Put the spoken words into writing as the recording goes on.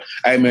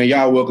Hey, man,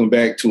 y'all welcome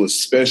back to a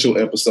special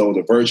episode,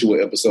 a virtual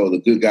episode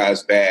of Good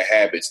Guys, Bad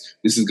Habits.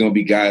 This is going to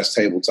be Guys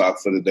Table Talk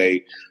for the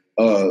day.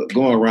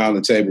 Going around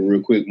the table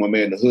real quick, my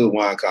man, the Hood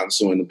Wine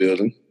Connoisseur in the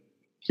building.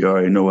 You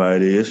already know how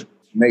it is.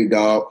 Nate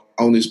Dogg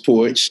on his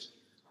porch.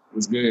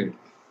 It's good.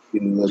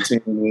 Getting a little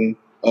tan in.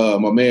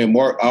 My man,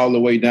 Mark, all the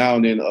way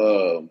down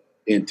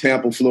in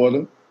Tampa,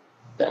 Florida.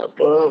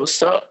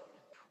 What's up?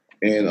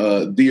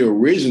 And the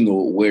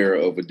original wearer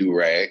of a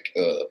do-rag,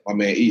 my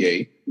man,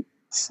 EA.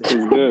 It's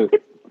good.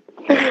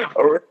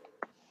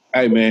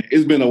 Hey, man,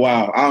 it's been a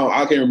while.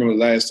 I can't remember the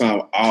last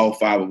time all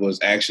five of us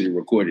actually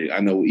recorded. I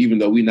know even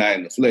though we're not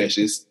in the flesh,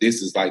 this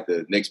is like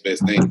the next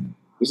best thing.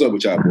 What's up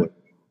with y'all, boy?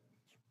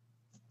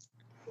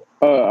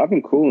 I've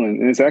been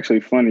cooling. And it's actually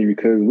funny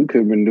because we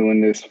could have been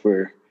doing this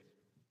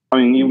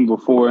even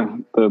before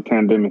the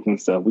pandemic and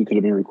stuff, we could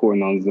have been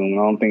recording on Zoom. And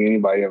I don't think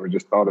anybody ever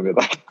just thought of it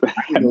like that.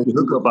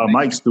 Hook up our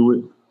mics to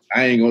it.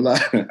 I ain't gonna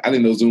lie. I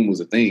didn't know Zoom was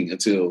a thing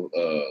until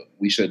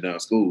we shut down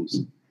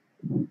schools.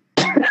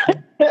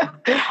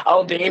 I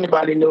don't think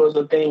anybody knew it was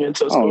a thing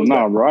until school. Oh,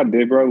 no, bro. I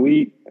did, bro.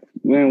 We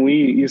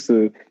used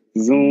to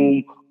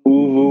Zoom,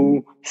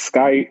 Uvu,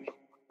 Skype,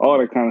 all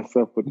that kind of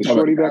stuff with the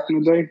shorty back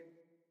in the day.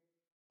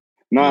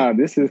 Nah, I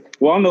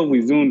don't know if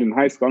we Zoomed in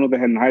high school. I know they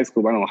had in high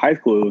school, but I know in high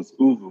school it was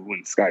Uvu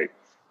and Skype.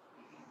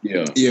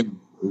 Yeah. Yeah,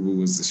 Uvu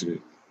was the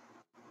shit.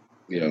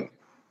 Yeah.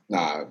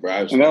 Nah,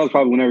 bro. And that was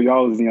probably whenever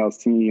y'all was in y'all's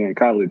senior year in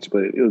college,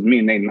 but it was me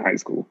and Nate in high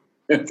school.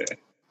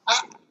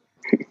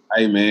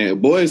 Hey, man,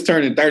 boys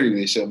turning 30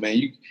 this year, man.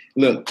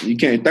 You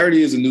can't.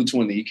 30 is a new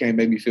 20. You can't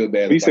make me feel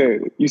bad.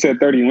 You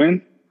said 30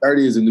 when?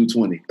 30 is a new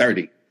 20.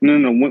 30.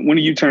 No. When are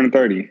you turning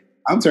 30?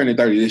 I'm turning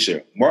 30 this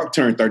year. Mark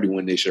turned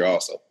 31 this year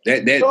also.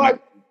 It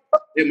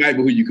might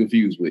be who you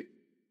confused with.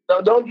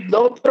 No,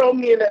 don't throw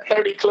me in that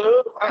 30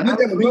 club.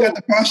 We got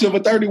the posture of a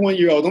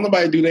 31-year-old. Don't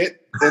nobody do that.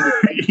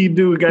 He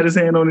got his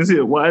hand on his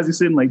hip. Why is he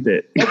sitting like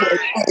that?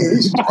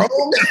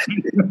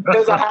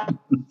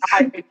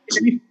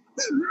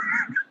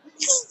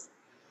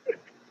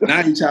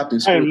 Now he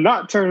chopping. I am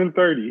not turning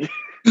 30.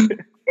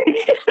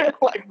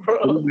 Like,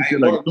 bro. Hey,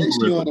 Mark, make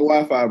sure you on the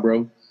Wi-Fi,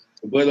 bro.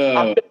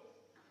 But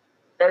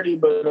 30,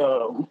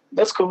 but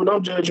that's cool.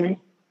 Don't judge me.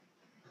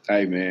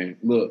 Hey, man,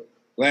 look.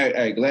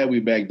 Glad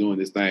we're back doing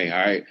this thing. All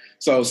right.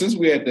 So since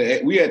we at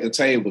the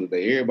table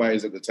today,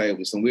 everybody's at the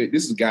table. So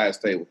this is Guys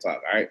Table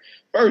Talk. All right.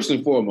 First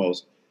and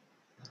foremost,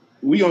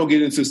 we gonna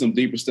get into some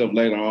deeper stuff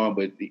later on,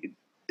 but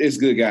it's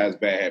Good Guys,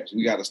 Bad Habits.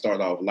 We got to start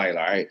off light.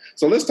 All right.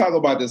 So let's talk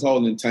about this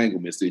whole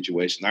entanglement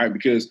situation. All right,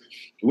 because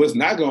what's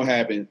not gonna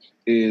happen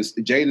is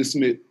Jada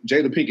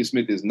Pinkett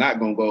Smith is not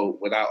gonna go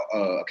without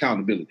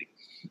accountability.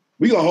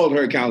 We gonna hold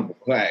her accountable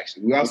for her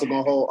action. We also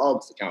gonna hold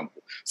August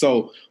accountable.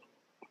 So.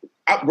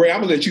 Bray,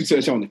 I'm gonna let you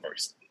touch on it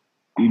first.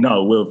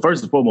 Well,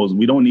 first and foremost,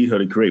 we don't need her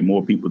to create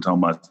more people talking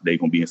about they're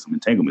gonna be in some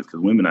entanglements because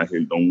women out here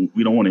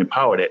we don't want to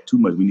empower that too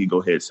much. We need to go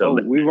ahead and sell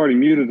it. We've already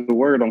muted the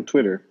word on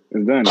Twitter.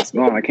 It's done. It's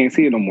gone. I can't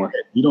see it no more.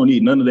 You don't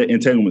need none of that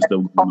entanglement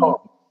stuff.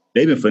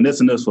 They've been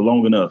finessing us for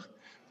long enough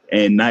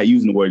and not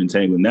using the word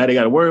entanglement. Now they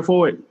got a word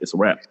for it. It's a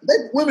wrap.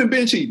 Women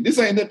been cheating. This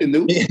ain't nothing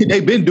new.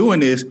 They've been doing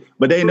this,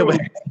 but they ain't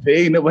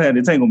never had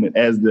entanglement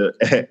as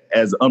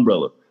the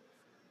umbrella.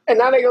 And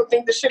now they gonna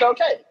think the shit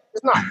okay.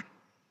 It's not.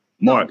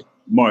 Mark,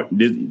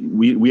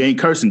 we ain't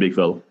cursing, big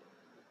fella.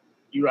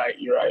 You're right.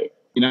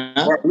 You know,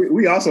 Mark,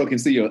 we also can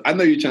see you. I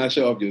know you're trying to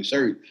show off your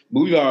shirt, but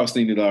we've all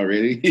seen it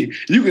already.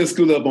 You can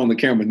scoot up on the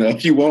camera now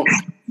if you want.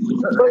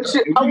 But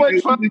shit, I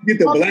wasn't trying to get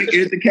the black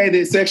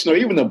educated section or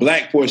even the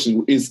black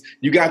portion.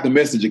 You got the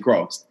message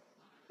across.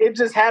 It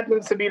just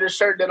happens to be the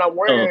shirt that I'm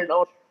wearing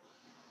on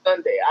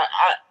Sunday.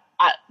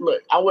 I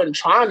look. I wasn't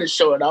trying to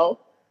show it off.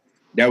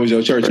 That was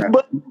your church.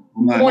 But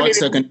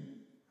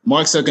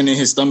Mark sucking in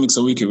his stomach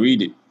so we can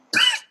read it.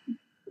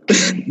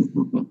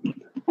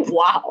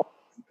 Wow.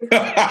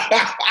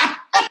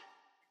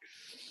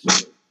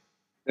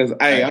 I'm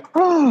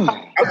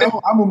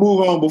gonna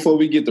move on before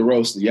we get the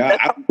roasted. Y'all.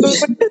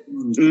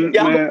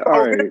 Man,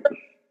 all right.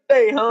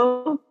 Hey,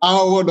 huh? I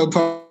don't want no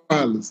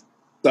problems.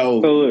 So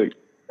look,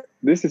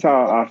 this is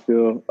how I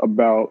feel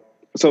about.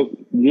 So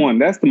one,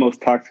 that's the most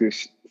toxic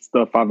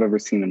stuff I've ever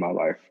seen in my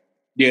life.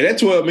 Yeah, that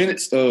 12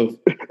 minutes of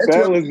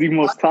that was the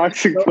most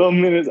toxic 12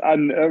 minutes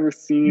I've ever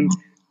seen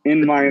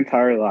in my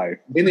entire life.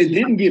 And it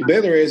didn't get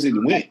better as it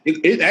went.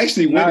 It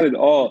actually went. Not at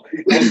all.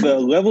 And the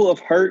level of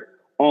hurt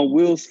on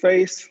Will's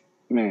face,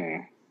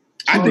 man.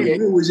 I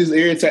think Will was just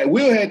irritated.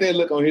 Will had that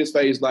look on his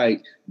face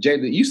like,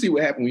 Jada, you see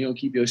what happened when you don't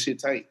keep your shit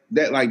tight?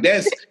 That's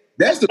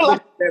the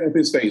look on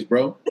his face,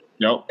 bro.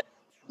 Yep.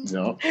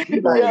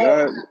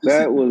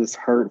 That was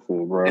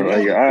hurtful, bro.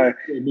 Like,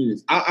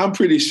 I'm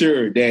pretty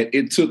sure that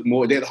it took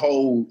more. That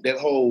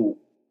whole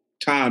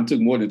time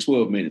took more than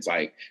 12 minutes.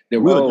 Like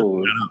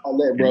all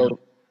that, bro.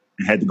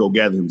 Had to go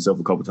gather himself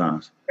a couple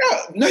times. Yeah,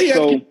 no, he had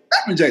to keep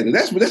rapping, Jada.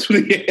 That's what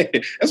he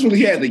had. That's what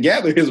he had to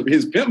gather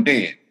his pimp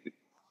hand.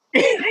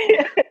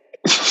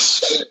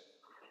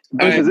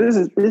 Because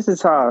this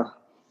is how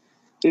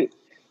it.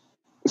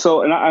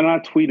 So and I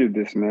tweeted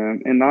this,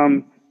 man,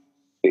 and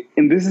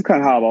this is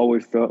kind of how I've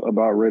always felt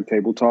about Red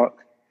Table Talk.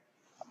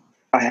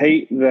 I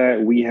hate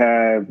that we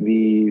have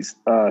these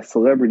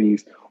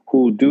celebrities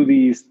who do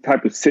these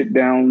type of sit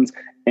downs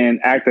and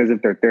act as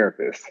if they're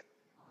therapists.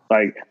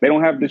 Like they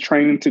don't have the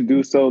training to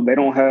do so. They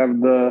don't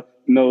have the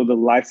the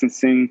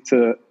licensing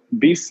to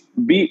be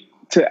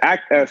to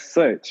act as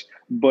such.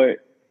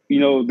 But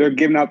they're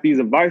giving out this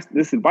advice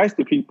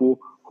to people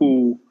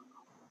who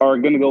are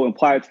going to go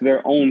apply it to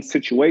their own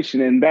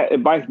situation, and that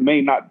advice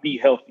may not be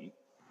healthy.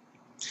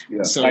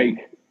 Yeah, So,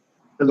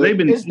 because they've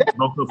been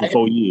broke up for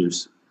 4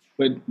 years.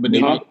 but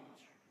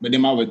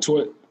then my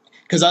retort,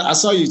 because I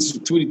saw you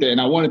tweeted that,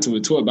 and I wanted to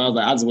retort, but I was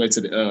like, I'll just wait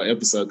to the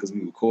episode because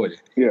we recorded.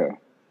 Yeah.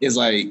 It's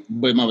like,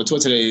 but my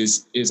retort today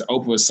is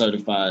Oprah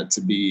certified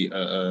to be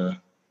no,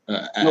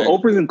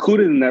 Oprah's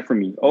included in that for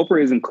me.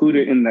 Oprah is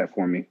included in that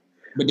for me.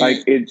 But then,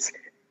 like it's.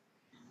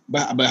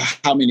 But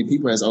how many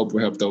people has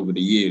Oprah helped over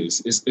the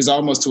years? It's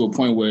almost to a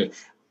point where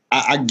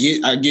I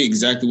get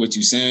exactly what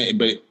you're saying,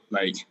 but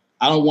like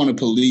I don't want to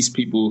police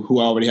people who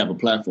already have a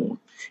platform.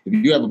 If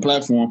you have a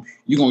platform,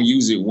 you're gonna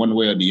use it one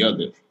way or the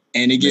other,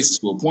 and it gets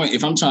to a point.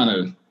 If I'm trying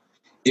to,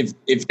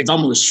 if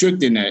I'm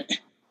restricting that,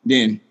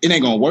 then it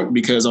ain't gonna work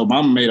because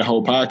Obama made a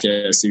whole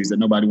podcast series that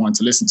nobody wanted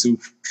to listen to.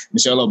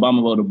 Michelle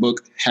Obama wrote a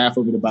book, half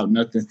of it about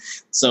nothing.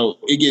 So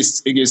it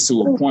gets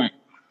to a point.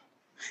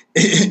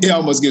 It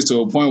almost gets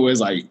to a point where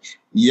it's like,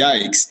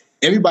 yikes!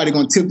 Everybody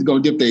gonna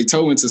dip their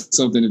toe into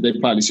something that they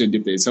probably shouldn't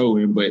dip their toe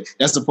in, but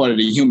that's a part of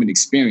the human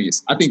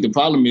experience. I think the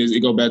problem is it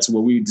go back to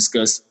what we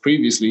discussed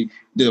previously: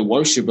 the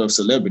worship of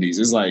celebrities.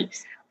 It's like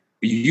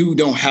you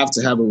don't have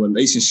to have a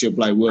relationship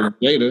like Will and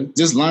Jada.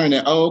 Just learn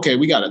that, okay,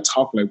 we got to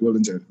talk like Will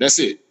and Jada. That's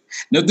it.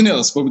 Nothing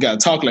else, but we got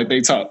to talk like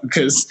they talk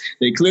because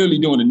they clearly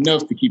doing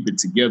enough to keep it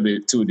together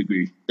to a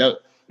degree. I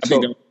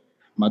think that's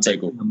my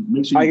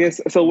takeaway. I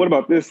guess, so what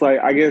about this? Like,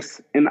 I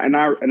guess, and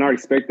I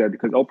respect that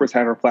because Oprah's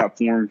had her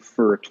platform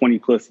for 20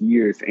 plus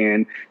years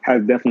and has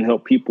definitely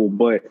helped people.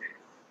 But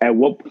at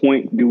what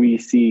point do we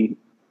see,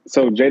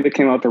 so Jada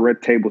came out the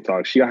Red Table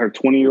Talk. She got her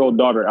 20-year-old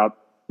daughter out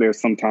there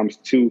sometimes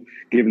too,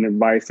 giving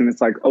advice. And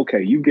it's like,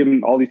 okay, you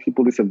giving all these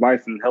people this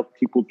advice and help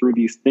people through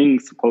these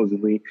things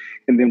supposedly.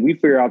 And then we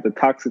figure out the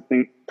toxic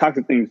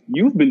things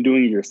you've been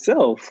doing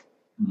yourself.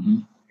 Mm-hmm.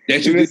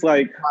 That you it's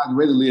like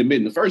readily admit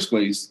in the first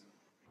place.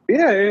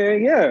 Yeah.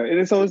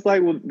 And so it's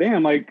like, well,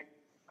 damn, like,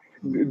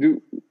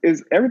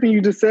 is everything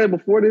you just said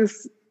before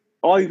this,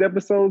 all these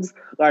episodes,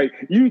 like,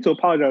 you need to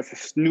apologize to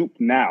Snoop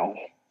now.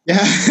 Yeah,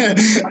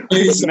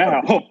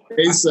 now.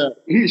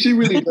 She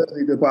really does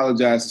need to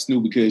apologize to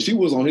Snoop because she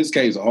was on his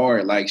case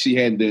hard. Like, she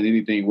hadn't done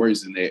anything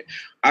worse than that.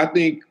 I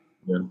think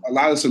a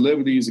lot of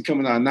celebrities are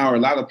coming out now, or a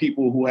lot of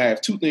people who have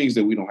two things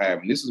that we don't have,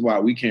 and this is why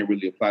we can't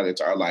really apply that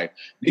to our life.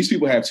 These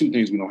people have two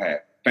things we don't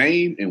have: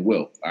 fame and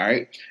wealth. All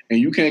right,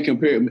 and you can't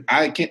compare.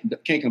 I can't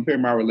compare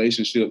my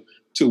relationship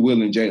to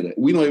Will and Jada.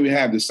 We don't even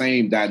have the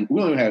same. We don't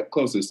even have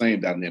close to the same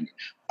dynamic.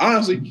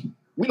 Honestly,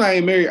 we're not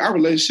even married. Our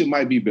relationship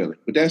might be better,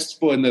 but that's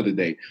for another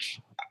day.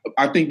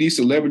 I think these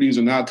celebrities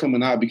are now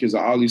coming out because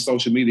of all these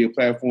social media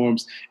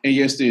platforms. And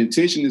yes, the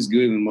intention is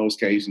good in most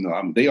cases.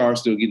 They are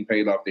still getting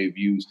paid off their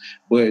views,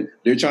 but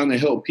they're trying to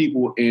help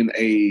people in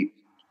a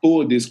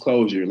full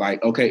disclosure.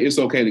 Like, okay, it's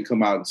okay to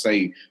come out and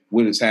say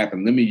what has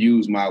happened. Let me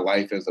use my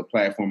life as a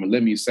platform and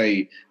let me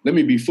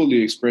be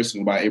fully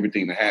expressing about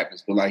everything that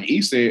happens. But like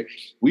he said,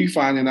 we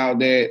finding out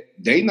that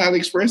they not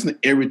expressing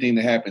everything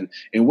that happened.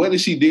 And whether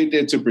she did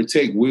that to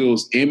protect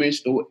Will's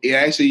image, or it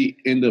actually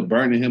ended up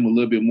burning him a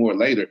little bit more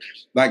later.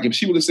 Like if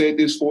she would have said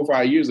this 4 or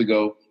 5 years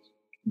ago,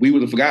 we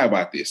would have forgot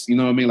about this. You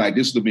know what I mean? Like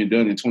this would have been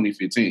done in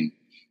 2015.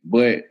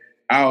 But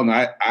I don't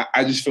know.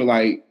 I just feel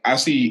like I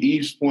see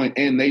Eve's point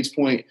and Nate's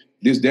point.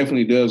 This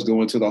definitely does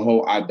go into the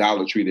whole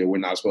idolatry that we're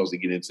not supposed to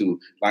get into,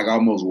 like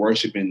almost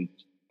worshiping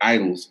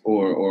idols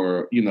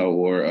or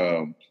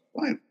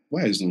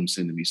why is Zoom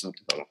sending me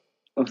something?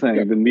 I'm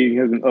saying the meeting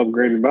has been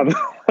upgraded by the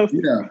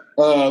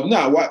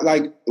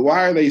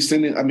why are they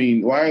sending? I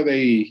mean, why are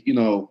they?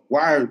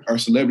 Why are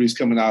celebrities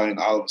coming out and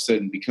all of a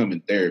sudden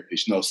becoming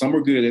therapists? Some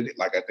are good at it.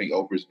 Like I think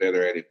Oprah's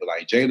better at it, but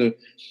like Jada,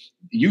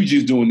 you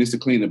just doing this to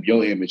clean up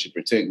your image and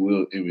protect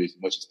Will's image as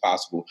much as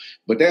possible.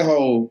 But that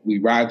whole "we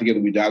ride together,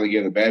 we die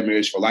together," bad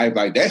marriage for life,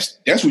 like that's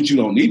what you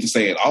don't need to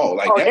say at all.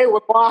 Like that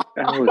was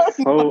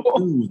so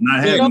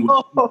not having.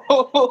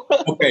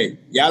 Okay,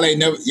 y'all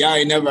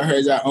ain't never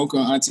heard your uncle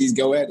and aunties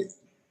go at it.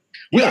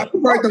 Yeah, I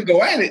like them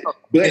go at it,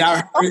 but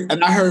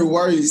and I heard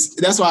words.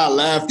 That's why I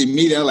laughed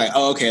immediately. I'm like,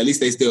 oh, okay, at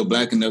least they still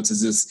black enough to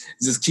just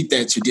keep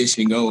that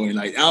tradition going.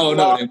 Like, I don't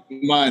know,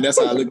 in mind. That's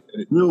how I look at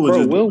it.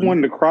 Will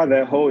wanted to cry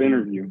that whole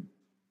interview.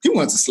 He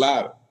wants to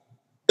slide.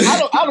 I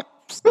don't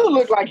still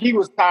look like he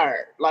was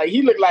tired. Like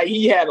he looked like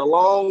he had a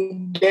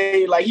long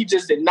day. Like he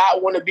just did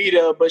not want to be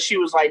there. But she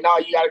was like, "No,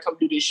 you got to come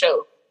do this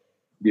show."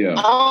 Yeah.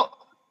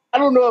 I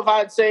don't know if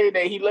I'd say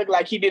that he looked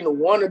like he didn't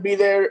want to be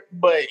there,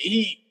 but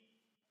he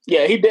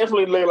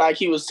definitely looked like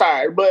he was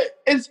tired. But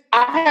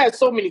I had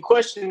so many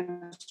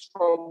questions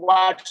from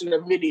watching the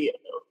video.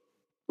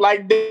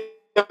 Like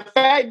the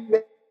fact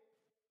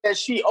that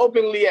she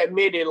openly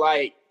admitted,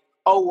 like,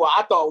 oh, well,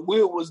 I thought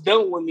Will was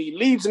done with me,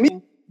 leaves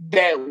me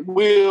that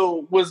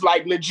Will was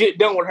like legit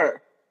done with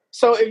her.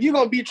 So if you're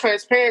gonna be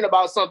transparent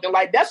about something,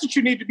 like that's what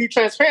you need to be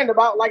transparent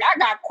about. Like, I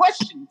got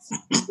questions.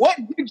 What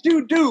did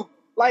you do?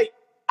 Like,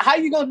 how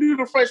you gonna do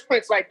the Fresh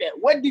Prince like that?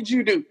 What did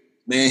you do?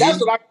 Man, that's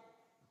what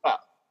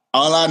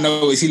all I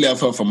know is he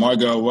left her for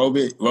Margot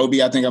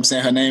Robbie. I think I'm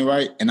saying her name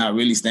right, and I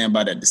really stand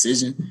by that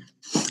decision.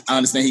 I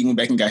understand he went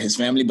back and got his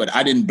family, but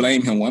I didn't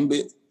blame him one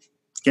bit.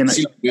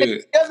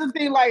 The other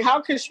thing, like,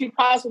 how could she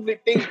possibly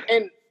think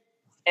and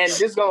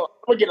this I'm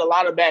gonna get a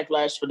lot of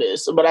backlash for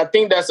this, but I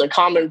think that's a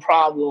common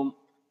problem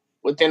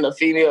within the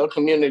female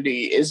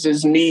community is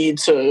this need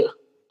to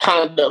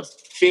kind of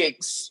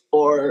fix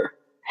or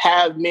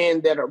have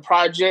men that are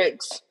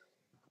projects.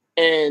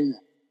 And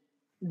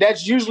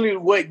that's usually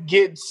what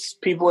gets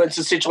people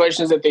into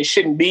situations that they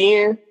shouldn't be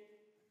in.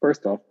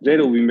 First off,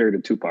 Jada will be married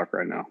to Tupac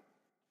right now.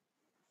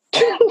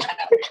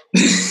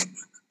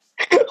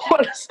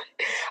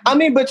 I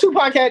mean, but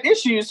Tupac had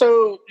issues,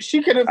 so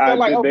she could have felt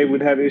like they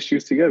would have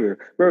issues together,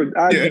 bro.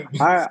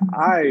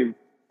 I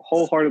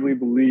wholeheartedly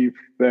believe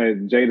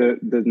that Jada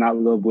does not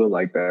love Will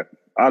like that.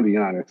 I'll be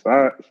honest.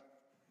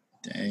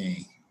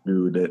 Dang,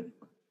 agree with that.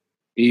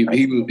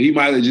 He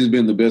might have just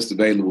been the best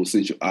available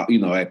situation, at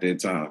that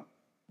time.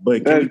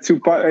 But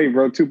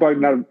Tupac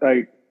not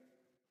like.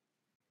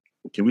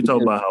 Can we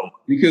talk about how?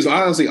 Because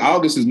honestly,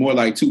 August is more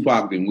like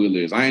Tupac than Will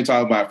is. I ain't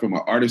talking about it from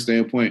an artist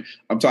standpoint.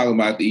 I'm talking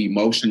about the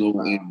emotional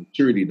and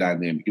maturity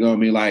dynamic. You know what I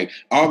mean? Like,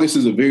 August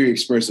is a very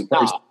expressive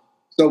person.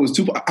 So was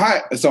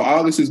Tupac. So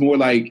August is more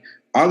like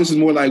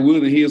Will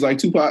than he is like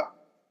Tupac.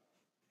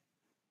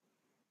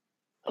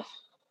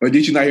 Or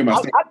did you not hear my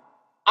statement?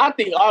 I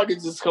think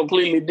August is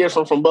completely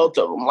different from both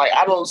of them. Like,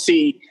 I don't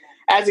see,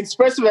 as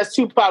expressive as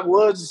Tupac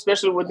was,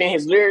 especially within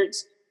his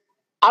lyrics,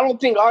 I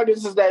don't think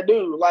August is that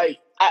dude. Like,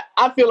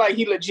 I feel like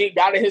he legit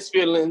got in his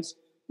feelings,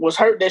 was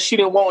hurt that she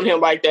didn't want him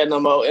like that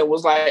no more, and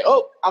was like,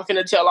 oh, I'm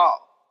finna tell all.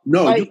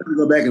 No, you gotta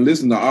go back and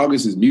listen to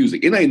August's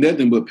music. It ain't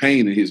nothing but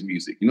pain in his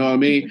music. You know what I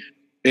mean?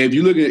 If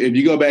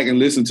you go back and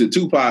listen to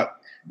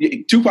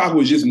Tupac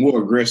was just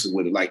more aggressive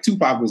with it. Like,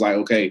 Tupac was like,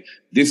 okay,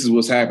 this is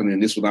what's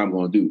happening, this is what I'm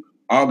gonna do.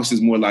 August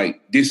is more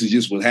like, this is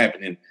just what's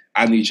happening.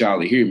 I need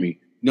y'all to hear me.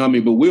 You know what I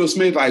mean? But Will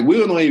Smith, like,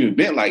 Will don't even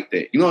vent like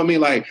that. You know what I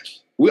mean? Like,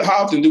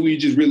 how often do we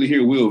just really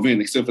hear Will vent,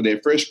 except for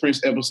that Fresh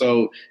Prince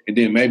episode and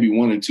then maybe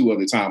one or two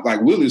other times?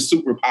 Like, Will is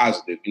super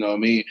positive, you know what I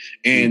mean?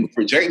 And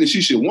for Jada,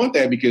 she should want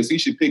that because he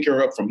should pick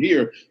her up from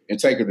here and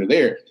take her to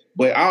there.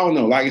 But I don't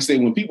know. Like I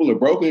said, when people are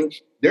broken,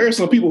 there are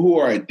some people who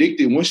are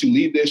addicted. Once you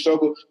leave that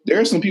struggle, there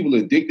are some people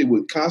addicted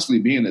with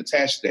constantly being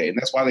attached to that. And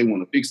that's why they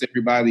want to fix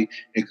everybody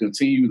and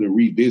continue to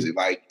revisit.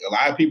 Like, a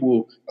lot of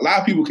people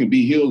can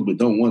be healed, but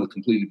don't want to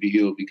completely be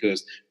healed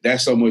because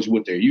that's so much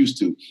what they're used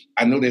to.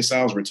 I know that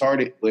sounds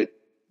retarded, but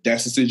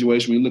that's the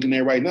situation we're looking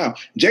at right now.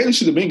 Jada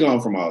should have been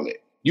gone from all that.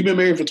 You've been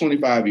married for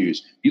 25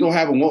 years. You don't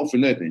have a want for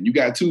nothing. You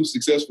got 3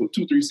 successful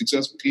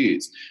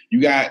kids.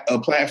 You got a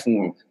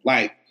platform.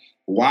 Like,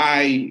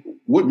 why?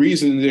 What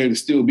reason is there to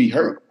still be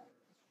hurt?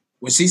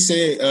 Well, she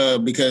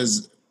said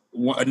because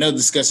another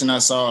discussion I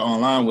saw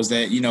online was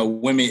that,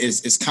 women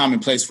it's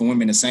commonplace for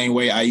women the same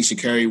way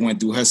Aisha Curry went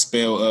through her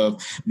spell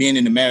of being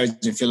in the marriage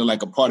and feeling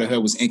like a part of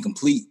her was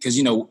incomplete. Because,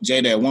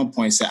 Jada at one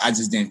point said, I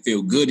just didn't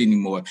feel good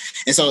anymore.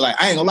 And so, like,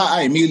 I ain't gonna lie,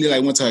 I immediately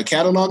went to her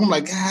catalog. I'm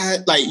like,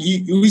 God, like,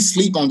 we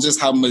sleep on just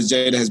how much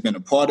Jada has been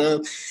a part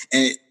of.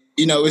 And,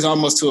 it's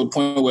almost to a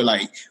point where,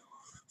 like,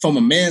 from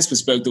a man's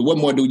perspective, what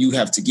more do you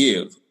have to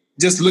give?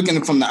 Just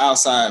looking from the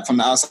outside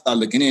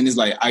looking in, is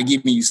like, I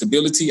giving you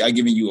stability, I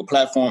giving you a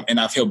platform, and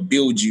I've helped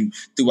build you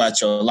throughout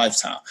your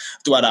lifetime,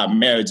 throughout our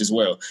marriage as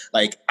well.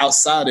 Like,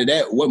 outside of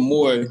that, what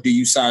more do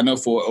you sign up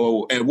for?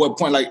 Or at what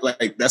point,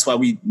 like that's why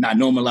we not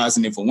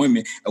normalizing it for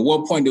women. At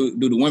what point do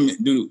women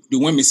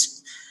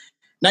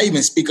not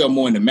even speak up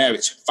more in the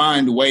marriage,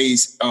 find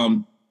ways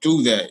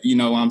through that,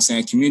 what I'm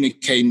saying,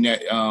 communicating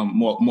that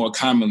more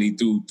commonly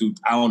through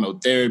I don't know,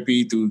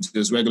 therapy, through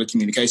just regular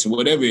communication,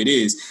 whatever it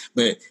is,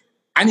 but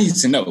I need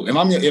to know.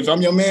 If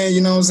I'm your man,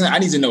 you know what I'm saying? I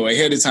need to know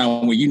ahead of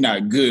time when you're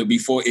not good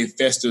before it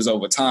festers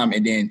over time,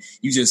 and then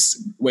you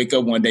just wake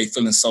up one day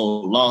feeling so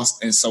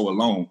lost and so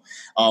alone,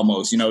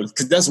 almost.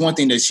 Because that's one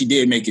thing that she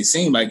did make it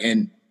seem like.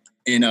 And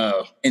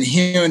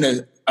hearing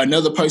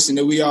another person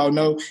that we all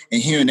know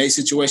and hearing their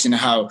situation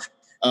and how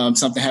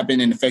something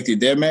happened and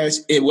affected their marriage,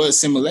 it was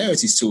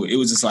similarities to it. It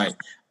was just like,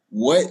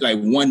 what? Like,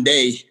 one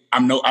day I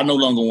no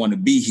longer want to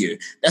be here.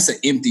 That's an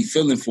empty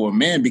feeling for a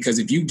man, because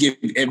if you give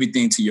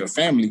everything to your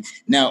family,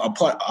 now a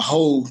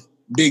whole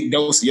big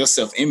dose of your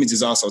self-image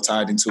is also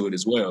tied into it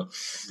as well.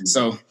 Mm-hmm.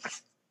 So,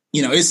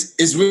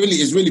 it's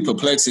really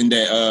perplexing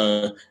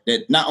that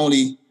that not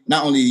only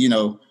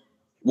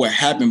what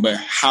happened, but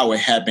how it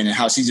happened, and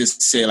how she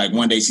just said, like,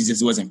 one day she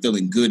just wasn't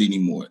feeling good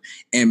anymore,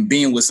 and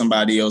being with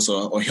somebody else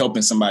or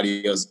helping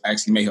somebody else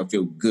actually made her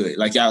feel good.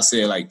 Like y'all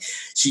said, like,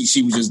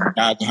 she was just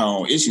dodging her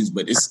own issues,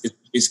 but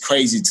it's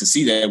crazy to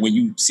see that when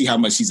you see how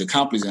much she's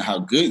accomplished and how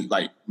good,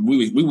 like,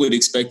 we would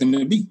expect them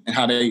to be, and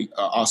how they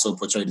also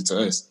portrayed it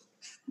to us.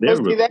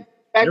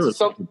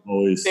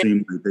 Always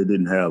seemed like they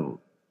didn't have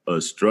a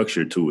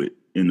structure to it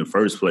in the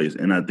first place,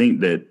 and I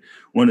think that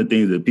one of the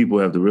things that people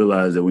have to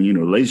realize that when you're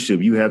in a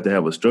relationship, you have to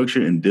have a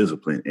structure and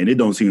discipline. And it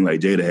don't seem like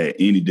Jada had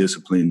any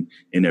discipline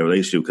in that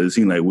relationship, because it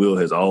seemed like Will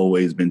has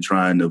always been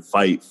trying to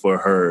fight for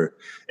her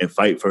and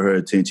fight for her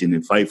attention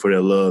and fight for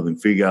their love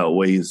and figure out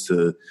ways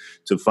to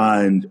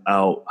find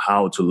out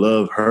how to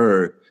love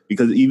her.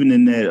 Because even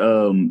in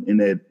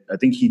that, I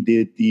think he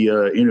did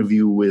the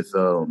interview with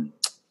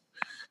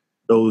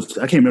those,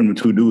 I can't remember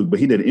the two dudes, but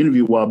he did an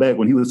interview a while back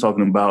when he was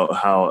talking about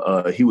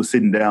how he was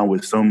sitting down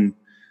with some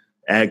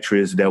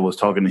actress that was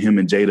talking to him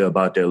and Jada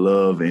about their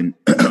love, and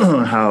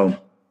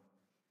how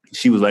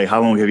she was like, how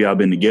long have y'all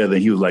been together?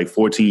 And he was like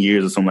 14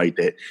 years or something like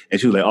that.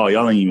 And she was like, oh,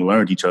 y'all ain't even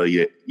learned each other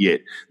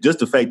yet. Just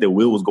the fact that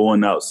Will was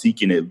going out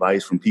seeking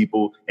advice from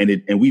people,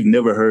 and we've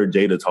never heard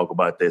Jada talk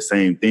about that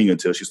same thing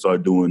until she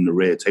started doing the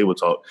Red Table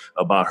Talk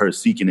about her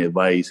seeking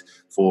advice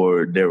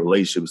for their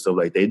relationship and stuff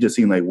like that. It just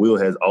seemed like Will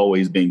has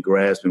always been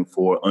grasping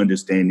for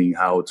understanding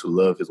how to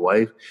love his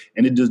wife,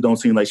 and it just don't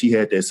seem like she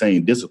had that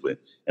same discipline.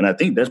 And I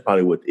think that's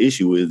probably what the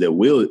issue is, that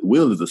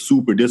Will is a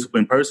super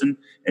disciplined person,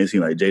 and it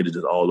seems like Jada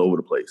just all over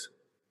the place.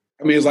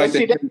 I mean, it's like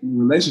that in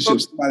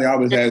relationships, somebody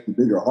always has a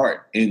bigger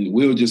heart, and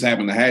Will just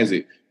happen to has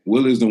it.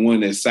 Will is the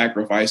one that's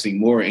sacrificing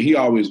more, and he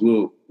always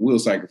will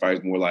sacrifice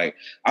more. Like,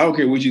 I don't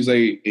care what you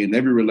say, in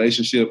every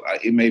relationship,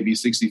 it may be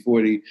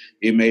 60-40,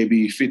 it may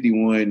be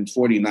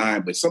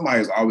 51-49, but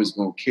somebody's always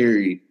going to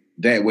carry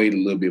that weight a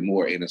little bit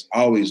more, and it's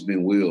always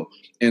been Will.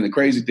 And the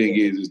crazy thing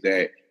is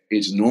that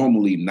it's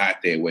normally not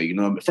that way. You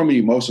know, from an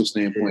emotional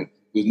standpoint,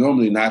 it's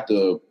normally not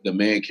the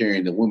man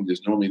carrying the woman.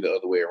 It's normally the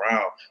other way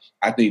around.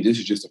 I think this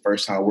is just the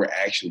first time we're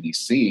actually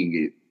seeing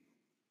it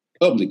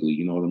publicly.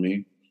 You know what I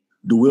mean?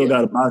 Do Will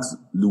got a box?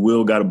 Do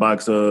Will got a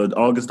box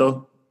August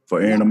though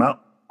for airing them out?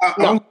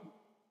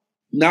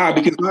 Nah,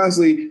 because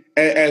honestly,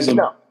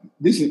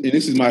 this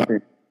is my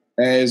thing.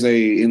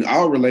 In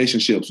our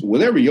relationships,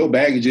 whatever your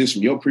baggage is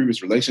from your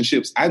previous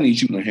relationships, I need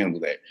you to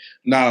handle that.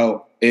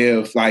 Now,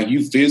 if like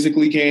you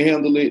physically can't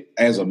handle it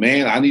as a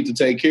man, I need to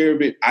take care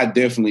of it. I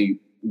definitely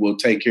will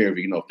take care of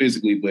it,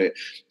 physically. But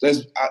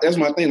that's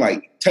my thing.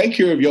 Like, take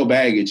care of your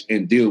baggage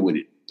and deal with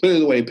it. Put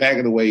it away, pack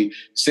it away,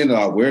 send it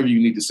off wherever you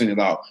need to send it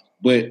off.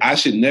 But I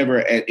should never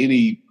at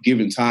any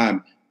given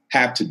time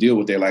have to deal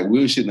with that. Like,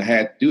 Will shouldn't have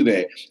had to do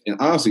that. And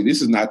honestly,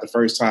 this is not the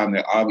first time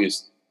that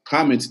August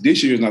commented.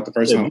 This year is not the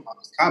first time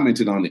August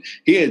commented on it.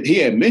 He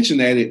had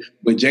mentioned at it,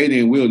 but Jada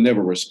and Will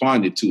never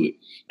responded to it.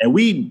 And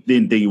we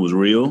didn't think it was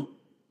real.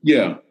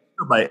 Yeah.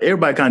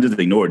 Everybody kind of just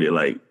ignored it.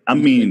 Like, I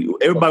mean,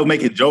 everybody was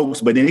making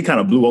jokes, but then it kind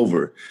of blew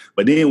over.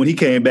 But then when he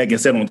came back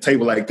and sat on the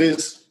table like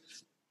this,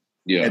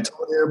 and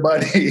told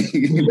everybody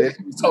that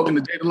he was talking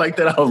to Jada like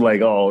that, I was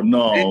like, oh,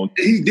 no. And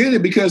he did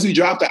it because he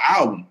dropped the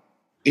album.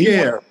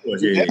 That's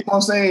what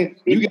I'm saying.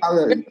 You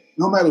gotta,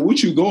 no matter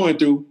what you're going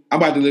through, I'm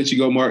about to let you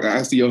go, Mark.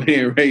 I see your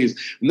hand raised.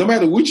 No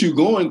matter what you're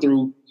going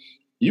through,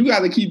 you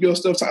got to keep your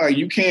stuff tight. Like,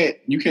 you can't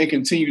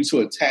continue to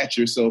attach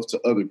yourself to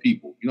other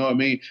people. You know what I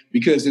mean?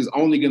 Because there's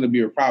only going to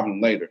be a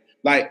problem later.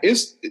 Like,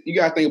 you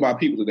got to think about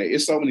people today.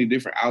 It's so many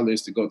different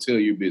outlets to go tell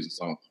your business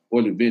on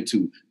or to vent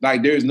to.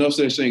 Like, there's no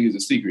such thing as a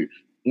secret.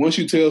 Once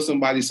you tell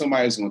somebody,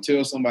 somebody's going to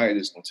tell somebody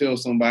that's going to tell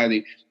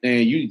somebody,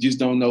 and you just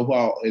don't know who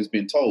all has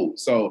been told.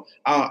 So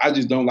I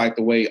just don't like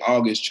the way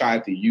August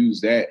tried to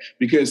use that,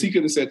 because he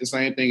could have said the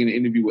same thing in the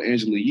interview with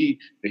Angela Yee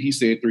that he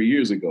said 3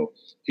 years ago.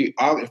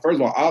 First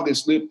of all,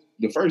 August slipped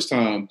the first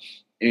time,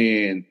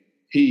 and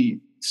he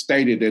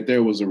stated that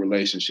there was a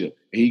relationship.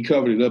 And he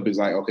covered it up as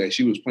like, okay,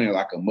 she was playing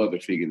like a mother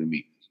figure to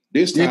me.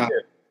 This time,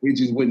 it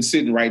just wasn't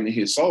sitting right in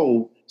his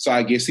soul. So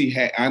I guess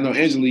I know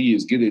Angela Yee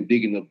is good at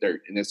digging up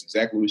dirt, and that's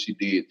exactly what she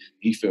did.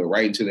 He fell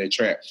right into that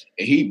trap.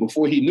 And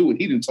before he knew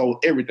it, he done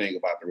told everything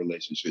about the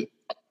relationship.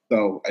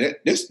 So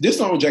this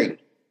on Jada.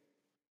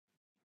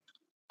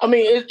 I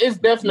mean, it's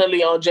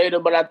definitely on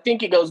Jada, but I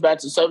think it goes back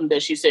to something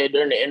that she said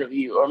during the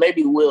interview, or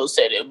maybe Will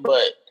said it,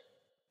 but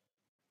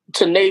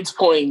to Nate's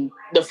point,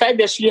 the fact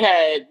that she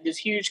had this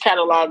huge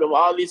catalog of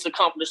all these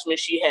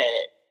accomplishments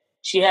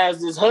she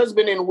has this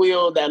husband in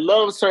Will that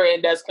loves her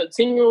and that's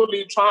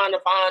continually trying to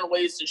find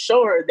ways to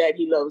show her that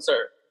he loves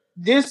her.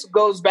 This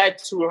goes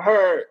back to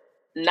her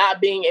not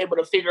being able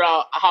to figure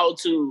out how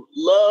to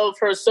love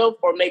herself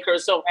or make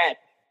herself happy.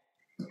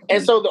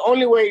 And so the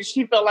only way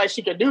she felt like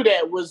she could do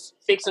that was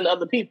fixing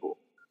other people.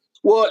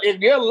 Well, if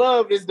your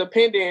love is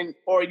dependent,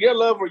 or your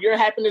love or your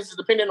happiness is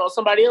dependent on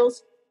somebody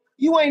else,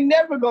 you ain't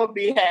never going to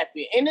be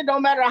happy. And it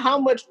don't matter how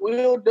much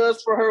Will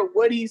does for her,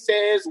 what he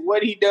says,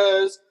 what he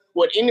does,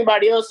 what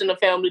anybody else in the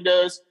family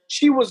does,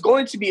 she was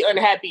going to be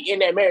unhappy in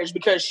that marriage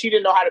because she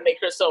didn't know how to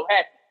make herself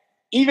happy.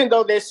 Even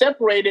though they're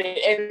separated,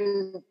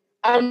 and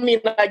I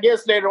mean, I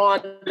guess later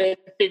on they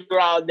figure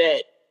out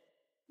that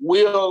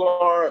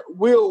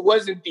Will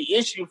wasn't the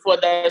issue for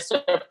that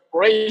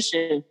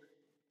separation.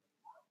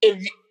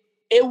 If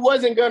it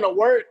wasn't going to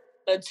work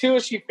until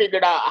she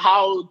figured out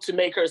how to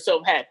make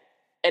herself happy.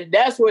 And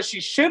that's what she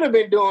should have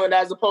been doing,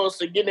 as opposed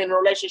to getting in a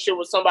relationship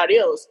with somebody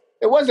else.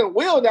 It wasn't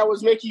Will that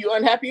was making you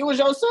unhappy. It was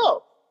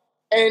yourself.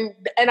 And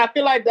I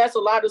feel like that's a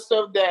lot of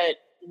stuff that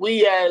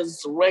we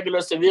as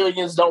regular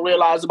civilians don't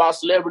realize about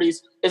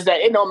celebrities is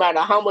that it don't matter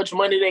how much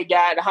money they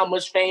got, how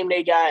much fame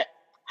they got,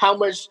 how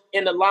much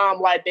in the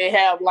limelight they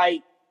have,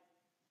 like,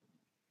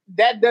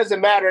 that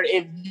doesn't matter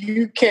if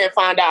you can't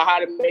find out how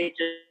to make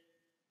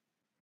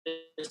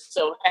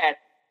yourself happy.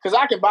 Because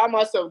I can buy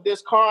myself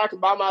this car, I can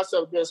buy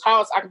myself this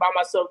house, I can buy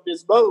myself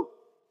this boat.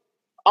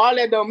 All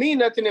that don't mean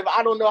nothing if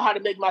I don't know how to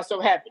make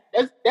myself happy.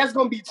 That's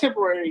going to be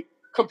temporary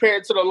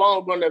compared to the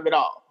long run of it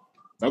all.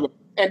 Okay.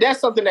 And that's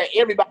something that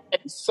everybody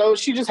has. So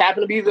she just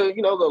happened to be the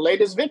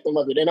latest victim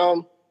of it.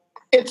 And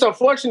it's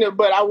unfortunate,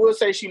 but I will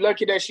say she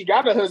lucky that she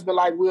got a husband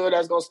like Will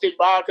that's going to stick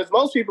by her, because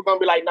most people going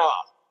to be like, nah,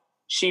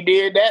 she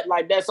did that,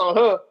 like that's on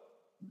her.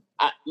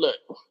 Look.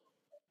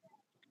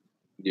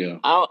 Yeah.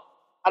 I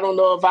don't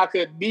know if I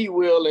could be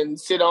Will and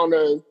sit on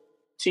a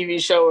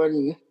TV show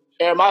and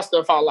air my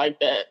stuff out like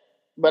that.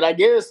 But I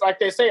guess, like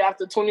they say,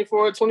 after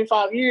 24,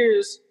 25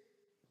 years,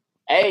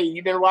 hey,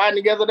 you've been riding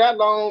together that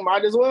long,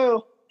 might as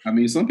well. I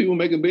mean, some people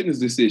make a business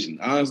decision.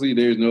 Honestly,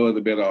 there's no other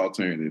better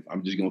alternative.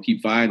 I'm just going to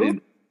keep finding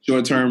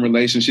short-term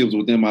relationships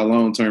within my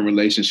long-term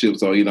relationships.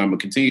 So, I'm going to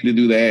continue to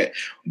do that.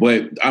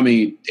 But, I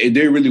mean,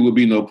 there really would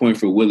be no point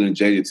for Will and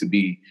Jada to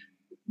be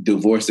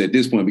divorced at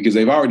this point, because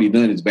they've already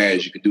done as bad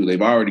as you could do.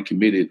 They've already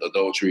committed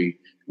adultery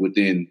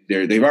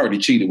they've already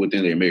cheated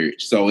within their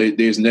marriage. So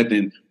there's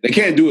nothing, they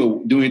can't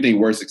do anything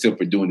worse except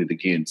for doing it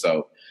again.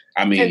 So,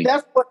 I mean. And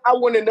that's what I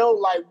want to know.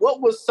 Like,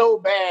 what was so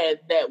bad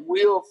that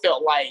Will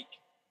felt like,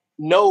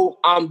 no,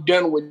 I'm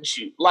done with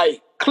you?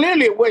 Like,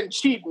 clearly it wasn't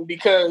cheating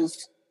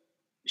because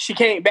she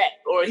came back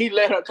or he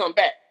let her come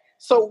back.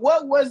 So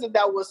what was it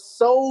that was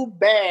so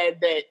bad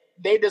that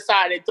they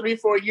decided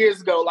 3-4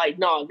 years ago, like,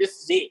 no,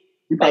 this is it?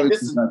 He probably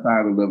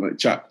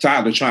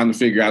tired of trying to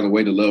figure out a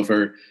way to love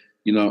her.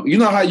 You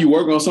know how you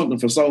work on something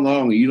for so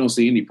long and you don't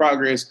see any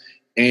progress,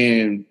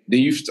 and then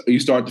you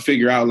start to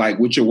figure out like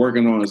what you're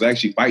working on is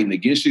actually fighting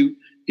against you.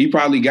 He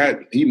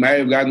might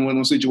have gotten one of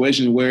those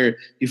situations where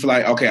he feel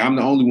like, okay, I'm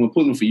the only one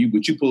pulling for you,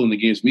 but you pulling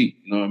against me.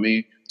 You know what I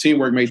mean?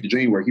 Teamwork makes the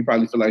dream work. He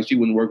probably feel like she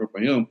wasn't working for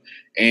him,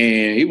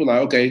 and he was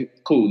like, okay,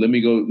 cool. Let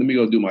me go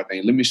do my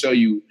thing. Let me show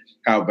you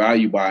how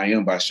valuable I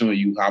am by showing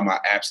you how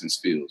my absence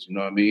feels. You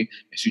know what I mean?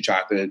 And she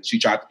tried to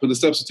put a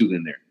substitute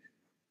in there.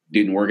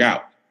 Didn't work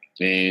out.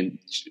 And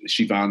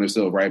she found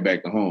herself right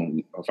back to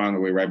home, or found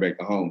her way right back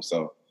to home.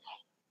 So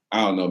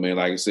I don't know, man.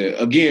 Like I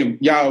said, again,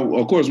 y'all,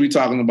 of course, we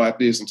talking about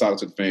this. I'm talking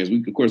to the fans.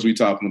 We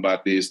talking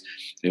about this.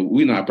 And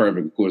we're not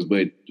perfect, of course,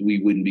 but we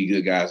wouldn't be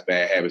good guys,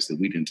 bad habits if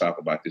we didn't talk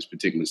about this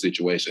particular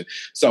situation.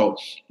 So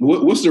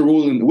what's the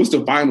ruling? What's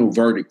the final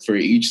verdict for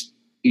each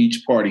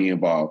party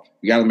involved?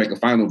 We got to make a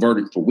final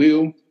verdict for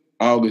Will,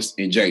 August,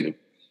 and Jada.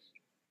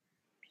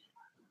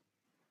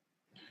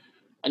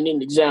 I need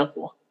an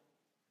example.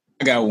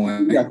 I got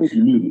one. Yeah, I think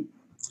you muted.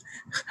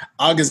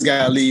 August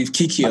gotta leave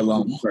Kiki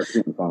alone.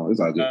 It's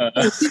all good.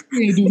 She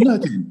ain't do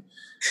nothing.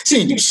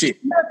 She ain't do shit.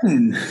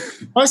 Nothing.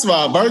 First of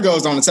all,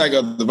 Virgos don't attack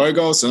other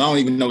Virgos, so I don't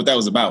even know what that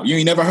was about. You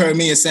ain't never heard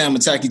me and Sam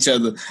attack each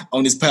other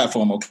on this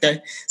platform,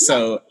 okay?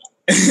 So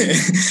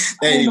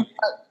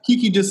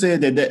Kiki just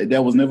said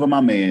that was never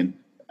my man.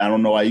 I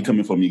don't know why you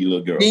coming for me, you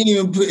little girl.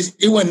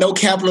 It wasn't no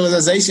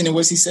capitalization in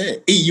what she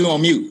said. E, you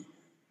on mute.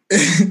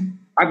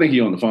 I think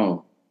he on the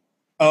phone.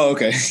 Oh,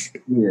 okay.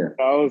 Yeah.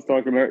 I was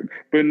talking to,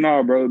 but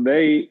no, bro,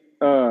 they,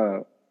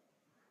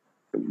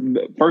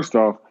 first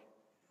off,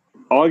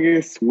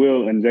 August,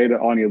 Will, and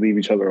Jada all need to leave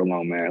each other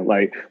alone, man.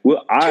 Like,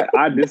 Will,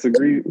 I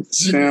disagree,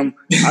 Sam.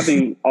 I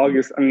think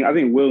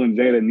Will and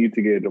Jada need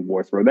to get a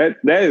divorce, bro. That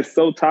is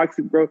so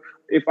toxic, bro.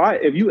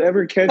 If you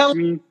ever catch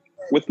me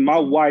with my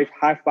wife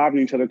high-fiving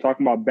each other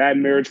talking about bad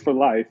marriage for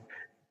life,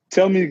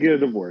 tell me to get a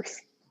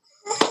divorce.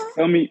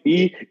 Tell me,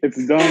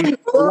 it's done.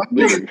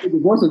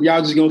 Divorce if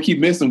y'all just gonna keep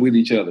messing with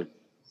each other.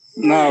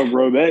 Nah,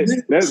 bro, that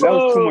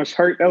was too much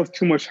hurt. That was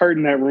too much hurt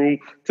in that room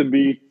to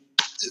be.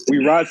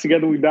 We ride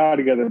together, we die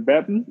together.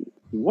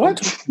 What?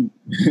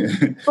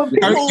 But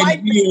people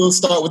like will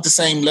start with the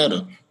same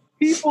letter.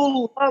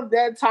 People love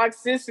that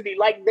toxicity.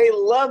 Like, they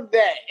love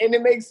that, and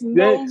it makes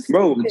no sense.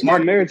 Bro, my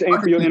marriage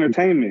ain't for your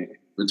entertainment.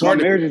 My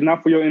marriage is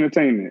not for your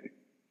entertainment.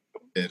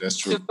 Yeah, that's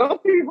true. To some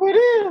people, it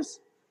is.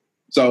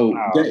 So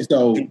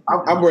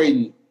I'm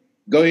rating.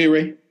 Go ahead,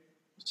 Ray.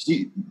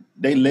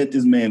 They let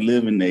this man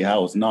live in their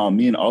house. No,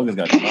 me and August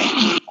got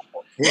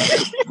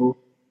whoa.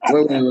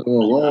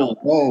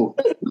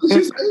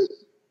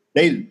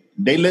 They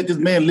let this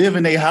man live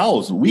in their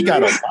house. We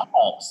got a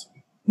house.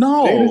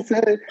 No.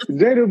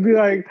 Jada be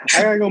like,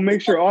 I gotta go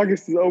make sure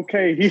August is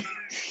okay.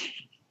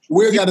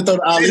 We got to throw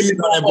the Ali on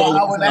that boat.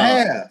 Hour and a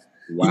half.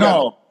 Wow.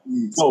 No.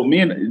 So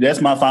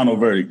that's my final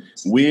verdict.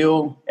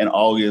 Will and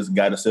August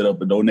got to set up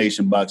a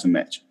donation boxing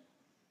match.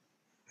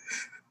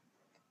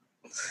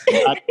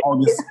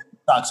 August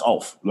socks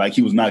off like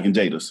he was knocking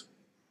Jada's.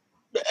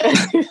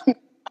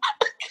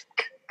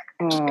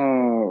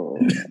 Oh,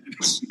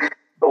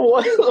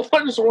 what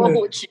is wrong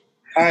with you?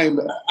 I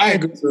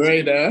agree with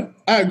Ray now.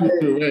 I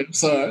agree with Ray.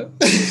 Sorry.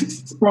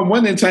 From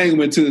one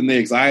entanglement to the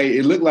next,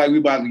 it looked like we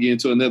about to get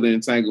into another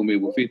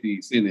entanglement with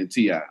 50 Cent and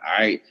T.I. All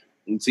right.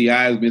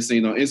 T.I. has been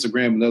seen on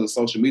Instagram and other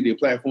social media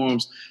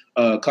platforms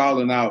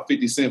calling out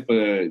 50 Cent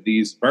for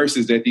these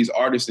verses that these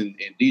artists and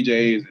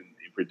DJs and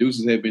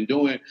producers have been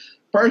doing.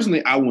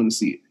 Personally, I want to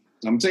see it.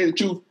 I'm going to tell you the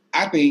truth.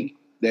 I think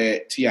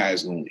that T.I.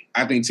 is going to win.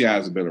 I think T.I.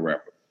 is a better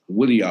rapper.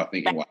 What do y'all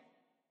think and why?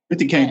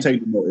 50 can't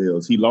take no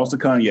L's. He lost to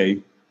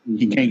Kanye.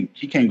 Mm-hmm.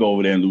 He can't go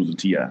over there and lose to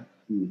T.I.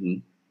 Mm-hmm.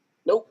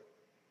 Nope.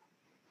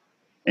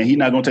 And he's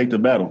not going to take the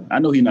battle. I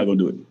know he's not going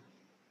to do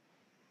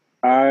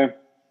it.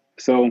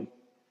 So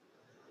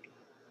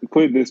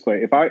put it this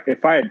way: if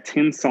I had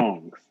 10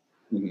 songs,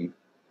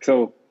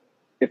 so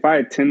if I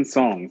had 10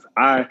 songs,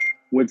 I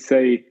would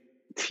say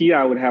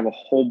T.I. would have a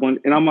whole bunch,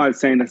 and I'm not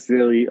saying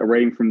necessarily a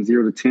rating from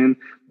 0 to 10,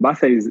 but I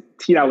say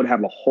T.I. would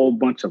have a whole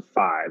bunch of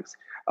 5s,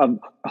 and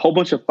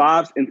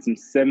some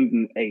 7s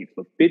and 8s.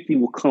 But 50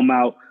 will come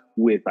out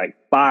with like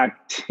 5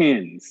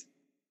 10s,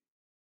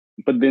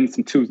 but then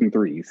some 2s and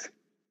 3s.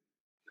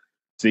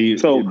 See,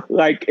 so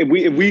like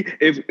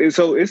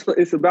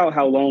it's about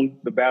how long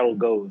the battle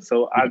goes.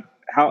 So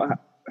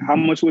how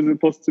much was it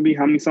supposed to be?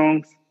 How many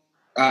songs?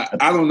 I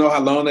don't know how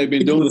long they've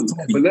been doing it,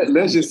 but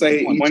let's just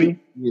say 20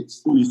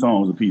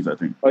 songs a piece, I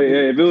think. Oh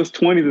yeah, if it was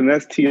 20, then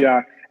that's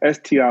T.I. That's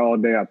T.I. all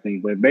day, I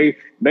think. But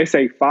they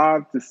say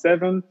 5 to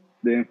 7,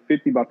 then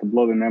 50 about to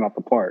blow the man off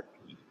the park.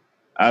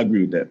 I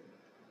agree with that.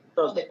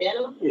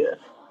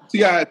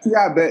 Yeah.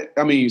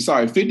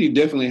 T.I. 50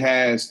 definitely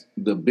has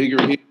the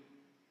bigger hit.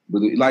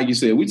 But like you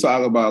said, we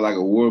talk about like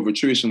a war of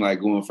attrition, like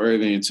going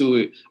further into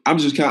it. I'm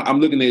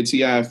looking at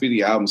T.I. and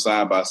 50 albums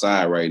side by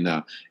side right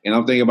now. And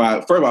I'm thinking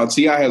about, first of all,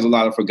 T.I. has a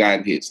lot of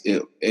forgotten hits.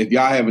 If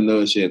y'all haven't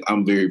noticed yet,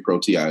 I'm very pro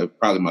T.I.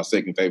 Probably my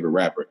second favorite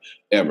rapper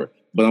ever.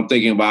 But I'm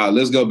thinking about,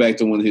 let's go back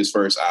to one of his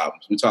first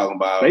albums. We're talking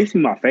about... Basically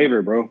my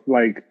favorite, bro.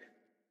 Like,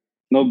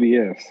 no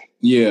BS.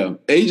 Yeah.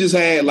 They just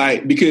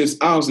had because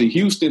honestly,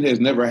 Houston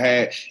has never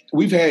had,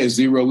 we've had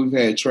Z-Ro, we've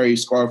had Trey,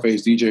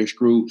 Scarface, DJ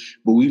Screw,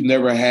 but we've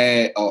never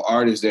had an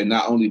artist that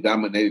not only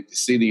dominated the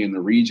city and the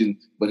region,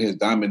 but has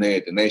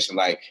dominated the nation.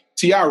 Like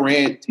T.I.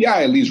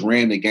 at least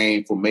ran the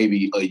game for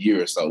maybe a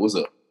year or so. What's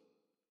up?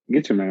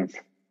 Get your man.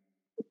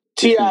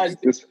 T.I.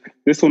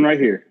 This one right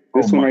here.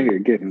 This one right here.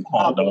 Get him.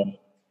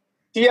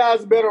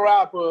 T.I.'s a better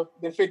rapper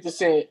than 50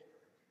 Cent.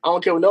 I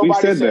don't care what nobody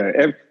said.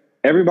 That.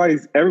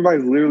 Everybody's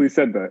literally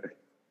said that.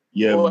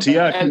 Yeah, well,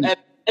 T.I.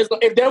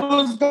 If there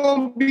was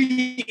going to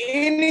be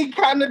any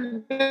kind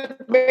of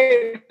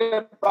debate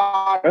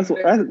about that's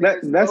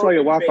why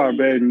your Wi-Fi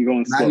bad and you're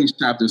going to he's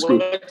chopped and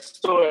screwed.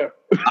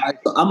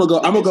 I'm gonna go.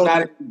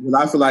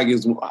 What I feel like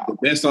is the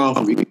best song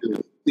from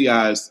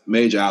T.I.'s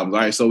major albums.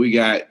 All right, so we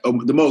got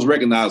the most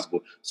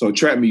recognizable. So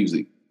trap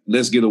music.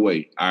 Let's Get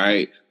Away. All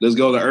right, let's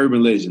go to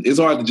Urban Legend. It's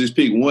hard to just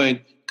pick one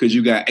because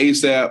you got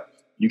ASAP,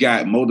 you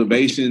got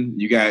Motivation,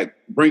 you got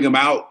Bring 'Em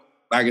Out.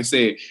 Like I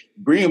said,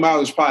 Bring 'Em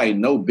Out is probably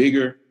no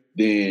bigger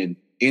than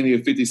any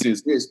of 50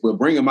 Cent's hits, but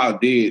Bring 'Em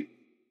Out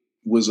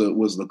was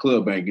the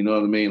club bank. You know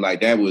what I mean?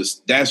 Like that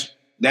was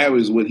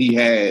what he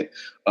had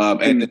at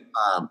the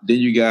time. Then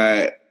you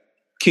got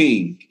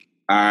King.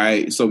 All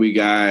right, so we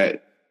got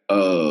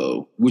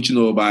What You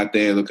Know About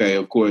That. Okay,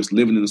 of course,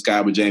 Living in the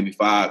Sky with Jamie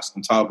Foxx.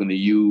 I'm Talking to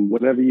You.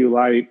 Whatever You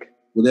Like.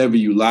 Yeah,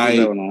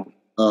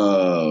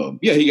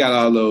 he got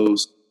all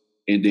those.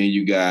 And then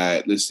you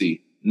got, let's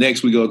see.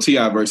 Next we go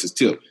T.I. versus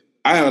Tip.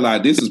 I ain't gonna lie,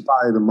 this is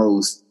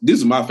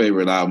my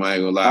favorite album. I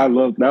ain't gonna lie. I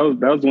love that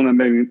was one that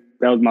made me,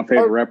 that was my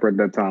favorite rapper at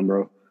that time,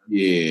 bro.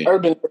 Yeah.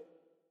 Urban.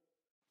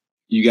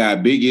 You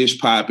got Big Ish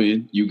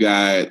popping. You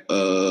got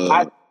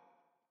I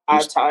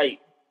tight.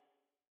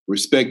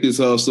 Respect This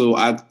Hustle.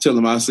 I tell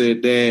him I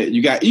said that.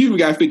 You even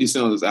got 50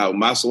 Cent on this album.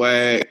 My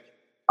Swag,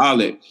 all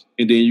that.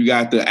 And then you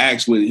got the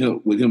acts with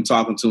him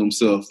talking to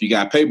himself. You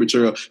got Paper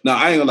Trail. Now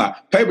I ain't gonna lie,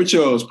 Paper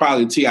Trail is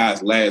probably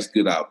T.I.'s last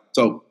good album.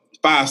 So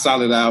 5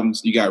 solid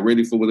albums. You got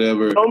Ready for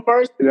Whatever. Is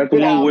that the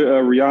one with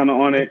Rihanna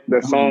on it?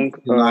 That song,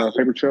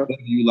 Paper Trail?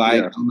 You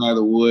like, no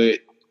matter what.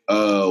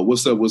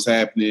 What's Up, What's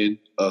Happening?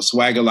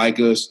 Swagger Like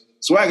Us.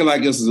 Swagger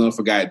Like Us is an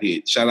unforgotten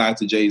hit. Shout out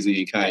to Jay-Z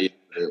and Kanye.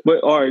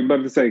 But all right,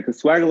 about to say, because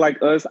Swagger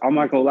Like Us, I'm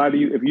not gonna lie to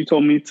you. If you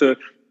told me to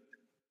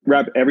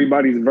rap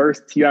everybody's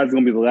verse, T.I.'s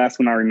gonna be the last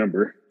one I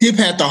remember. Tip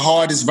had the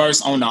hardest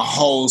verse on the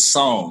whole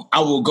song. I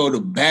will go to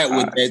bat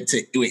with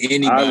with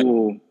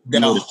anybody.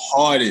 The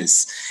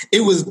hardest.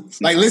 It was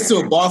like, listen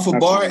to it bar for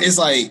bar. It's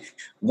like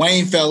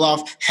Wayne fell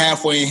off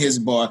halfway in his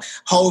bar.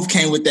 Hove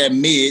came with that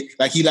mid,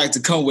 like he liked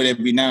to come with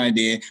every now and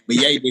then. But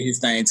Ye did his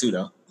thing too,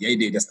 though. Ye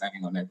did his thing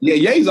on that. Yeah,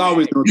 Ye's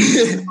always doing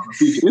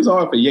it's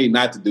hard for Ye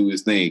not to do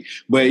his thing.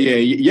 But yeah,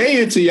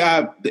 Ye and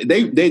T.I.,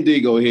 they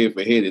did go head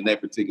for head in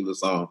that particular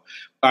song.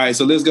 All right,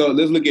 so let's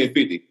look at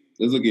 50.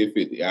 Let's look at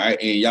 50, all right?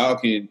 And y'all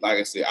can, like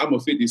I said, I'm a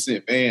 50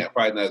 Cent fan. I'm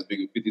probably not as big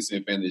a 50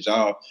 Cent fan as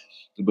y'all,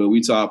 but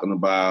we talking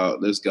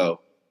about, let's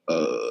go.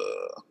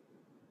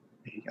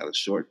 He got a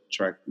short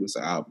track. What's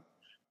the album?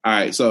 All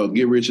right, so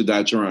Get Rich or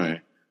Die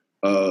Trying.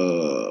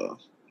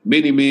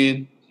 Many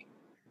Men,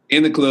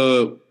 In the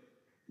Club.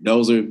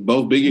 Those are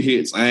both bigger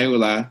hits. I ain't gonna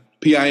lie.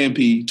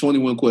 PIMP,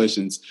 21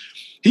 Questions.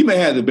 He may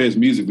have the best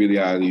music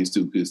video out of these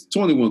two because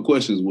 21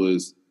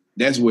 Questions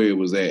that's where it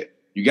was at.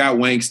 You got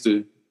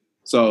Wankster,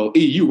 So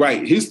you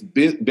right. His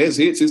best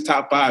hits, his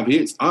top 5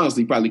 hits,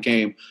 honestly, probably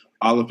came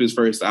all of his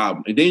first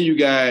album. And then you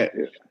got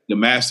The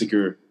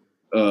Massacre,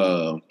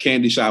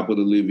 Candy Shop with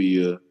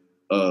Olivia,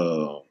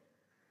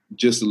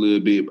 just a little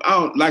bit.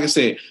 Like I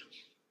said,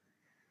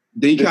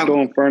 he kind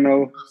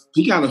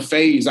of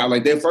phased out.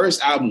 Like that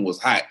first album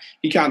was hot.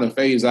 He kind of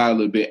phased out a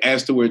little bit.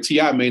 As to where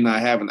T.I. may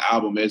not have an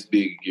album as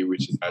big as Get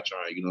Rich or Die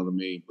Trying, you know what I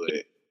mean? But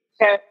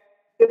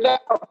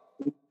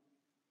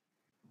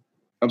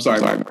I'm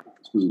sorry. I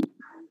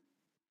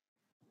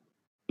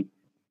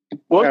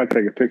gotta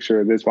take a picture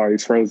of this while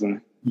he's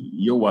frozen.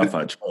 Your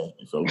Wi-Fi trash,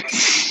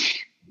 folks.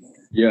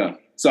 Yeah.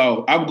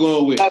 So I'm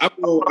going with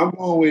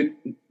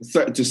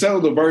to settle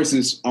the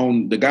verses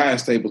on the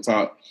guys' table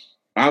talk.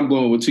 I'm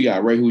going with T.I.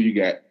 Ray, who you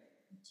got?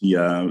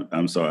 T.I.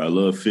 I'm sorry, I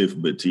love Fifth,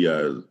 but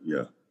T.I.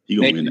 He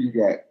gonna win. You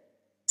got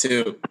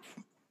 2.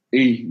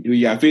 E,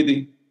 you got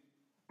 50.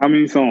 How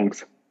many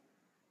songs?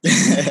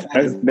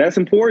 That's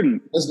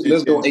important.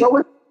 Let's go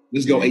 8.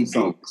 Let's go 8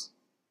 songs.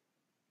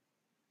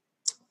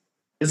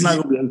 It's not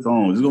gonna be 8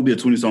 songs. It's gonna be a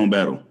 20-song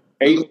battle.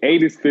 8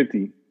 is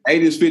 50.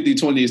 8 is 50.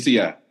 20 is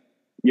T.I.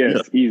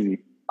 Yes,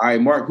 easy. All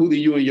right, Mark. Who do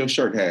you and your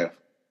shirt have?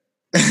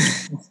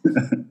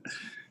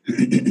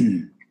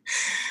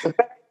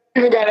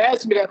 You got to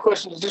ask me that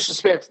question. It's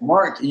disrespectful.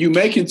 Mark, you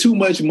making too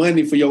much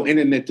money for your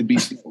internet to be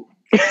slow.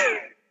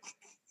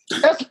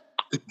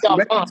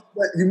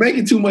 You're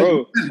making too much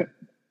money.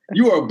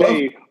 You are above.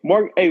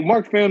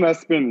 Mark found that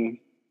spinning.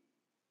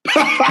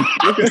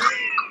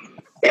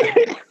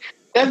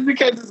 That's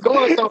because it's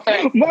going so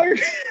fast. Mark.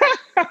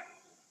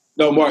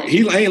 No, Mark,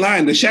 he ain't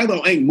lying. The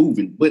shadow ain't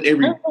moving, but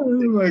every. Oh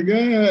my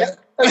God.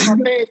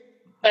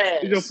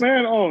 Fast. Is your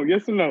fan on?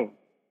 Yes or no?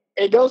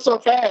 It goes so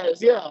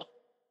fast, yeah.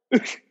 All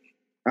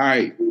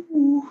right.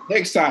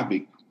 Next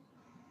topic.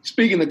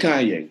 Speaking of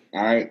Kanye,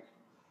 all right.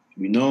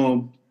 We know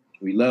him.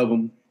 We love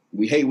him.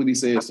 We hate what he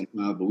says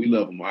sometimes, but we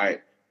love him, all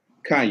right.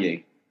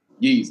 Kanye,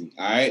 Yeezy,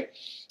 all right.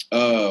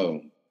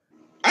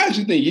 I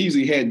actually think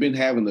Yeezy had been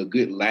having a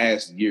good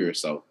last year or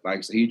so.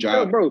 Like, so he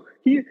dropped. Bro,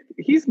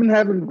 he's been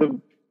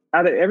having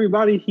out of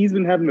everybody, he's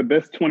been having the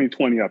best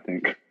 2020, I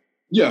think.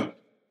 Yeah.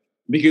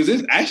 Because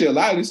it's actually a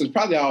lot of this is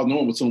probably all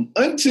normal to him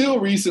until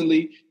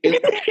recently.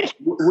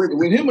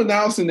 When him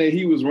announcing that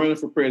he was running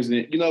for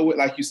president, you know what?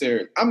 Like you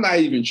said, I'm not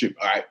even tripping.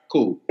 All right,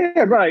 cool.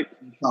 Yeah, right.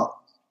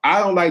 I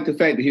don't like the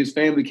fact that his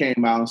family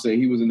came out and said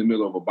he was in the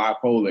middle of a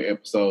bipolar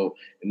episode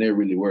and they're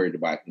really worried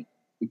about him.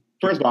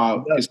 First of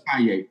all, it's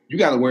Kanye. You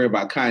got to worry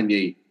about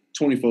Kanye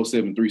 24/7,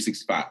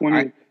 365.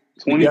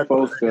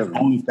 24/7.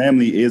 Only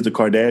family is the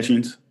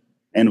Kardashians,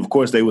 and of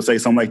course they would say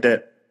something like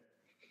that.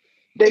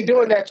 They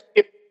doing that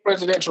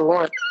presidential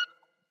run.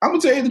 I'm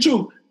gonna tell you the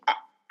truth.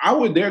 I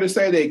would dare to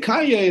say that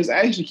Kanye is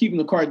actually keeping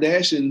the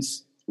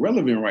Kardashians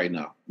relevant right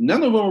now.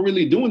 None of them are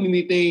really doing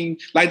anything.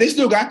 Like, they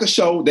still got the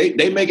show.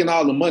 They making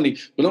all the money.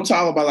 But I'm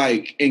talking about,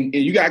 like, and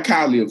you got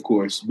Kylie, of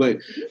course. But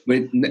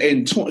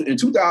in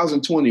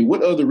 2020,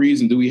 what other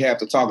reason do we have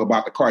to talk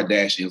about the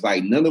Kardashians?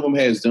 Like, none of them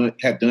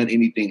have done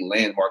anything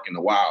landmark in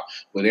a while.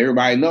 But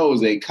everybody knows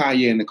that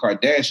Kanye and the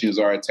Kardashians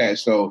are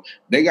attached. So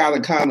they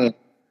gotta kind of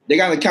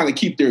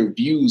keep their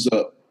views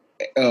up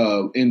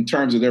in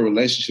terms of their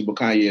relationship with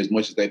Kanye as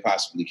much as they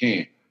possibly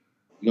can.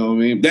 You know what I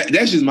mean?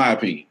 That's just my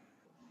opinion.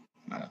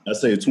 I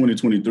say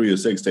 2023 a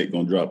sex tape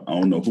gonna drop. I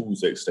don't know who's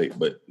sex tape,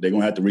 but they're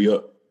gonna have to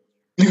re-up.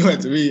 You have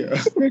to re-up.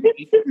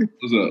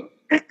 What's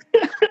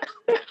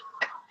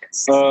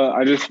up?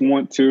 I just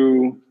want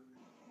to.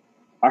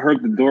 I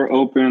heard the door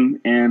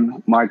open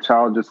and my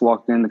child just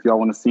walked in. If y'all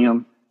want to see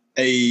him,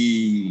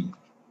 Hey,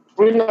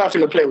 we're not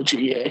gonna play with you,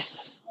 yeah.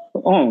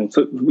 Oh,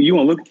 so you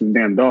gonna look at this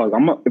damn dog?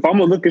 If I'm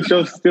gonna look at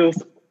your still,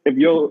 if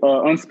you're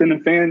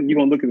unspinning fan, you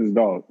gonna look at this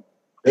dog.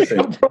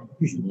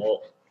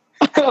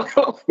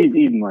 He's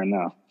eating right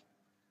now.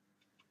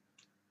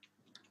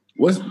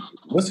 What's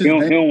his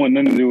name? He don't want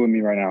nothing to do with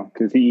me right now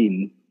because he's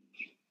eating.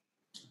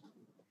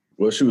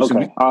 Well, shoot.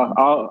 Okay,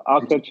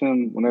 I'll catch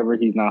him whenever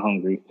he's not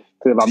hungry.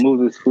 Because if I move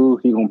this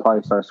food, he's gonna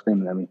probably start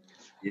screaming at me.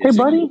 Yeah, hey,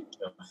 buddy.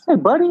 Hey,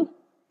 buddy.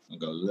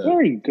 go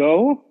There you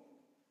go.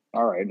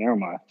 All right, never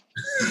mind.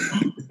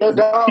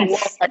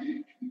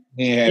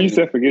 He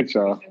said, "Forget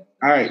y'all."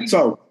 All right,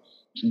 so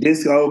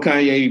this whole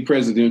Kanye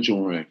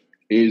presidential run,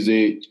 is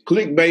it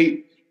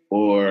clickbait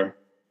or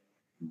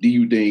do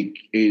you think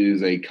it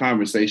is a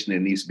conversation that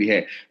needs to be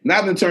had?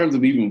 Not in terms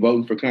of even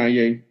voting for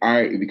Kanye, all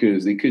right,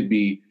 because it could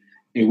be,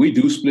 and we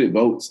do split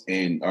votes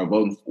and are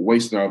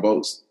wasting our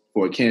votes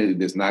for a candidate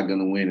that's not going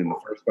to win in the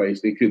first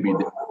place. It could be,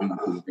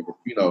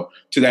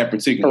 to that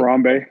particular,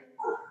 Harambe.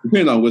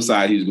 depending on what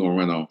side he's going to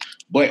run on.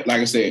 But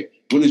like I said,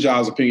 what is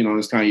y'all's opinion on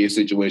this Kanye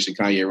situation?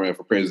 Kanye running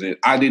for president.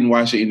 I didn't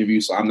watch the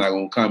interview, so I'm not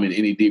going to comment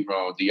any deeper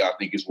on. Do y'all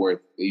think it's worth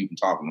even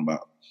talking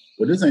about?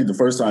 Well, this ain't the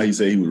first time he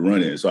said he was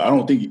running, so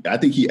I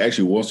think he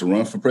actually wants to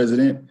run for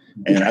president,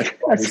 and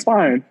that's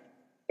fine.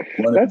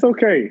 That's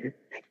okay.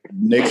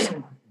 Next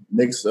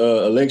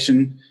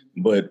election,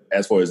 but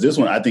as far as this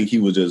one, I think he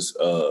was just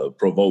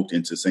provoked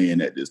into saying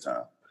that this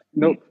time.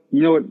 Nope.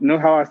 You know what? Know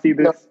how I see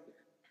this?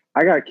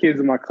 I got kids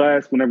in my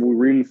class. Whenever we're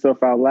reading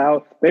stuff out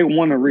loud, they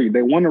want to read.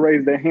 They want to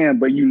raise their hand,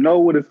 but you know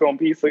what it's going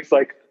to be. So it's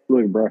like,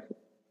 look, bro,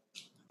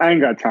 I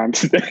ain't got time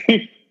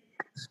today.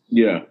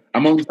 Yeah,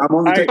 I'm only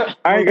taking.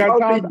 I ain't got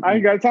time. I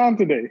ain't got time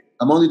today.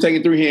 I'm only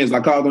taking 3 hands. I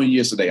called on you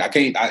yesterday. I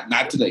can't.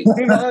 Not today.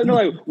 No,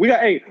 like,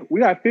 we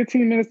got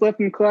 15 minutes left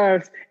in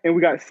class, and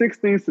we got 6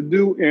 things to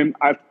do, and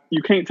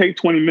you can't take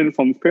 20 minutes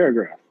on this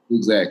paragraph.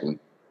 Exactly.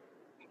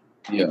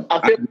 Yeah.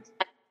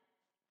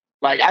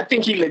 I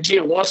think he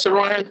legit wants to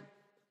run,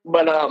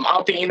 but I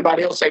don't think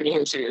anybody else taking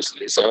him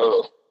seriously.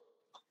 So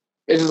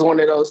it's just one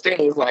of those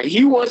things. Like,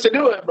 he wants to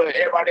do it, but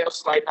everybody else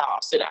is like, "Nah,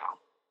 sit down."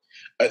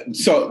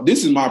 So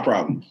this is my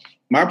problem.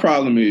 My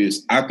problem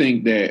is I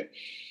think that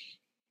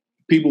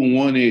people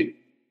wanted,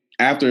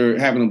 after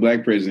having a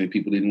black president,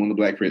 people didn't want a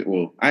black president.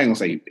 Well, I ain't gonna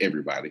say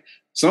everybody.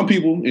 Some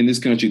people in this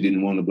country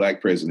didn't want a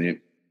black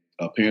president.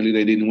 Apparently,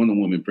 they didn't want a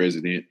woman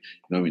president.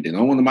 You know what I mean? They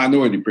don't want a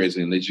minority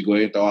president. Let you go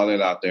ahead and throw all that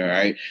out there, all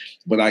right?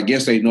 But I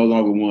guess they no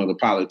longer want a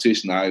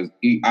politician,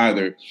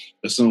 either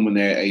assuming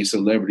that a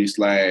celebrity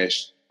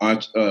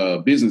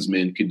 /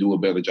 businessman could do a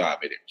better job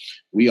at it.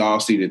 We all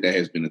see that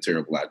has been a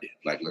terrible idea.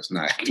 Like, let's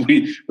not.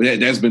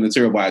 That's been a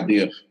terrible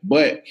idea.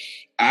 But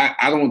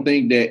I don't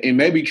think that, and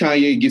maybe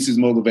Kanye gets his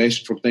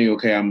motivation from thinking,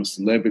 okay, I'm a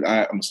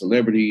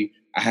celebrity.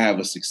 I have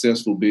a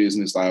successful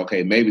business. Like,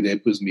 okay, maybe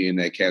that puts me in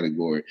that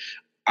category.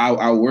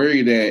 I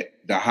worry that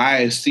the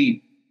highest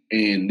seat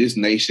in this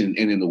nation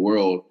and in the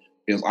world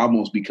is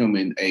almost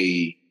becoming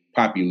a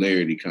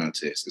popularity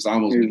contest. It's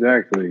almost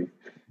exactly.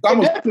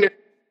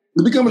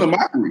 It's becoming a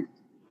mockery.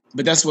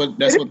 But that's what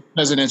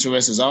presidential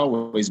race has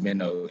always been,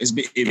 though.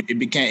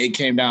 It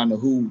came down to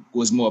who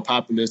was more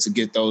popular to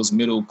get those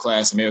middle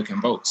class American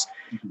votes.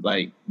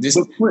 Like this,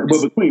 but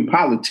between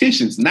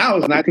politicians now,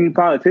 it's not between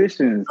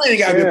politicians.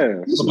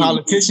 But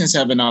politicians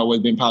haven't always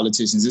been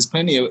politicians. There's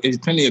plenty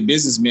of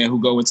businessmen who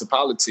go into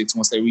politics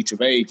once they reach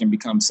of age and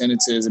become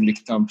senators and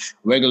become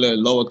regular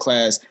lower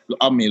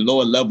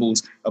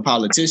levels of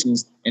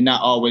politicians, and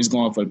not always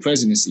going for the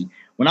presidency.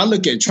 When I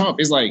look at Trump,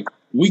 it's like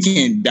we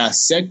can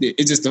dissect it.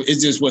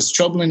 It's just what's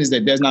troubling is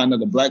that there's not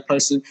another black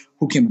person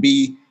who can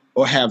be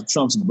or have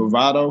Trump's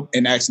bravado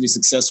and actually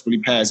successfully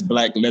pass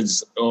black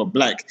motives or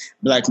black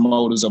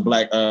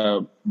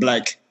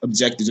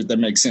objectives, if that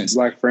makes sense.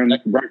 Black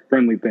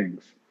friendly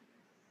things.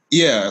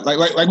 Yeah,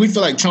 like we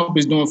feel like Trump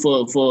is doing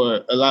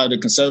for a lot of the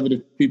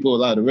conservative people, a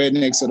lot of the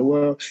rednecks of the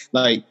world.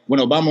 Like when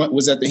Obama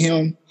was at the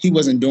helm, he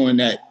wasn't doing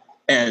that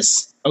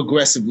as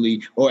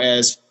aggressively or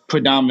as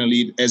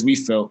predominantly as we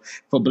felt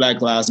for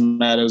Black Lives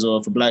Matters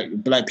or for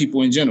black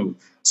people in general.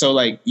 So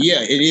like,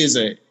 yeah, it is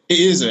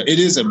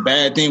a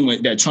bad thing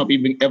that Trump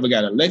even ever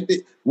got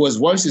elected. What's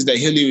worse is that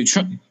Hillary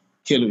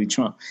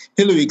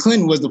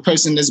Clinton was the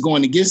person that's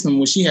going against him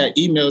when she had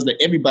emails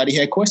that everybody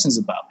had questions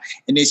about.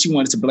 And then she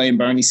wanted to blame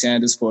Bernie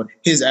Sanders for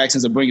his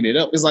actions of bringing it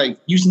up. It's like,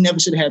 you never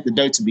should have had the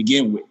dirt to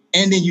begin with.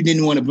 And then you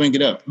didn't want to bring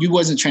it up. You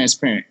wasn't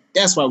transparent.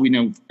 That's why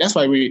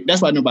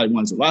nobody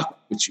wanted to rock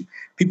with you.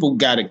 People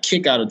got a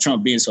kick out of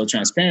Trump being so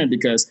transparent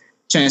because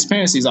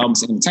transparency is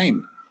almost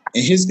entertainment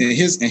in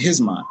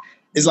his mind.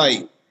 It's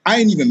like, I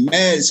ain't even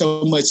mad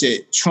so much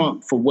at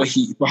Trump for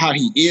how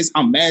he is.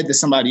 I'm mad that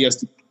somebody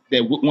else,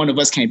 that one of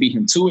us can't beat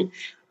him to it.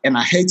 And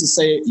I hate to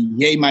say it,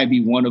 Ye might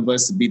be one of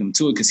us to beat him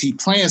to it because he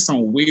playing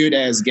some weird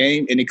ass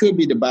game. And it could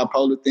be the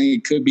bipolar thing.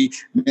 It could be,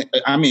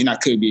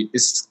 not could be.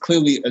 It's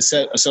clearly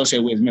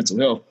associated with his mental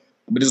health.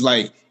 But it's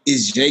like,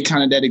 is Ye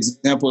kind of that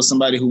example of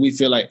somebody who we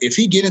feel like if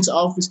he get into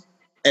office,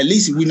 at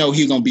least we know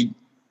he's going to be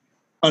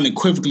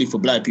unequivocally for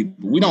black people.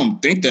 We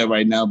don't think that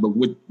right now, but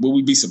would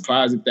we be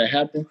surprised if that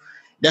happened?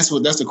 That's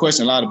the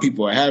question a lot of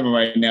people are having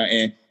right now.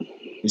 And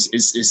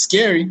it's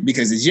scary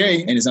because it's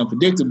Ye and it's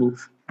unpredictable,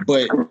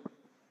 but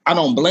I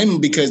don't blame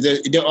him because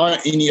there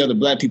aren't any other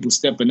black people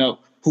stepping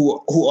up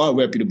who are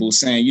reputable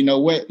saying, you know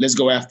what, let's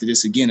go after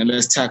this again and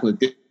let's tackle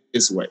it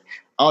this way.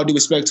 All due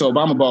respect to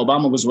Obama, but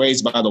Obama was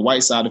raised by the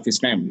white side of his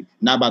family,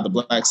 not by the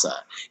black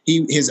side.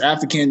 His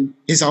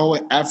whole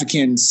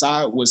African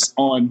side was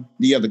on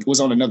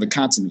another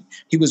continent.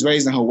 He was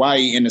raised in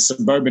Hawaii, in a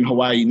suburban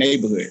Hawaii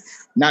neighborhood,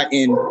 not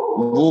in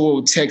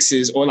rural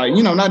Texas or not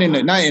in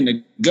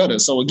the gutter.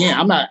 So again,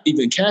 I'm not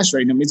even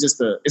castrating him.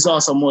 It's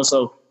also more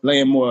so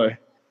laying more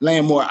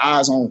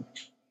eyes on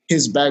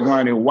his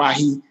background and why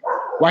he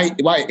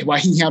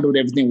handled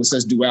everything with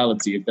such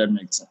duality, if that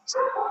makes sense.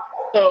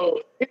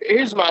 So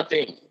here's my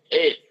thing.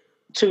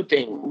 Two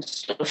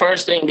things. The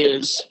first thing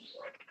is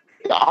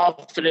the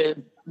office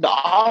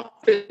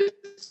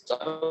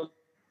of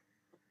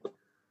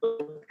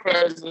the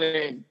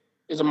president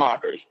is a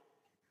mockery.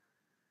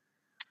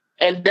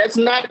 And that's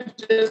not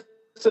just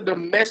a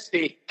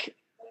domestic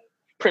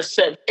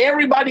perception.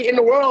 Everybody in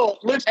the world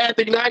looks at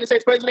the United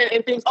States president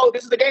and thinks, oh,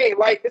 this is the game.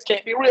 Like, this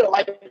can't be real.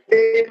 Like,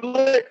 they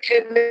look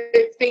and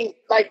they think,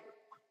 like,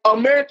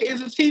 America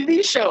is a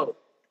TV show.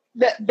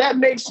 That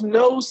makes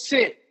no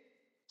sense.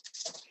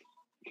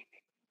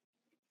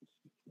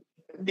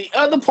 The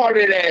other part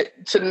of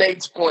that, to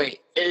Nate's point,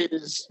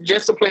 is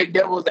just to play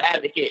devil's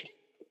advocate.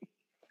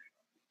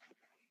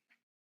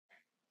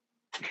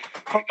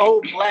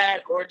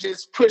 pro-black or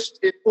just push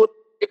it.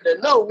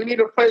 No, we need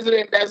a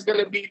president that's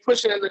going to be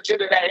pushing an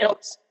agenda that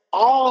helps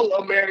all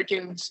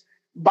Americans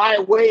by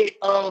way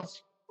of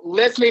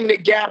lessening the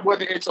gap,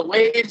 whether it's a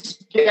wage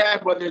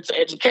gap, whether it's an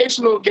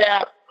educational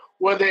gap,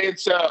 whether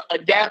it's a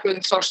gap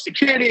in Social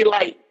Security.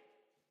 Like,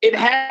 it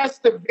has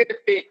to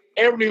benefit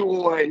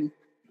everyone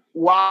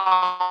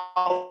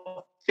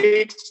while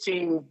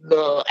fixing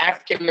the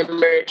African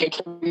American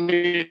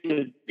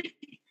community.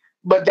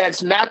 But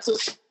that's not to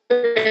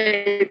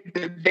say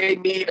that they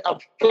need a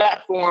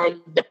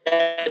platform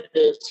that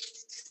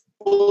is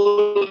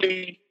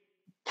fully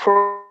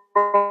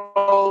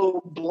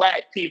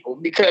pro-black people.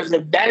 Because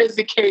if that is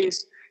the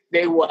case,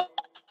 they will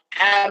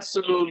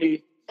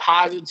absolutely,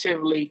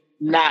 positively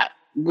not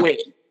win.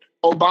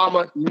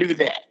 Obama knew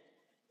that.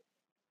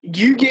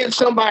 You get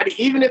somebody,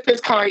 even if it's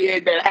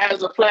Kanye, that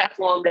has a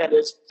platform that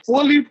is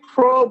fully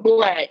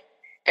pro-black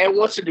and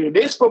wants to do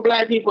this for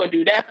black people and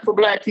do that for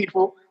black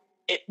people,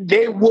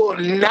 they will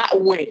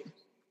not win.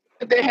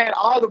 If they had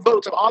all the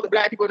votes of all the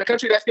black people in the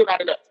country, that's still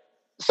not enough.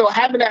 So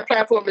having that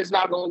platform is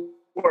not going to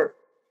work.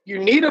 You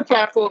need a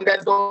platform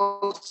that's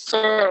going to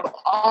serve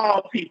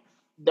all people.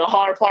 The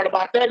hard part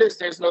about that is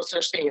there's no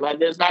such thing. Like,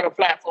 there's not a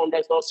platform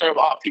that's going to serve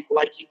all people.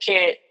 Like, you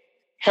can't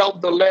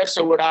help the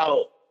lesser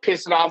without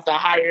pissing off the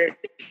higher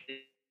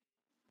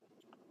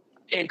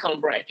income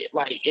bracket.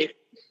 Like, it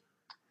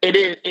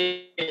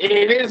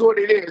is what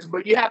it is,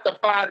 but you have to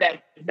find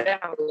that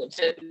balance.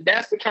 And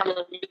that's the kind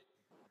of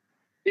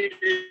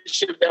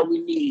leadership that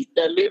we need.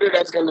 That leader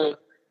that's going to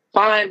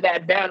find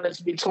that balance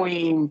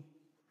between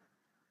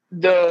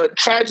the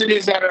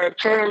tragedies that are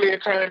currently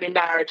occurring in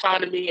our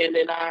economy and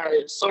in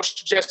our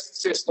social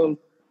justice system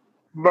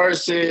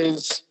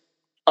versus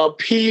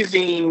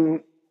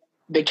appeasing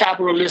the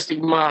capitalistic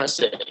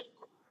mindset.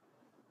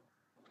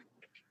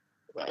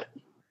 Right.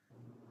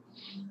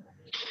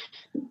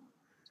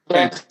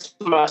 That's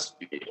my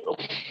spiel.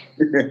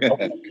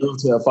 I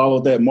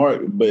followed that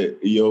mark,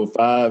 but your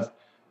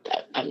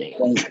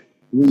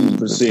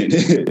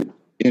 5.3%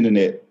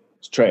 internet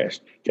is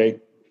trash. Okay.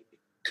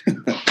 All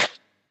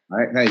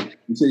right. Hey,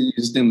 you said you get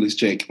a stimulus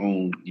check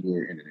on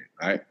your internet.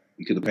 All right.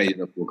 You could have paid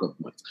it up for a couple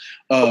months.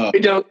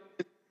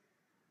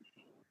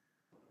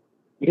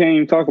 You can't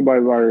even talk about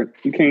it, Byron.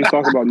 You can't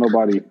talk about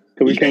nobody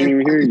because we can't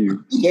even hear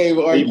you.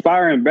 You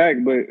firing back,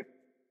 but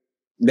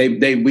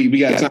we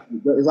got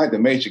time. It's like the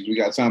Matrix. We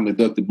got time to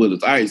duck the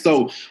bullets. All right.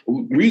 So,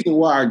 reason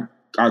why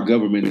our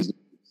government is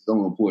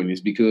so important is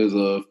because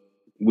of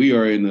we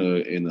are in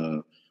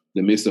the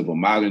midst of a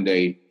modern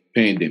day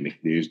pandemic.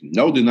 There's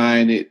no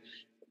denying it.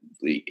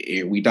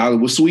 We thought it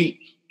was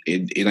sweet.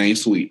 It ain't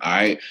sweet. All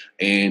right.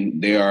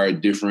 And there are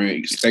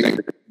different states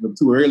that are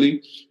too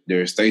early.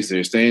 There are states that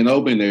are staying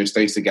open. There are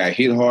states that got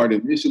hit hard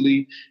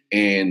initially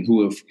and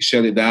who have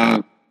shut it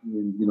down,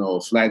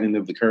 flattening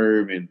of the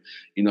curve and,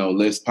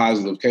 less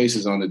positive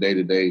cases on the day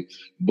to day.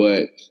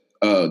 But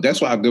that's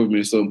why our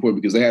government is so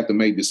important, because they have to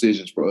make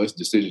decisions for us,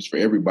 decisions for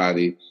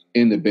everybody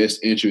in the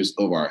best interest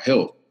of our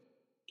health.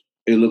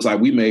 It looks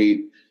like we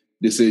made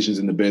decisions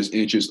in the best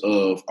interest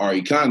of our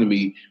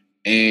economy,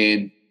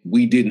 and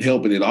we didn't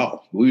help it at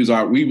all. We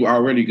were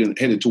already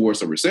headed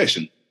towards a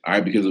recession, all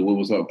right, because of what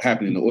was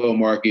happening in the oil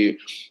market,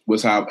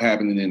 what's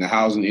happening in the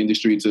housing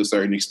industry to a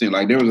certain extent.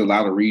 Like, there was a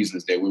lot of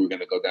reasons that we were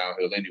going to go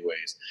downhill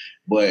anyways.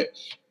 But,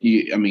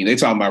 they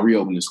talking about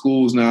reopening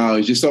schools now.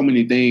 It's just so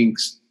many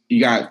things.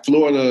 You got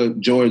Florida,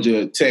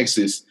 Georgia,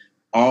 Texas,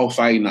 all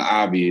fighting the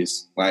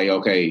obvious. Like,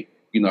 okay,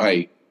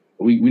 hey,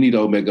 we need to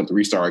open back up to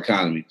restart our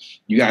economy.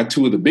 You got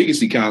two of the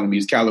biggest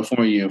economies,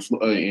 California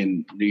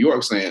and New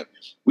York, saying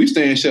we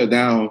staying shut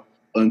down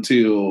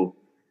until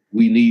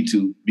we need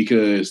to,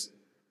 because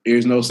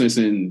there's no sense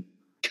in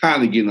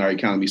kind of getting our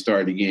economy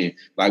started again.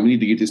 Like, we need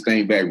to get this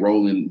thing back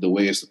rolling the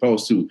way it's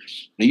supposed to.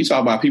 And you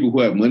talk about people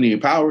who have money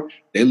and power,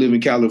 they live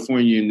in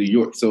California and New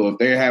York. So if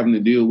they're having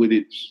to deal with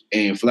it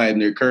and flatten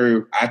their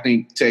curve, I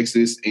think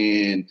Texas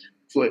and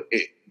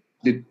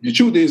the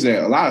truth is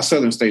that a lot of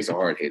southern states are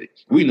hard-headed.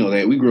 We know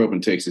that. We grew up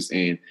in Texas,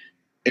 and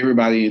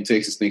everybody in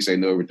Texas thinks they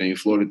know everything.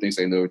 Florida thinks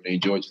they know everything.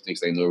 Georgia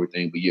thinks they know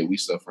everything. But, yeah, we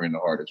suffering the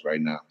hardest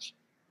right now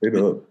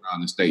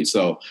around the state.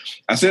 So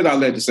I said I'd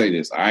like to say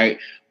this, all right?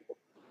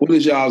 What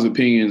is y'all's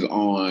opinions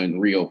on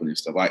reopening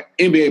stuff? Like,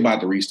 NBA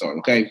about to restart,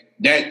 okay?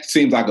 That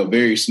seems like a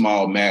very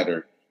small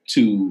matter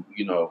to,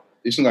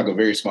 it seems like a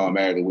very small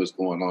matter to what's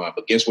going on.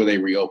 But guess where they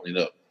reopened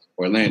up?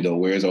 Orlando.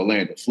 Where's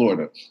Orlando?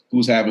 Florida.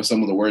 Who's having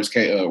some of the worst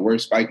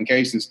spiking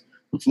cases?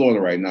 Florida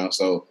right now.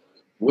 So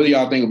what do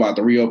y'all think about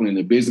the reopening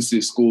of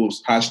businesses,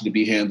 schools? How should it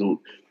be handled?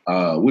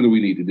 What do we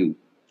need to do?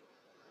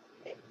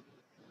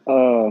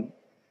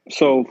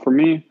 So for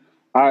me,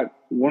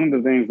 one of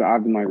the things that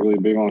I've been really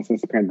big on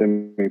since the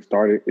pandemic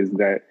started is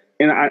that,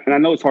 and I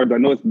know it's hard, but I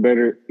know it's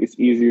better, it's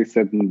easier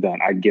said than done.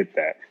 I get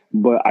that.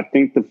 But I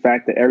think the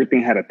fact that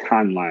everything had a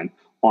timeline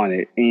on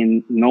it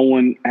and no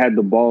one had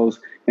the balls,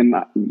 and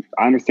I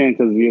understand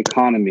because of the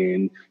economy,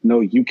 and no,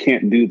 you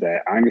can't do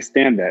that. I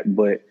understand that.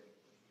 But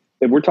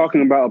if we're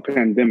talking about a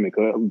pandemic,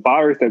 a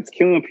virus that's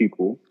killing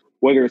people,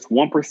 whether it's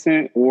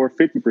 1% or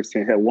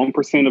 50%. Had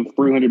 1% of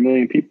 300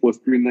 million people is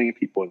 3 million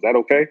people. Is that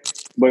okay?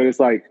 But it's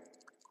like,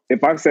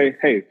 if I say,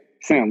 hey,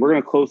 Sam, we're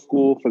going to close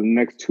school for the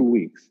next 2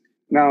 weeks.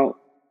 Now,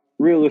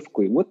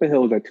 realistically, what the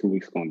hell is that 2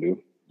 weeks going to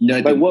do?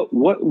 Nothing. Like, what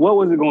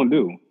was it going to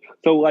do?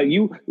 So, like,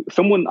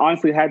 someone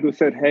honestly had to have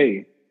said,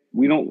 hey,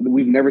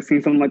 we've never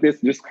seen something like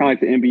this, just kind of like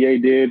the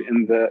NBA did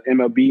and the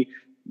MLB.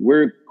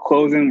 We're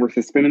closing, we're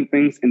suspending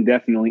things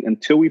indefinitely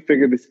until we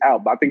figure this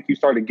out. But I think you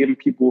started giving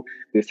people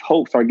this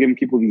hope, started giving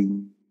people these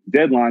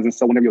deadlines. And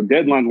so whenever your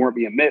deadlines weren't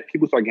being met,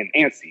 people started getting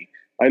antsy.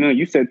 I know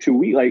you said 2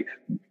 weeks. Like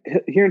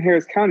here in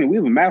Harris County, we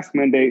have a mask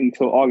mandate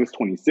until August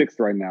 26th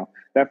right now.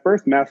 That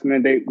first mask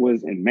mandate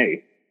was in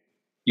May.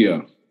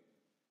 Yeah.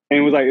 And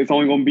it was like, it's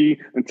only going to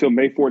be until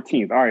May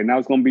 14th. All right, now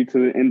it's going to be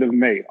to the end of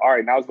May. All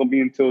right, now it's going to be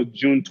until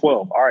June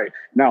 12th. All right,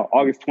 now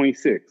August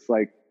 26th.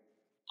 Like,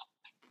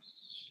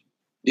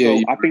 yeah,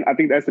 so I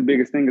think that's the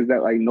biggest thing is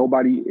that like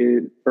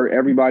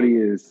everybody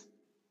is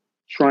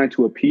trying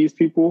to appease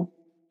people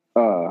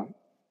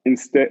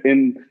instead,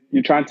 and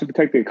you're trying to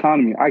protect the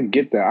economy. I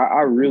get that,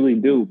 I really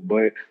do.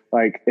 But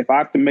like, if I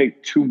have to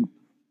make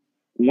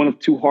one of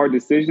two hard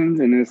decisions,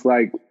 and it's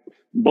like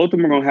both of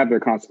them are going to have their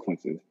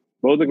consequences.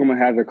 Both are going to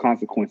have their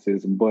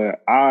consequences,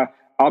 but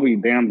I'll be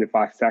damned if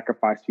I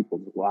sacrifice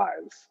people's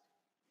lives.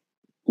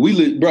 We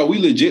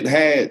legit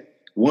had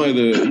one of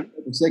the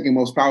second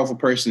most powerful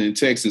person in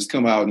Texas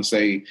come out and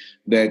say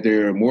that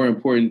there are more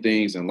important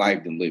things in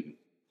life than living.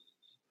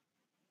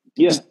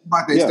 Yeah.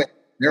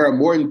 There are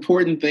more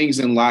important things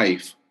in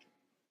life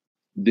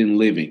than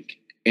living.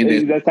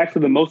 And that's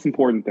actually the most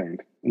important thing.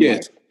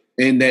 Yes. Life.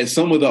 And that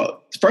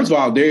first of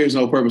all, there is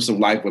no purpose of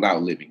life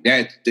without living.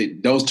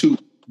 Those two,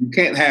 you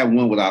can't have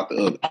one without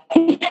the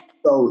other.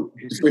 So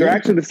they're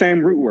actually the same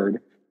root word.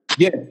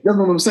 Yeah, that's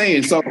what I'm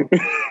saying. So,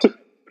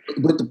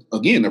 but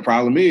again, the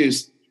problem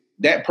is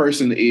that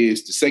person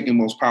is the second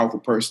most powerful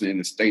person in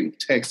the state of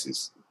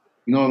Texas.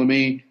 You know what I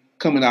mean?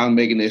 Coming out and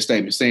making that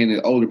statement, saying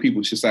that older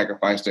people should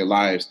sacrifice their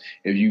lives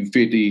if you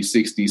 50,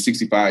 60,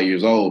 65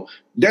 years old.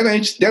 That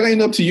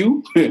ain't up to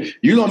you.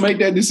 You don't make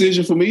that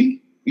decision for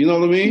me. You know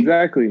what I mean?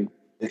 Exactly.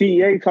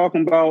 TEA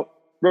talking about,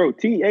 bro,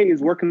 TEA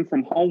is working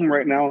from home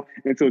right now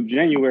until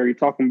January,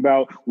 talking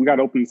about we got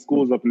to open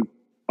schools up in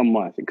a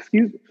month.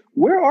 Excuse me.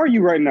 Where are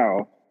you right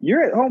now?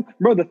 You're at home.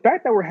 Bro, the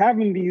fact that we're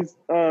having these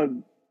those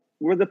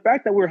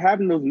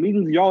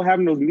meetings, y'all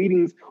having those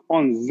meetings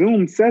on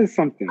Zoom says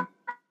something.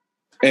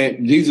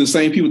 And these are the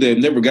same people that have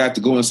never got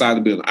to go inside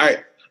the building.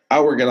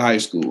 I work at a high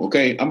school,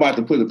 okay? I'm about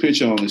to put a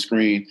picture on the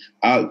screen.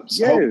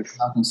 Yes.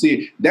 I can see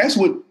it. That's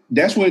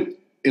what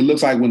it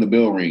looks like when the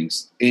bell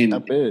rings. In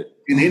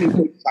any high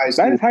school.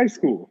 That is high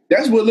school.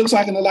 That's what it looks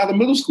like in a lot of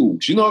middle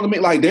schools. You know what I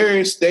mean? Like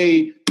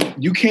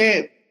you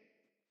can't.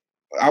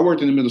 I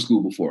worked in the middle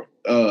school before.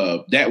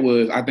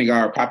 I think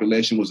our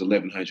population was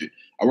 1,100.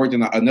 I worked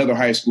in another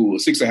high school, a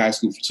 6A high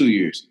school for 2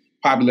 years.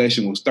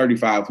 Population was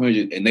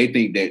 3,500, and they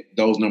think that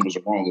those numbers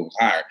are wrong. It was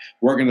higher.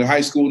 Working in high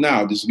school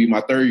now, this will be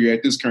my third year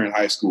at this current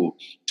high school,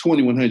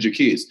 2,100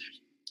 kids.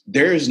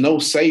 There is no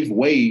safe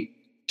way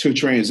to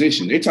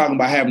transition. They're talking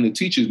about having the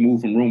teachers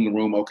move from room to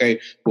room, okay?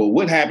 But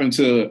what happened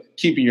to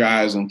keeping your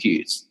eyes on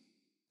kids?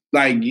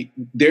 Like,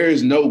 there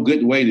is no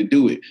good way to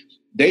do it.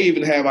 They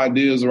even have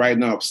ideas right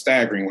now of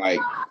staggering, like,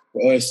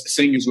 for us,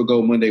 seniors will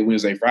go Monday,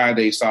 Wednesday,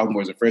 Friday.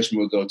 Sophomores and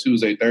freshmen will go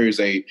Tuesday,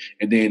 Thursday.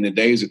 And then the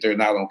days that they're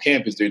not on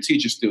campus, their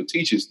teachers still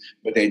teaches,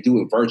 but they do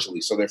it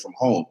virtually. So they're from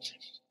home.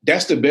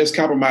 That's the best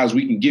compromise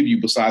we can give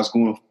you besides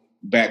going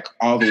back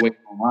all the way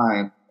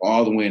online or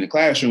all the way in the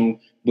classroom.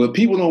 But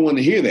people don't want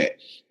to hear that.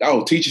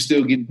 Oh, teachers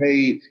still getting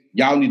paid.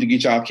 Y'all need to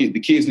get the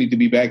kids need to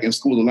be back in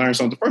school to learn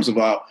something. First of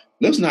all,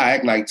 let's not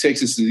act like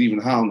Texas is even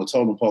high on the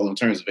totem pole in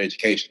terms of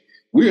education.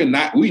 I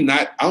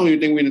don't even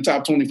think we're in the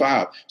top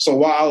 25. So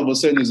why all of a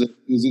sudden is it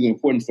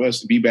important for us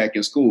to be back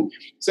in school?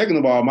 Second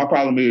of all, my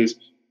problem is,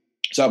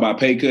 talk about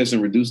pay cuts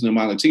and reducing the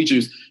amount of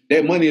teachers.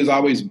 That money is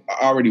always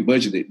already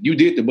budgeted. You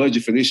did the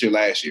budget for this year,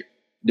 last year.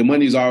 The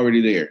money's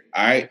already there.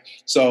 All right.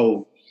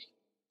 So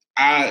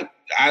I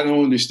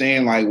don't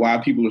understand like why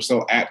people are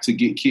so apt to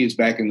get kids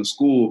back into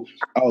school.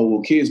 Oh,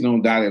 well, kids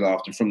don't die that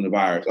often from the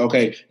virus.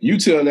 Okay. You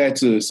tell that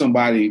to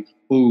somebody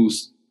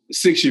who's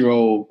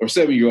 6-year-old or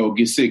 7-year-old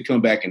gets sick, come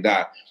back and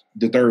die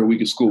the third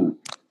week of school.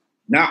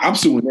 Now I'm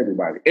suing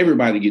everybody.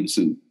 Everybody getting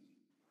sued.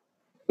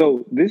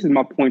 So this is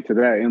my point to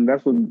that, and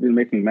that's what's been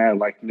making me mad.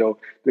 Like,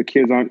 the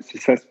kids aren't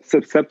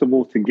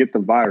susceptible to get the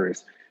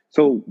virus.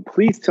 So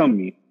please tell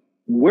me,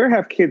 where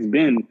have kids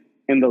been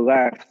in the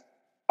last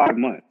 5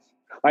 months?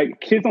 Like,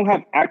 kids don't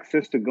have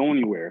access to go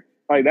anywhere.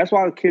 Like, that's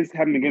why the kids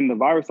haven't been getting the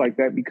virus like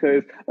that,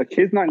 because a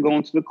kid's not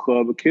going to the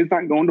club, a kid's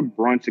not going to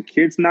brunch, a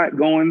kid's not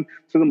going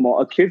to the mall,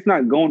 a kid's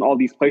not going all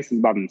these places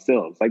by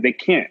themselves. Like, they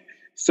can't.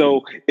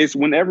 So it's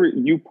whenever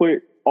you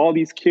put all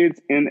these kids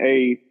in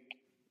a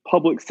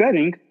public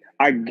setting,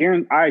 I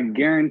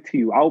guarantee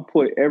you, I'll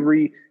put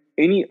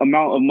any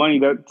amount of money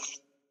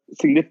that's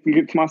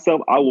significant to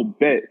myself, I will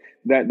bet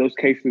that those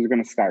cases are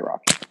going to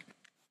skyrocket.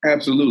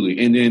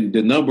 Absolutely. And then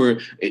the number...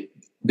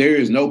 there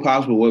is no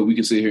possible way we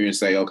can sit here and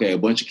say, okay, a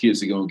bunch of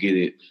kids are going to get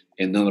it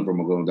and none of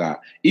them are going to die.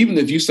 Even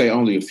if you say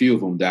only a few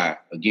of them die,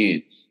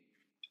 again,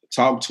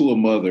 talk to a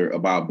mother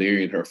about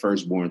burying her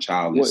firstborn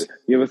child.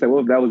 You ever say,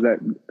 well,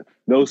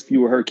 those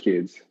few were her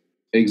kids.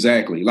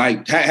 Exactly.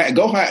 Like,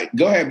 go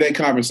have that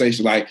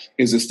conversation. Like,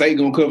 is the state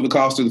going to cover the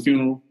cost of the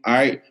funeral? All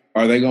right.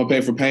 Are they going to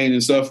pay for pain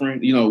and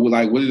suffering? You know,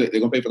 like, what is it? They're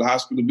going to pay for the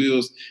hospital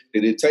bills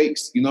that it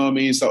takes. You know what I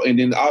mean? So, and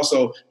then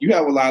also, you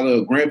have a lot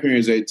of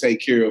grandparents that take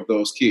care of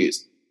those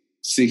kids,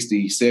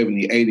 60,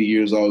 70, 80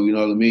 years old. You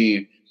know what I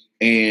mean?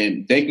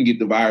 And they can get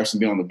the virus and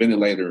be on the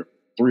ventilator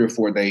 3 or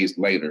 4 days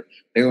later.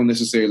 They don't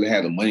necessarily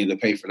have the money to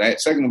pay for that.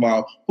 Second of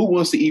all, who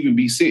wants to even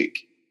be sick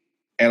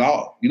at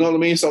all? You know what I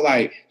mean? So,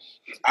 like,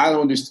 I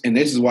don't understand. And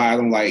this is why I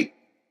don't like,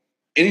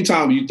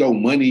 anytime you throw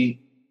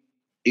money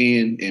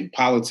in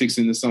politics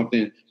into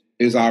something,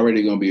 it's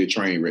already going to be a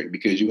train wreck,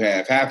 because you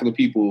have half of the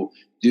people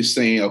just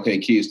saying, okay,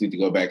 kids need to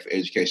go back for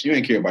education. You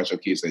ain't care about your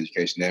kids'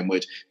 education that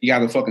much. You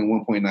got a fucking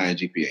 1.9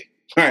 GPA.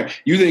 All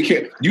right. You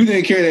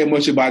didn't care that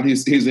much about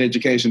his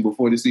education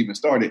before this even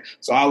started.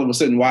 So all of a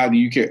sudden, why do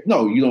you care?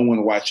 No, you don't want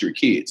to watch your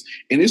kids.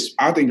 And this,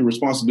 I think the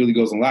responsibility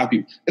goes on a lot of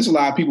people. There's a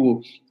lot of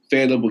people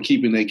fed up with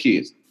keeping their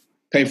kids.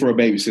 Pay for a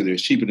babysitter.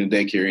 It's cheaper than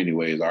daycare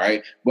anyways, all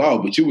right? Well,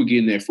 but you were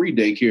getting that free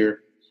daycare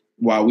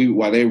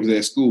while they was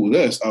at school with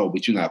us. Oh,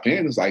 but you're not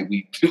paying us like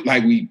we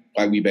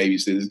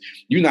babysitters.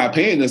 You're not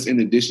paying us in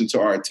addition to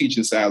our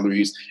teaching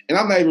salaries. And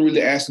I'm not even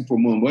really asking for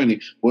more money.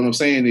 What I'm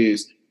saying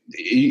is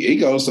it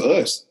goes to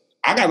us.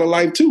 I got a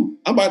life too.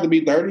 I'm about to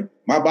be 30.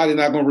 My body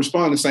not going to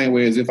respond the same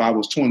way as if I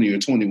was 20 or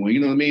 21. You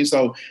know what I mean?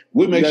 So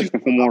what makes you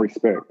for more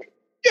respect?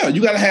 Yeah,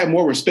 you got to have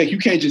more respect. You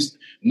can't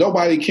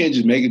nobody can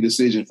just make a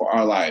decision for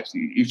our lives.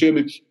 You feel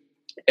me?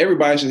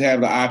 Everybody should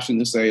have the option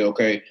to say,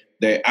 okay,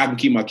 that I can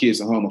keep my kids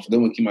at home. If they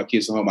want to keep my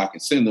kids at home, I can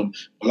send them.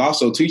 But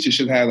also teachers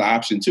should have the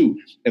option too.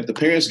 If the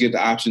parents get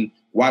the option,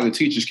 why the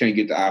teachers can't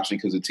get the option?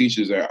 Because the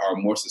teachers are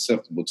more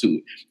susceptible to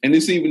it. And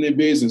it's even in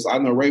business. I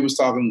know Ray was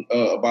talking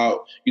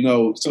about, you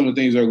know, some of the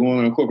things that are going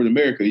on in corporate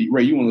America.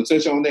 Ray, you want to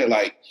touch on that?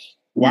 Like,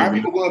 why are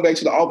people going back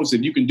to the office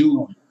if you can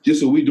do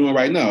just what we're doing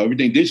right now,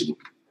 everything digital?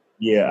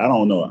 Yeah, I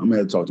don't know. I'm going to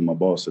have to talk to my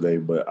boss today,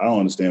 but I don't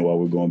understand why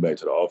we're going back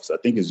to the office. I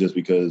think it's just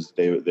because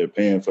they're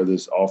paying for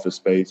this office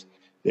space.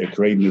 They're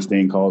creating this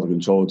thing called the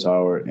control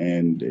tower,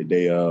 and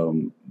they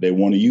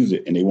want to use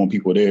it, and they want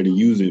people there to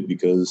use it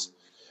because,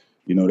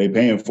 you know, they're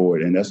paying for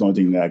it, and that's the only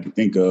thing that I can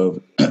think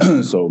of.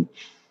 So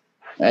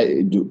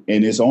the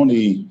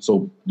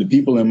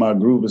people in my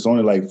group, it's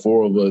only like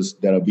 4 of us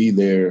that'll be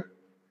there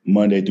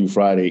Monday through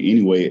Friday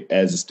anyway,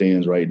 as it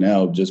stands right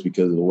now, just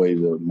because of the way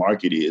the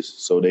market is.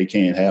 So they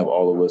can't have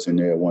all of us in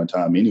there at one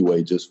time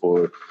anyway, just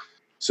for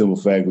simple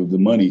fact of the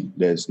money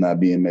that's not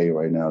being made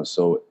right now.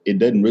 So it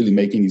doesn't really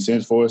make any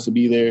sense for us to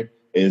be there.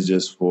 It's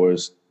just for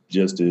us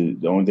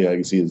the only thing I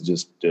can see is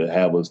just to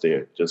have us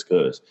there just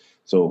because.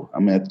 So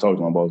I'm going to have to talk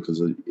to my boss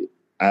because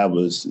I have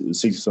a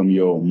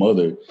 60-some-year-old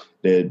mother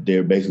that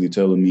they're basically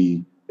telling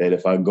me that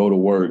if I go to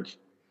work,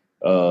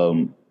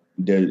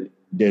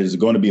 there's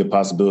going to be a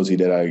possibility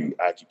that I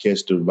could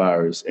catch the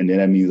virus. And then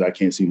that means I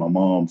can't see my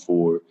mom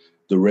for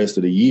the rest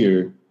of the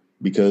year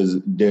because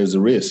there's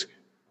a risk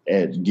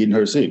at getting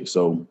her sick.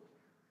 So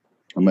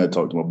I'm going to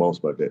talk to my boss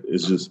about that.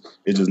 It's just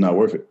not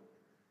worth it.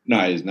 No,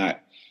 it's not.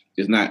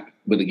 It's not.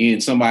 But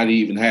again,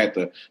 somebody had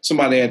the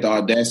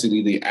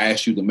audacity to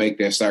ask you to make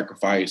that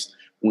sacrifice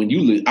when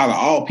you, out of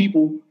all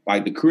people,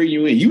 like the career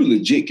you're in, you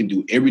legit can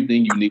do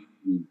everything you need to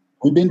do.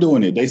 We've been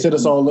doing it. They set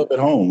us all up at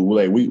home.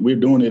 We're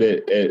doing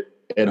it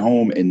at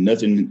home, and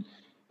nothing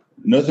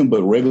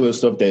but regular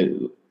stuff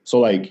so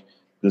like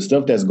the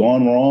stuff that's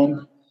gone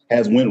wrong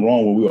has went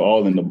wrong when we were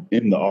all in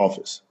the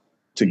office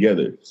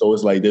together. So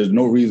it's like there's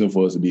no reason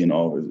for us to be in the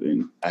office,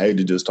 and I hate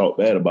to just talk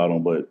bad about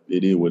them, but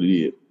it is what it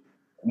is.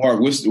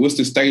 Mark, what's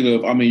the state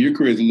of? I mean, your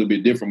career is a little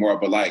bit different,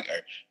 Mark, but like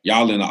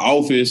y'all in the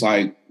office,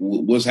 like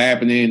what's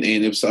happening,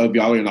 and if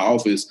y'all are in the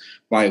office,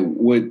 like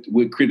what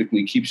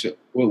critically keeps you?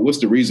 What's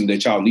the reason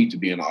that y'all need to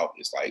be in the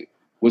office? Like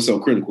what's so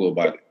critical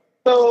about it?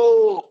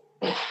 So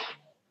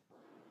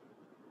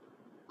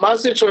my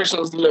situation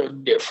is a little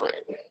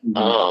different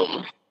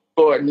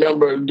for a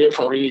number of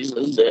different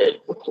reasons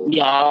that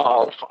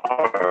y'all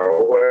are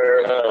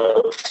aware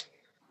of.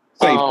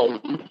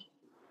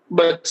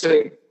 But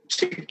to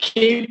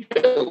keep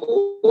it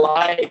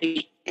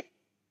light,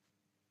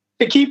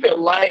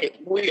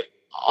 we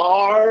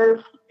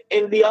are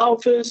in the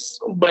office,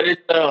 but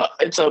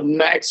it's a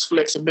max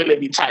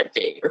flexibility type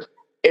thing.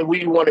 If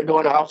we want to go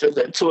in the office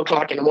at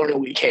 2:00 in the morning,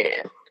 we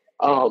can.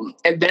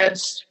 And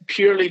that's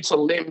purely to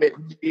limit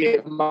the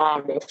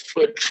amount of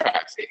foot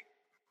traffic.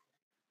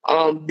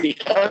 The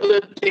other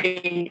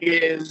thing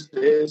is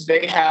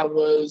they have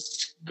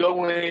us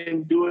go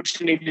in, do what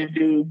you need to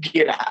do,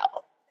 get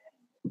out.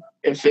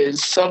 If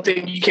it's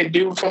something you can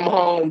do from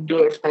home,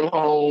 do it from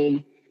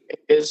home. If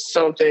it's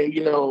something,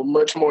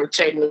 much more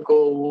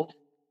technical,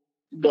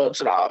 go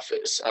to the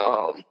office.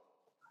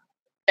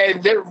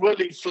 And they're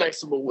really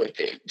flexible with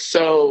it.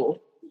 So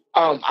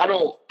I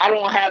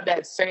don't have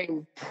that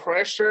same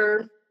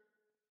pressure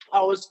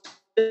I was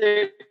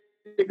to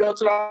go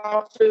to the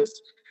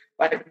office.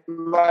 Like,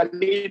 if I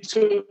need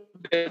to,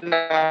 then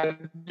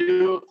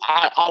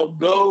I'll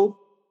go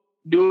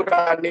do what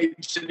I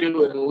need to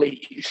do and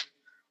leave.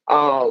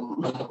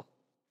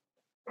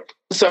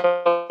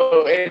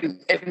 So in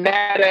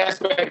that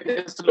aspect,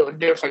 it's a little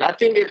different. I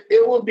think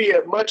it will be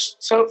a much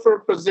tougher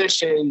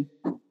position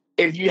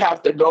if you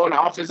have to go in the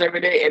office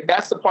every day. And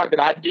that's the part that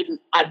I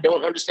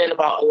don't understand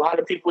about a lot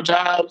of people's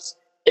jobs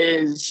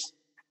is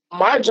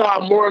my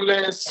job, more or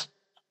less,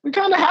 we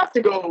kind of have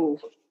to go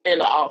in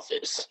the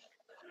office.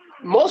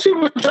 Most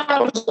people's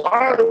jobs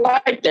aren't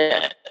like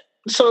that.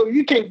 So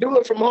you can do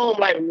it from home.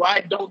 Like,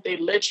 why don't they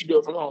let you do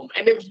it from home?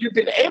 And if you've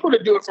been able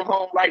to do it from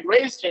home, like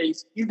Ray's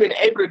case, you've been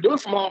able to do it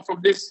from home for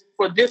this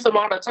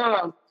amount of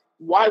time,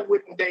 why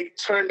wouldn't they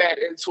turn that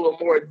into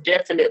a more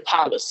definite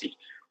policy?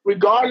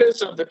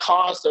 Regardless of the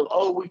cost of,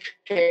 we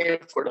paying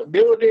for the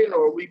building,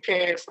 or we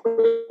paying for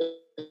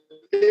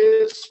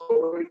this,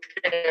 or we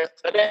paying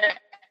for that.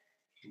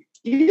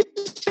 You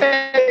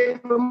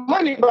save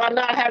money by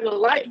not having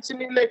lights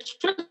and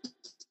electricity.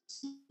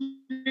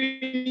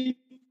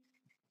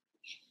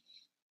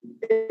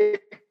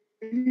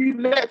 You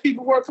let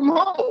people work from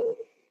home.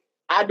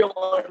 I don't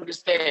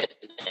understand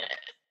that.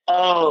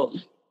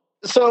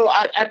 So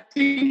I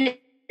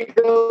think it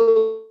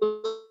goes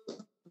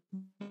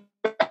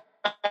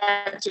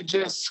back to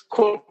just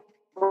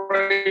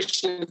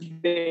corporations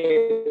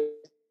being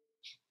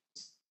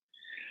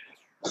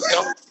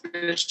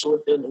selfish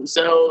within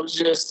themselves.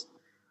 Just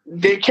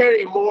they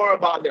care more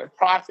about their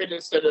profit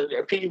instead of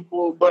their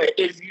people. But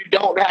if you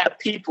don't have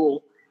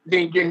people,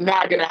 then you're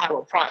not going to have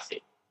a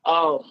profit.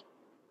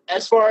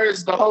 As far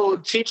as the whole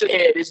teacher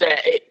head is that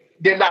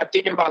they're not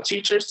thinking about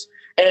teachers.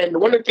 And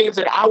one of the things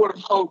that I would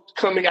have hoped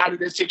coming out of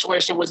this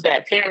situation was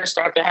that parents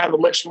start to have a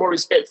much more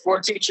respect for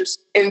teachers,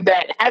 and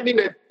that having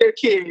their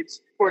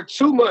kids for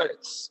 2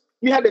 months,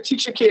 you had to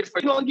teach your kids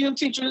you don't give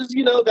teachers,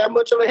 that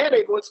much of a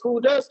headache when school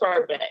does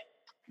start back.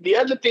 The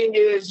other thing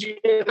is you're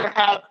going to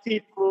have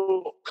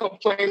people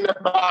complain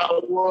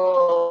about,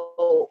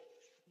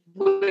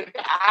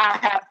 I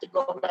have to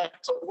go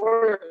back to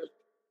work.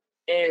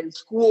 And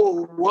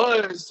school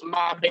was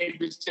my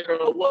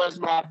babysitter, was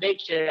my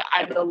daycare.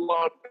 I no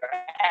longer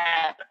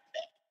have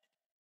that.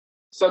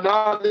 So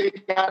now they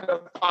got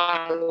to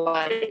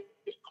find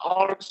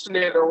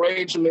alternate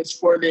arrangements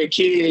for their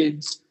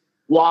kids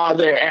while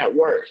they're at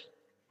work.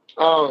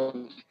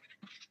 So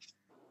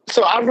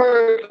I've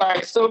heard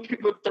some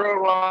people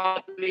throw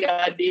around the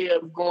idea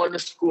of going to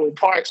school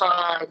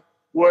part-time,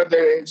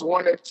 whether it's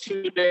 1 or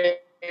 2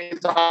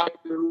 days out of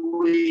the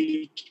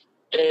week.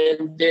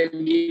 And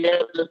then the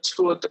other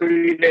 2 or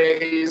 3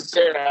 days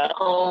they're at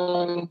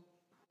home.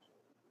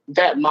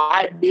 That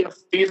might be a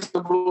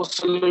feasible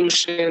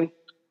solution.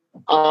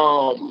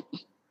 I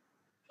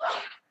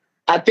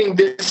think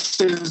this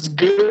is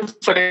good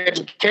for the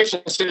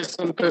education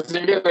system because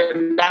they're going to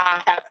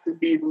now have to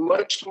be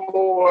much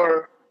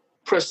more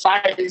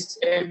precise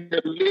and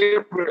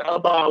deliberate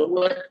about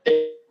what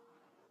they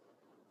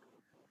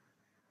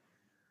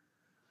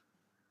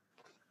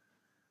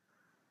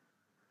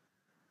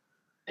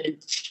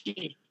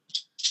teach.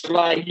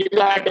 You're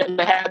not going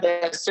to have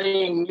that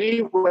same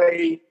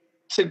leeway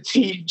to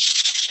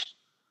teach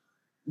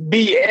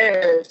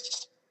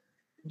BS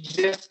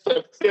just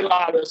to fill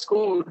out a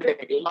school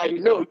day. You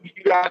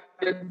got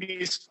to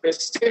be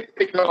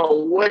specific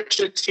on what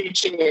you're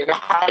teaching and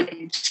how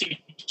you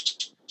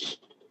teach.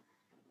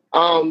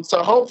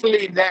 So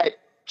hopefully that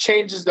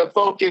changes the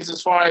focus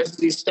as far as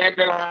the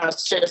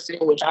standardized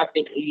testing, which I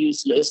think are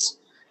useless.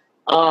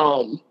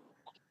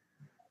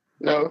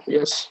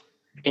 Yes.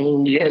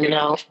 Can you hear me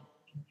now?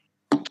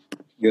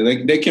 Yeah,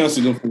 they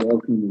canceled them for the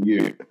upcoming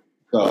year.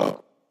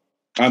 So,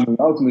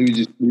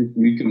 ultimately,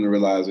 we can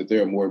realize that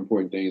there are more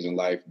important things in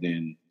life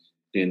than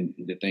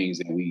the things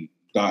that we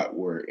thought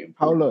were important.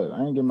 Hold up,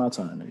 I ain't getting my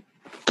turn, Nate.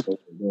 There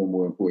are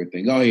more important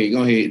things. Go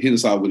ahead, hit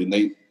us off with it,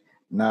 Nate.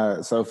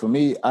 Nah, so for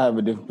me, I have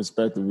a different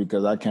perspective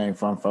because I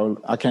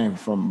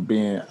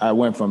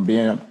went from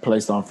being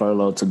placed on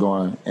furlough to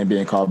going and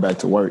being called back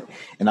to work.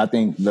 And I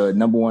think the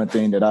number one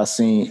thing that I've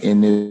seen in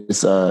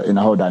this, in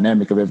the whole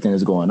dynamic of everything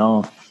that's going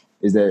on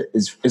is that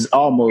it's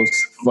almost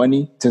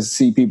funny to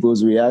see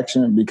people's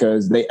reaction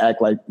because they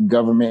act like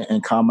government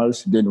and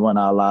commerce didn't run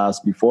our lives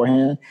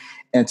beforehand.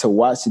 And to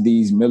watch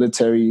these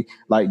military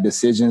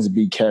decisions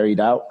be carried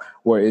out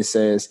where it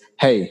says,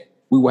 hey,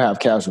 we will have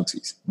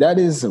casualties. That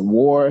is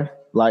war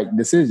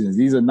decisions.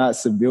 These are not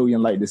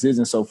civilian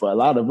decisions. So for a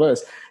lot of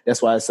us,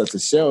 that's why it's such a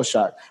shell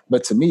shock.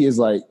 But to me,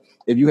 it's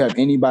if you have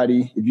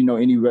anybody, if you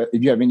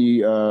have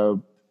any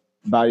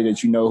body that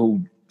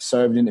who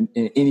served in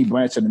any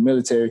branch of the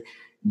military,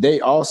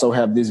 they also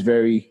have this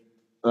very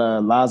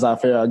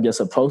laissez-faire, I guess,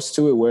 approach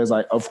to it, where it's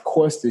of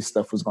course this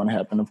stuff was going to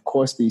happen. Of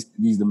course these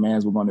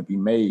demands were going to be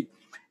made.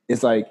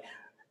 It's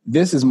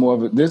this is more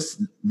of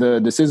the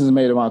decisions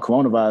made around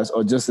coronavirus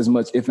are just as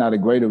much, if not a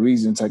greater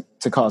reason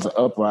to cause an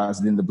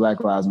uprising than the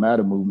Black Lives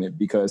Matter movement,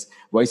 because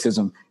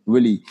racism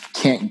really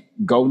can't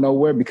go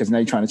nowhere because now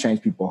you're trying to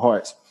change people's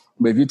hearts.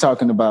 But if you're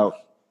talking about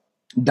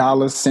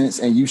dollars, cents,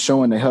 and you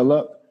showing the hell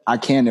up, I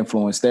can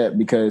influence that,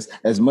 because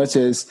as much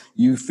as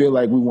you feel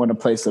like we want to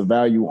place a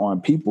value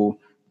on people,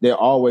 there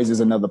always is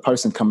another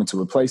person coming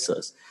to replace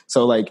us.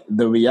 So like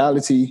the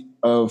reality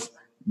of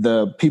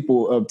the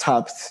people of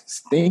top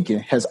thinking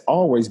has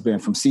always been,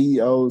 from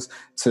CEOs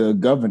to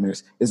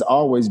governors, it's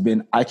always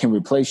been, I can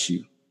replace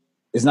you.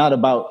 It's not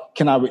about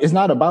it's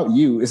not about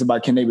you. It's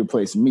about, can they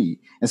replace me?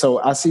 And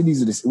so I see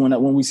these,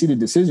 when we see the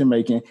decision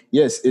making,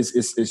 yes,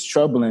 it's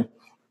troubling,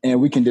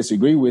 and we can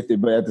disagree with it,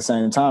 but at the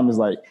same time, it's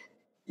like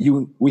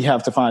we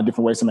have to find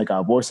different ways to make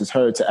our voices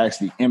heard, to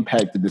actually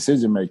impact the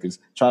decision makers.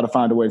 Try to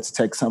find a way to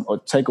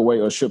take away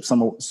or strip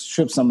some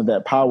of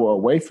that power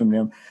away from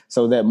them,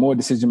 so that more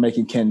decision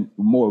making can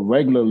more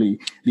regularly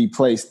be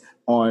placed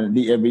on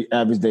the every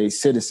average day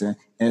citizen.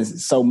 And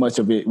so much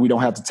of it, we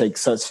don't have to take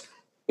such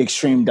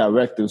extreme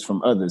directives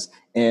from others.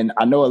 And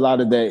I know a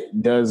lot of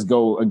that does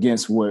go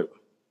against what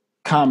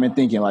common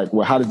thinking, like,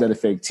 well, how does that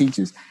affect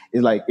teachers?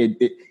 It's like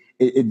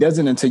it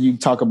doesn't, until you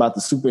talk about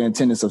the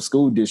superintendents of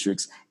school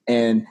districts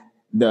and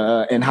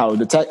how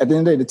at the end of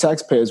the day, the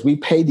taxpayers, we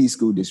pay these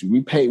school districts.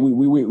 We pay we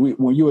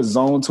when you are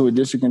zoned to a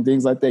district and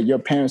things like that, your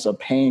parents are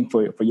paying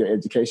for your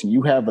education.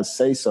 You have a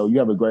say so. You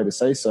have a greater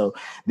say so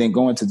than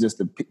going to just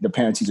the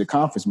parent teacher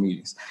conference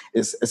meetings.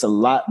 It's a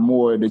lot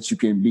more that you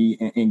can be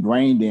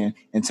ingrained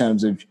in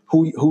terms of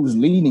who's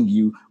leading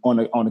you on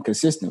a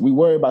consistent. We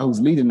worry about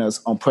who's leading us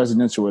on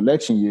presidential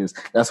election years.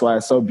 That's why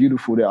it's so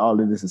beautiful that all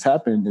of this is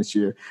happening this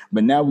year.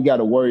 But now we got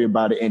to worry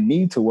about it, and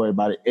need to worry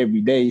about it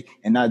every day,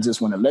 and not just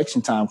when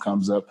election time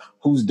comes up.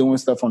 Who's doing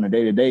stuff on a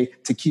day-to-day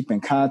to keep in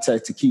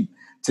contact,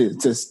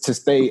 to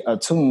stay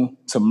attuned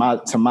to my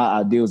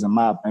ideals and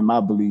my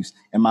beliefs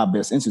and my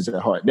best interests at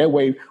heart. That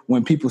way,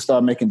 when people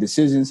start making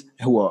decisions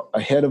who are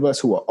ahead of us,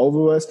 who are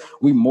over us,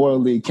 we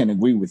morally can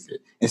agree with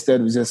it,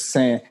 instead of just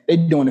saying they're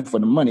doing it for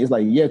the money. It's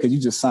like, yeah, because you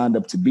just signed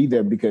up to be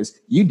there because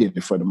you did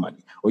it for the money,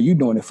 or you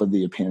doing it for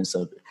the appearance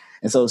of it.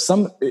 And so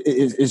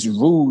it's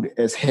rude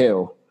as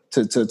hell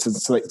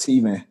to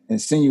even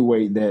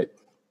insinuate that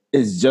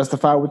it's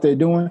justified what they're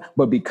doing.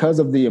 But because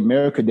of the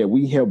America that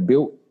we have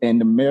built and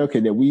the America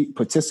that we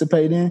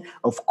participate in,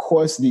 of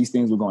course these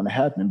things were going to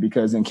happen,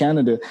 because in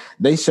Canada,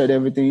 they shut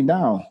everything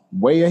down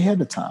way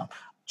ahead of time.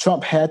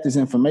 Trump had this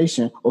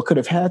information, or could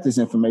have had this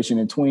information,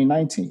 in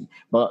 2019.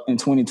 But in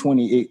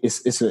 2020,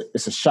 it's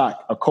a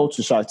shock, a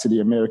culture shock to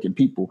the American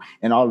people.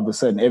 And all of a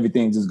sudden,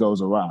 everything just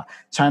goes awry.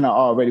 China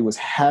already was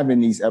having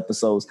these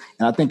episodes,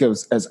 and I think it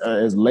was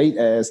as late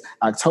as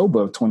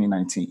October of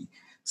 2019.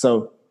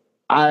 So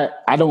I'm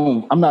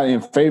not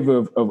in favor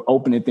of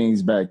opening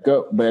things back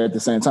up, but at the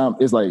same time,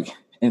 it's like,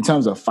 in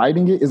terms of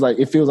fighting it, it's like,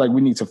 it feels like we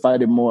need to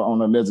fight it more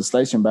on a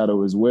legislation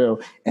battle as well,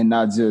 and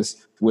not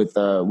just with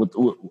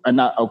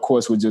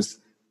just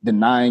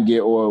denying it,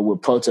 or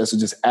with protests, or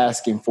just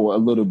asking for a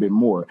little bit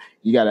more.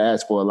 You got to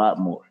ask for a lot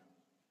more.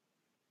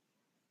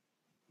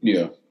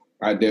 Yeah,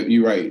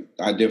 you're right.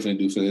 I definitely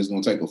do feel it's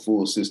going to take a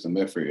full system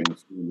effort and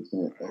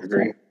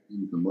agree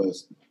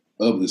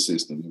of the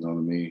system. You know what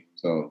I mean?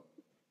 So.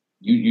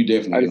 You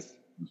definitely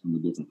from a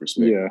different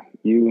perspective.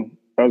 Yeah,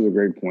 that was a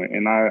great point.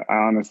 And I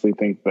honestly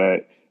think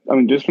that,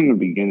 just from the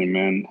beginning,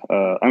 man,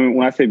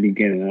 when I say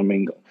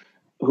beginning,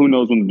 who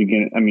knows when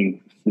the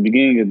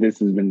beginning of this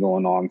has been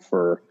going on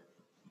for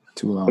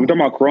too long. If we're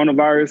talking about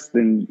coronavirus,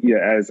 then yeah,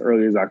 as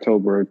early as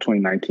October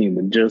 2019,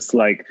 but just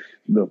like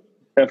the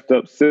effed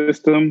up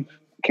system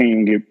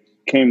can't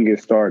even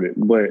get started.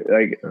 But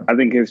like, I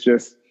think it's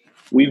just,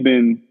 we've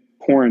been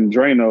pouring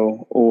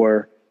Drano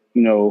or,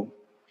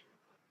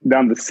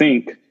 down the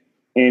sink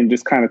and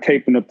just kind of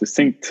taping up the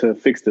sink to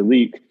fix the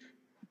leak,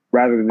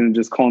 rather than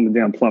just calling the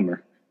damn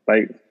plumber.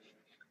 Like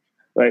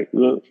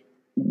look,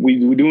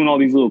 we're doing all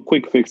these little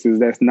quick fixes.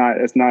 That's not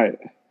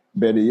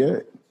better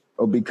yet,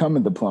 or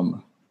becoming the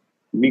plumber.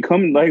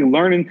 Becoming, like,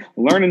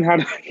 learning how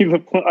to keep a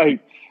plumber. Like,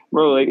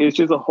 bro, like, it's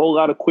just a whole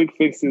lot of quick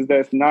fixes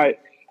that's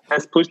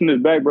pushing us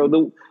back,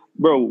 bro.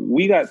 Bro,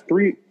 we got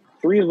three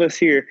of us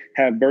here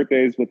have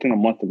birthdays within a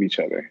month of each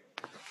other.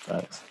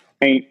 Right.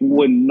 Ain't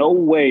with no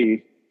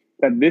way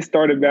that this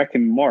started back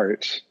in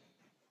March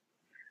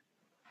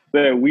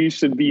that we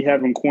should be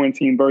having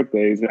quarantine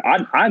birthdays. And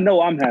I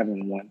know I'm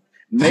having one.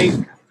 Nate,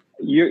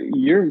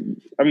 you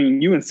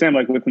and Sam,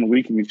 like, within a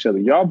week of each other.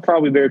 Y'all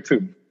probably there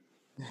too.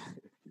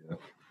 Yeah.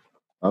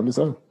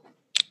 Obviously.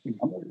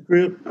 I'm at the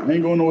crib. I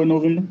ain't going nowhere in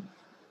November.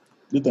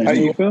 How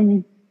you feel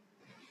me?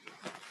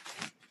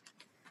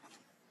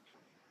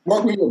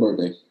 Mark, when your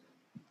birthday?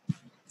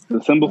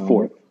 December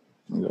 4th.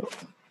 Yeah.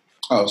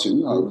 Oh, shit.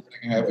 The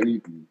second half of the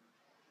evening.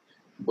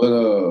 But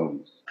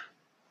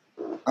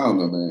I don't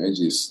know, man.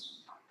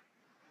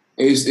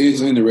 It's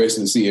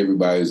interesting to see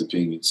everybody's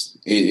opinions.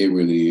 It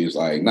really is.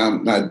 Like,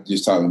 not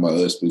just talking about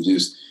us, but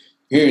just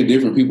hearing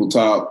different people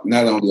talk,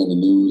 not only on the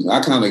news. I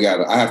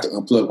have to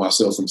unplug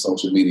myself from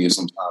social media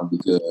sometimes,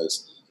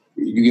 because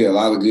you get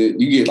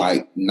you get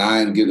like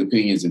 9 good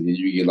opinions, and then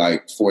you get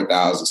like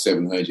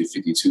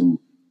 4,752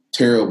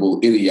 terrible,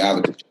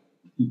 idiotic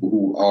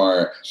people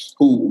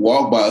who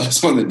walk by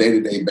us on a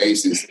day-to-day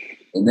basis,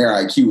 and their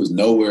IQ is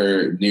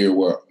nowhere near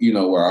where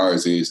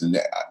ours is. And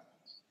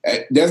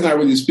That's not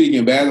really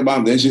speaking bad about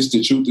them. That's just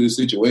the truth of the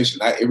situation.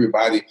 Not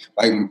everybody,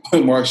 like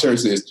Mark Scherr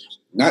says,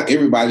 not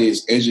everybody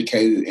is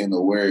educated and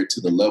aware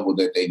to the level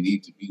that they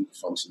need to be to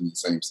function in the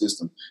same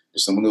system.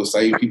 Some of those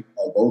same people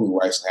have voting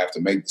rights and have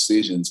to make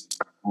decisions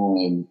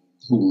on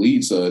who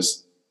leads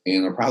us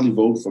and are probably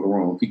voting for the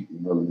wrong people.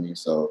 You know what I mean?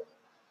 So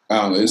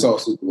I don't know. This whole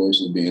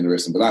situation has been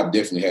interesting, but I've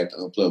definitely had to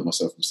unplug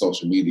myself from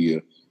social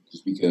media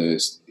just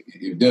because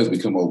it does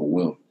become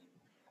overwhelming.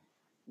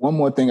 One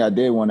more thing I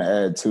did want to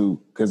add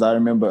too, because I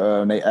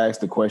remember they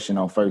asked the question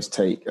on First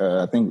Take,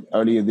 I think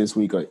earlier this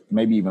week or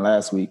maybe even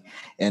last week,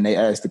 and they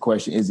asked the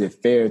question: is it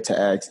fair to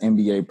ask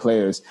NBA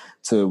players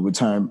to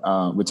return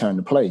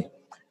to play?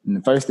 And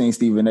the first thing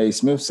Stephen A.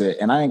 Smith said,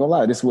 and I ain't gonna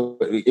lie,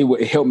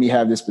 it helped me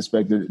have this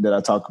perspective that I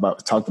talked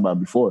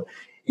about before.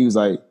 He was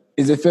like,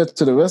 "Is it fair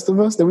to the rest of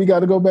us that we got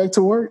to go back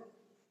to work?"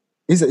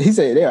 He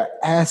said they are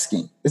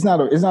asking. It's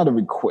not a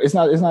request. It's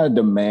not a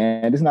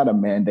demand. It's not a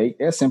mandate.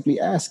 They're simply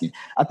asking.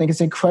 I think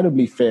it's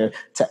incredibly fair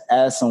to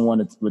ask someone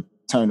to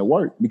return to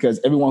work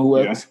because everyone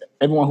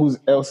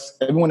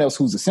else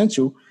who's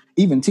essential,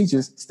 even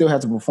teachers, still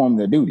have to perform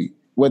their duty,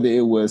 whether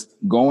it was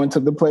going to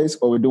the place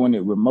or we're doing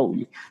it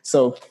remotely.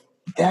 So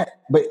but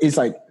it's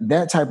like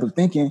that type of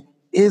thinking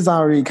is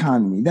our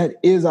economy. That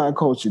is our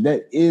culture.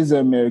 That is the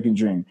American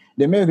dream.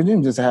 The American dream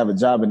is just to have a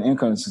job and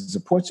income to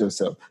support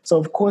yourself. So,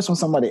 of course, when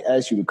somebody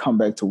asks you to come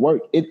back to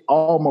work, it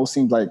almost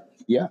seems like,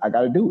 yeah, I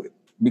got to do it.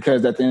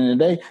 Because at the end of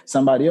the day,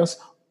 somebody else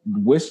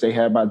wish they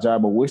had my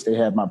job or wish they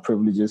had my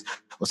privileges,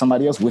 or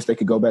somebody else wish they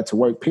could go back to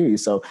work, period.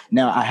 So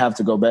now I have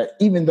to go back,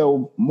 even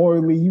though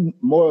morally,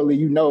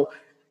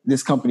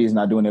 this company is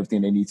not doing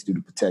everything they need to do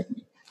to protect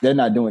me.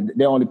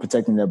 They're only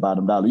protecting their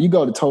bottom dollar. You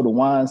go to Total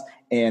Wines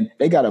and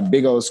they got a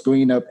big old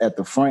screen up at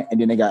the front and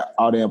then they got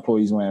all their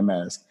employees wearing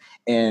masks.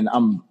 And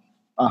I'm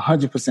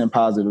 100%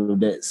 positive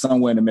that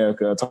somewhere in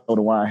America,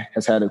 Total Wine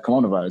has had a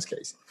coronavirus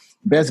case.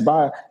 Best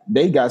Buy,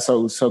 they got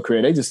so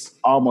creative. They just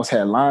almost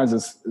had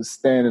lines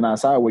standing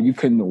outside where you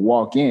couldn't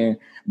walk in.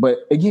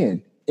 But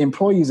again,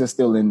 employees are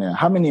still in there.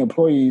 How many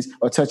employees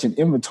are touching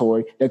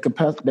inventory that could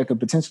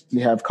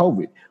potentially have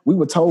COVID? We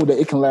were told that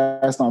it can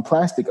last on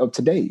plastic up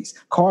to days,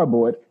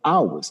 cardboard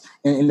hours,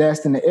 and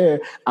last in the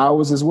air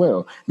hours as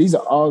well. These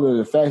are all of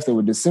the facts that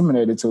were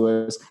disseminated to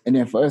us. And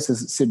then for us to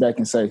sit back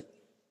and say,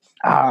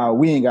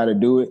 we ain't got to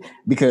do it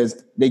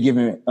because the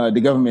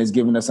government is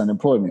giving us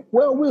unemployment.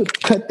 Well, we'll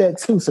cut that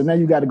too. So now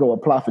you got to go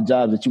apply for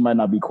jobs that you might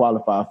not be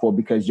qualified for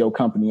because your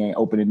company ain't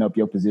opening up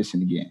your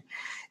position again.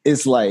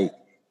 It's like,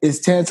 it's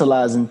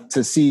tantalizing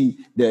to see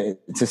the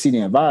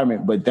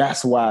environment, but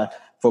that's why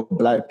for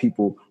Black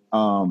people,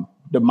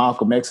 the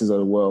Malcolm X's of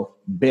the world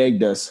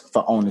begged us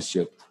for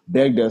ownership,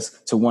 begged us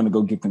to want to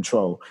go get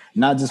control,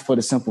 not just for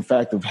the simple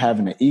fact of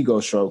having an ego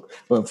stroke,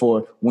 but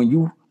for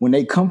when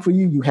they come for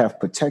you, you have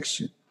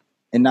protection.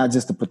 And not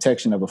just the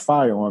protection of a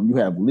firearm, you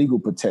have legal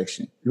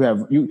protection. You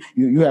have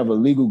a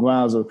legal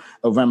grounds of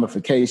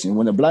ramification.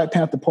 When the Black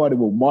Panther Party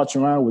will march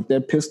around with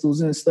their pistols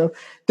and stuff,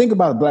 think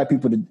about Black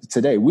people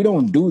today. We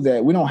don't do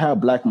that. We don't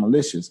have Black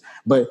militias,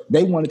 but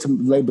they wanted to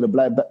label the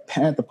Black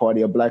Panther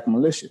Party a Black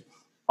militia,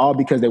 all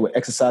because they were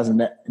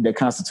exercising their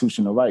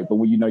constitutional right. But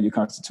when you know your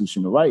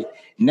constitutional right,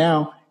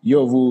 now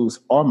your rules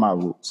are my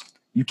rules.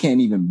 You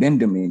can't even bend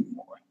them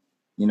anymore.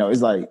 You know,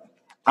 it's like,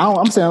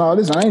 I'm saying all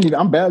this.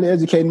 I'm barely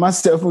educating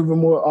myself even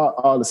more.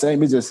 All the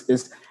same.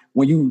 It's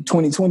when you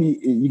 2020,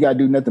 you gotta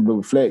do nothing but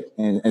reflect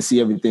and see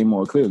everything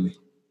more clearly.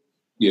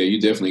 Yeah, you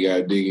definitely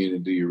gotta dig in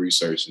and do your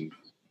research. And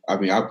I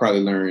mean, I probably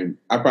learned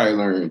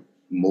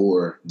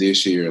more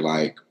this year,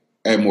 like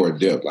at more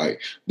depth. Like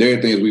there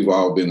are things we've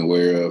all been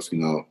aware of,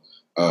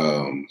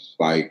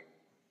 like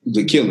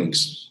the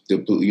killings.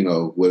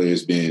 Whether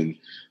it's been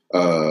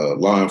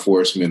law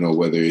enforcement or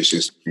whether it's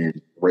just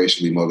been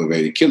racially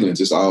motivated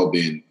killings.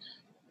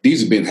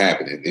 These have been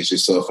happening. It's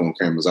just cell phone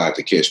cameras out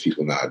to catch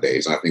people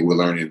nowadays. I think we're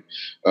learning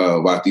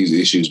about these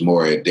issues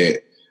more at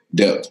that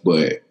depth.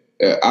 But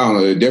I don't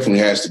know. There definitely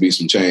has to be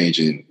some change,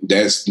 and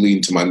that's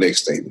leading to my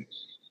next statement.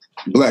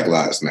 Black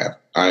Lives Matter.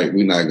 All right,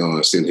 we're not going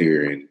to sit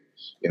here and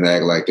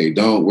act like they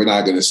don't. We're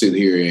not going to sit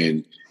here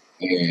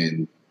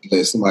and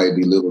let somebody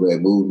belittle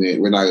that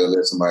movement. We're not going to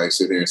let somebody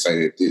sit here and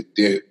say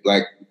that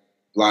Black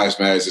Lives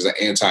Matter is an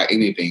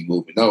anti-anything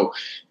movement. No,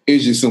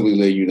 it's just simply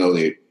letting you know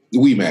that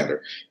we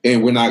matter.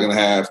 And we're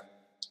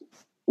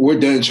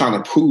done trying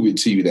to prove it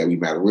to you that we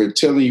matter. We're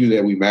telling you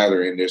that we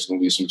matter, and there's going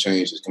to be some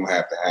change that's going to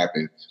have to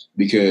happen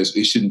because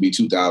it shouldn't be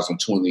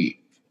 2020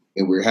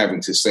 and we're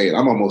having to say it.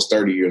 I'm almost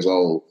 30 years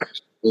old,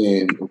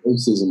 and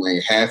racism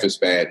ain't half as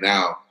bad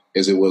now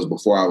as it was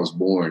before I was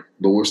born,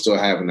 but we're still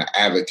having to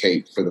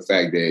advocate for the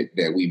fact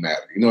that we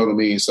matter. You know what I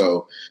mean?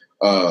 So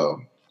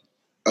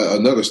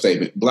another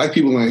statement, Black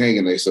people ain't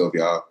hanging themselves,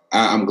 y'all.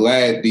 I'm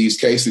glad these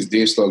cases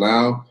did slow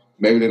down.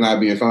 Maybe they're not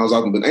being found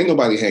out, but ain't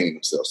nobody hanging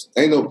themselves.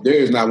 There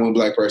is not one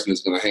Black person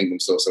that's going to hang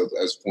themselves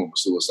as a form of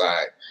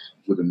suicide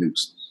with a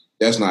noose.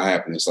 That's not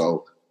happening.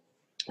 So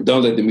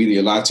don't let the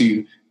media lie to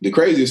you. The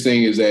craziest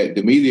thing is that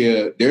the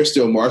media, there's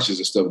still marches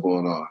and stuff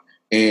going on,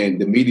 and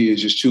the media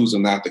is just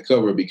choosing not to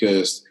cover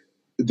because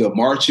the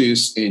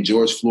marches and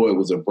George Floyd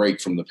was a break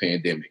from the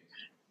pandemic.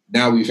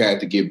 Now we've had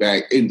to get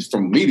back, and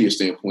from a media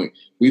standpoint,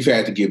 we've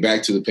had to get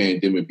back to the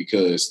pandemic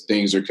because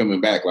things are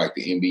coming back, like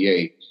the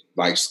NBA,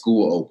 like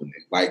school opening,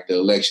 like the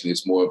election.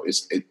 It's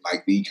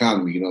like the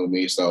economy, you know what I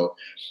mean? So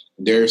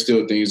there are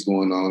still things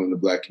going on in the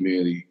Black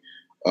community.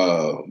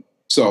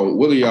 So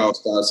what are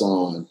y'all's thoughts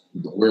on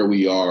where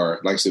we are?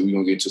 Like I said, we're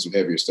going to get to some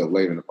heavier stuff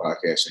later in the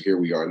podcast. So here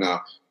we are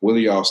now. What are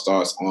y'all's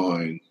thoughts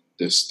on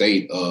the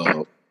state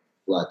of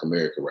Black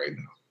America right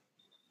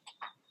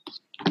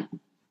now?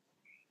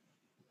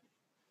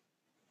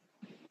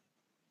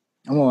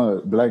 I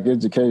want Black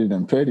educated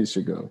and petty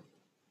should go.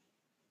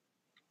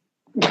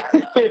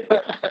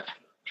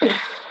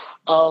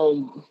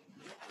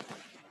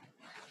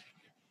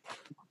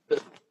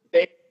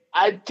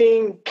 I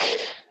think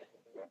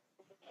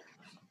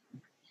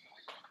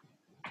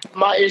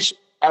my issue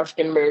with the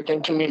African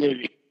American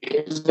community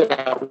is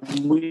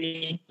that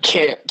we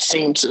can't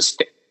seem to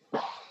stay.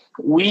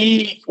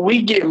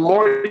 We get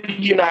more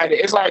united.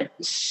 It's like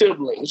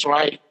siblings,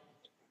 right?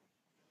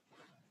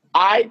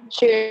 I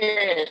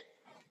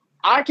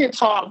can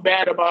talk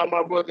bad about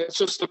my brother and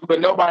sister,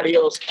 but nobody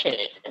else can.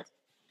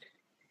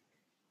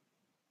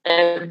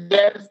 And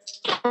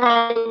that's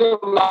kind of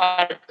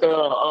like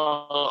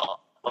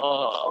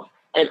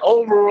an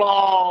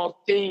overall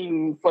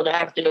theme for the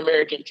African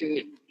American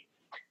community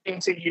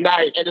to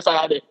unite and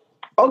decide that,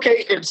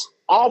 okay, it's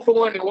all for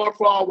one and one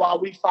for all while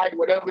we fight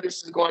whatever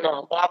this is going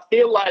on. But I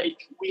feel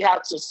like we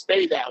have to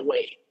stay that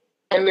way.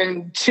 And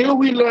until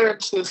we learn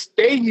to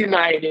stay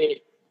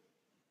united,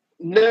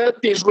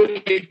 nothing's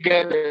really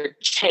gonna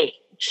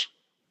change.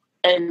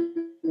 And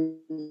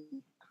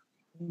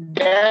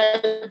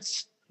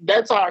that's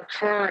our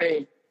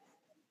current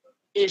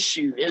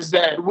issue, is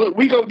that we're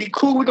going to be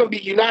cool, we're going to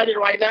be united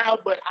right now,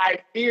 but I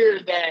fear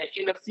that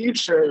in the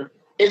future,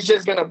 it's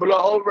just going to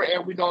blow over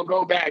and we're going to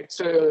go back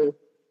to,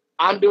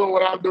 I'm doing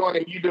what I'm doing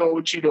and you doing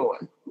what you're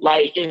doing.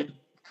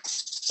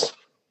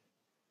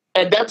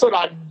 And that's what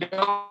I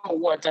don't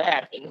want to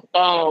happen.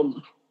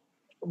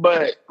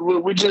 But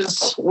we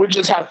just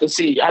have to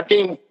see. I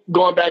think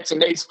going back to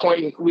Nate's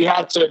point, we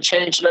have to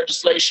change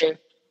legislation.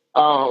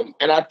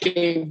 And I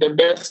think the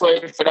best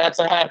way for that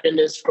to happen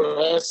is for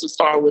us to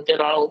start within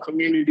our own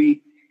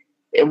community.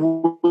 If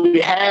we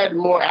had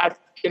more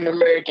African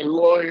American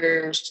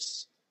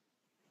lawyers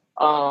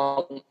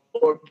or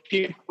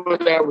people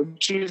that were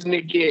choosing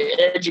to get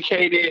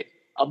educated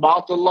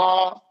about the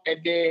law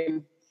and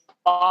then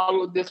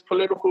follow this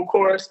political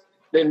course,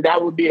 then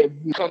that would be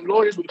it. Become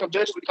lawyers, we become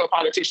judges, we become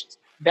politicians.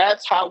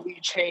 That's how we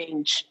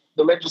change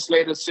the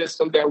legislative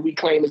system that we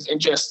claim is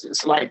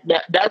injustice. Like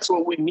that's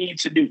what we need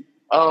to do.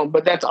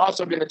 But that's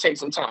also going to take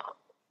some time.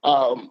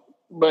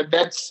 But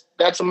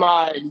that's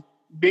my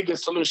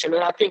biggest solution.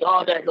 And I think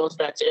all that goes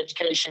back to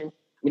education.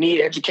 We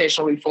need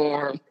educational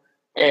reform.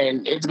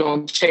 And it's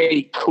going to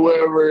take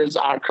whoever is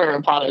our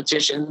current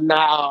politician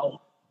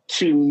now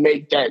to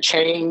make that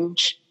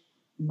change.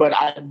 But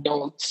I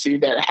don't see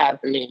that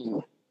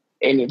happening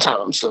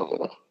anytime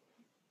soon.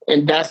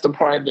 And that's the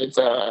part that's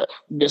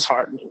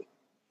disheartening.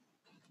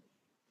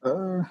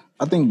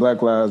 I think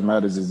Black Lives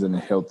Matters is in a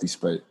healthy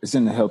space. It's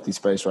in a healthy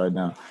space right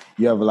now.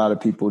 You have a lot of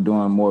people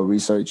doing more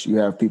research. You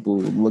have people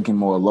looking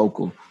more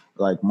local,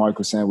 like Mark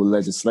was saying with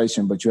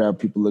legislation, but you have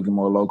people looking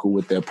more local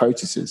with their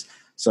purchases.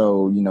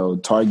 So,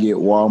 Target,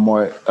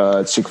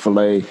 Walmart,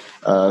 Chick-fil-A,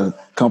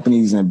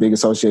 companies and big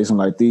associations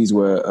like these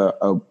where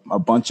a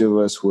bunch of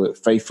us would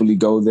faithfully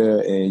go there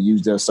and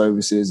use their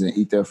services and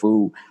eat their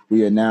food.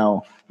 We are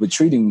now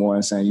retreating more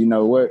and saying, you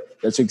know what,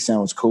 that chicken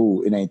sandwich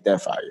cool. It ain't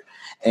that fire.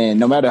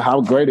 And no matter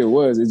how great it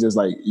was, it's just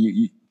like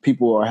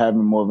people are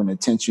having more of an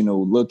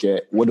intentional look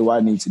at what do I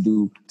need to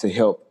do to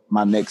help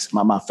my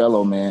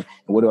fellow man,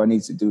 and what do I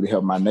need to do to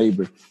help my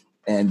neighbor.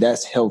 And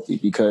that's healthy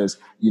because,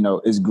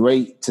 it's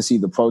great to see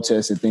the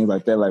protests and things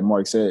like that. Like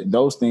Mark said,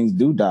 those things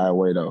do die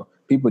away, though.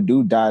 People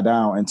do die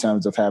down in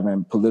terms of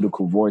having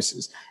political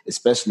voices,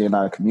 especially in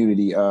our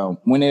community.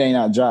 When it ain't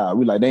our job,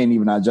 we like, they ain't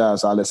even our job,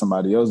 so I'll let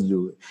somebody else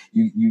do it.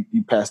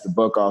 You pass the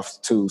buck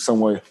off to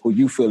someone who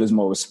you feel is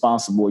more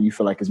responsible, you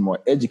feel like is more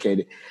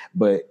educated.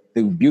 But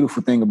the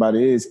beautiful thing about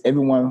it is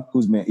everyone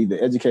who's been either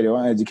educated or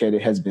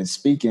uneducated has been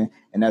speaking,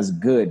 and that's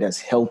good. That's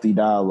healthy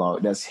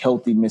dialogue. That's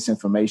healthy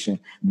misinformation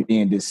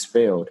being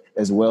dispelled,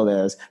 as well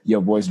as your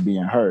voice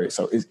being heard.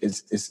 So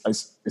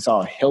it's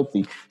all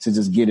healthy to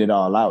just get it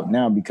all out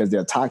now because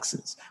they're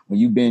toxins. When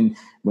you've been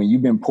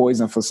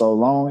poisoned for so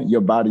long,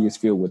 your body is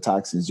filled with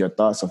toxins. Your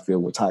thoughts are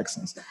filled with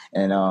toxins,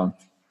 and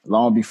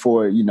long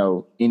before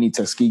any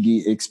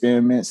Tuskegee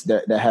experiments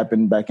that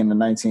happened back in the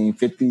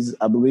 1950s,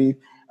 I believe.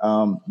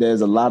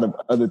 There's a lot of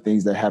other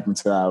things that happen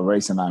to our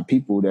race and our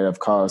people that have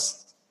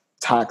caused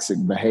toxic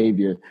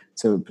behavior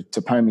to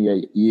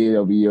permeate year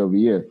over year over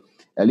year.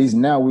 At least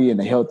now we're in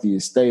the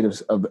healthiest state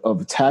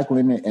of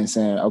tackling it and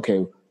saying,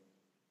 okay,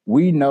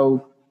 we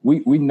know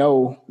what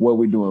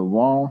we're doing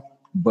wrong,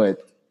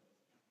 but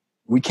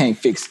we can't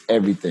fix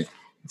everything.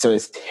 So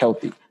it's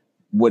healthy.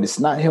 What is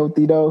not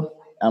healthy though,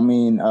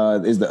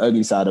 is the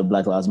ugly side of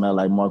Black Lives Matter,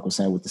 like Mark was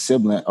saying with the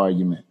sibling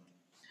argument.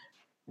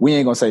 we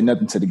ain't gonna say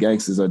nothing to the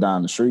gangsters or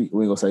down the street.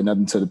 We ain't gonna say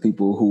nothing to the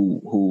people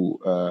who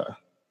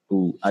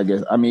I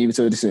guess, I mean, even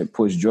to the extent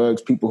push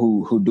drugs, people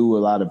who do a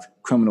lot of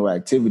criminal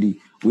activity.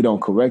 We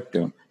don't correct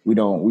them. We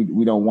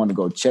don't want to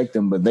go check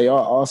them, but they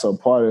are also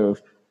part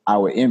of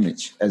our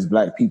image as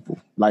Black people,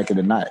 like it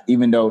or not.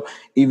 Even though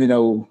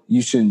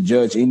you shouldn't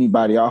judge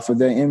anybody off of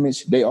their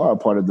image, they are a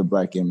part of the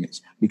Black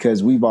image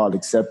because we've all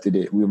accepted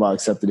it. We've all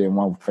accepted it in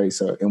one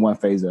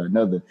phase or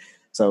another.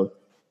 So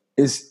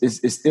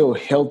it's still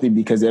healthy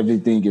because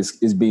everything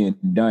is being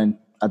done,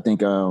 I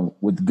think,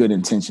 with good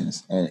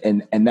intentions,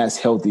 and that's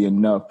healthy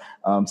enough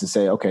to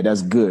say, okay,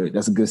 that's good.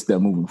 That's a good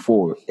step moving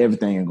forward.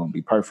 Everything ain't gonna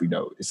be perfect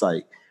though. It's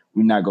like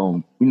we're not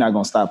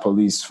gonna stop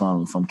police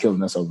from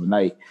killing us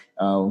overnight.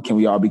 Can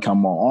we all become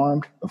more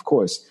armed? Of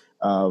course.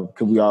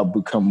 Can we all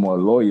become more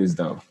lawyers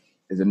though?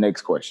 Is the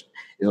next question.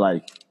 It's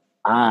like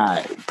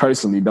I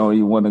personally don't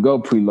even want to go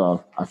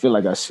pre-law. I feel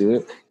like I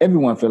should.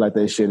 Everyone feel like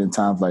they should in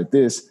times like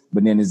this.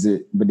 But then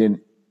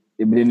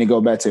they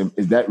go back to,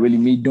 is that really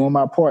me doing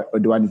my part, or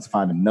do I need to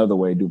find another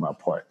way to do my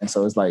part? And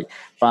so it's like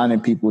finding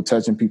people,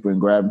 touching people,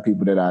 and grabbing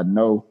people that I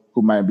know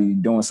who might be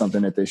doing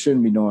something that they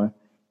shouldn't be doing.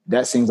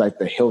 That seems like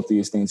the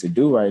healthiest thing to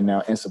do right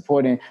now. And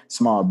supporting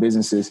small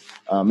businesses.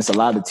 It's a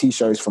lot of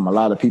T-shirts from a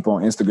lot of people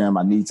on Instagram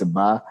I need to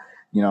buy.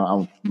 You know,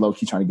 I'm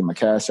low-key trying to get my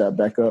Cash App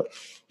back up.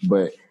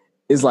 But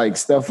it's like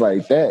stuff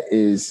like that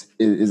is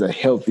a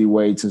healthy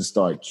way to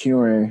start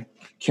caring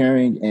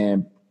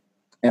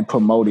and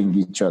promoting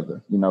each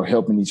other, you know,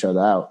 helping each other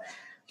out.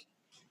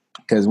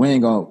 Because we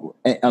ain't going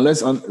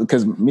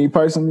because me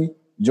personally,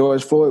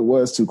 George Floyd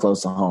was too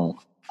close to home.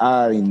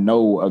 I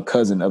know a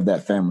cousin of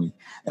that family.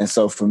 And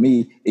so for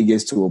me, it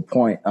gets to a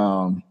point,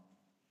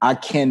 I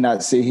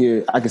cannot sit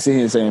here. I can sit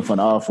here and say in front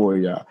of all four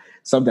of y'all,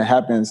 something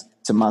happens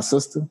to my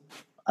sister.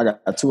 I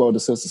got two older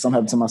sisters. Something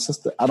happened to my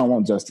sister. I don't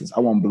want justice. I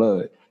want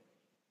blood.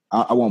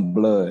 I want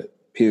blood,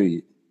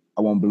 period.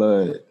 I want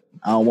blood.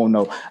 I don't want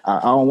no, I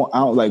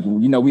don't like,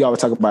 you know, we always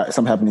talk about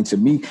something happening to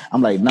me.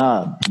 I'm like,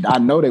 nah, I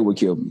know they would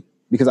kill me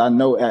because I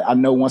know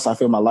once I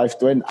feel my life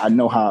threatened, I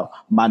know how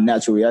my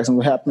natural reaction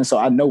would happen. So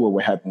I know what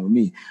would happen with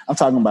me. I'm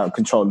talking about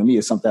controlling me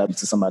if something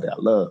happens to somebody I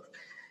love.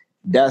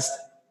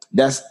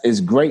 It's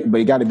great, but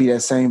it got to be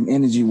that same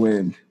energy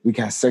when we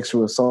got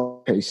sexual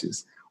assault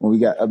cases, when we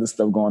got other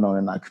stuff going on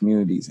in our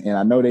communities. And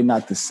I know they're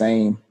not the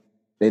same.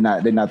 They're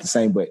not the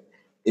same, but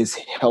it's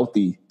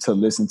healthy to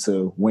listen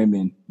to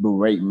women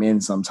berate men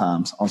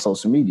sometimes on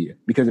social media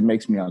because it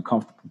makes me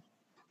uncomfortable.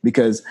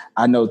 Because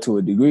I know to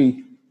a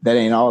degree that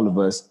ain't all of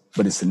us,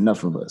 but it's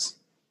enough of us.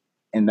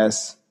 And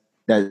that's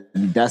the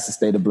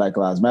state of Black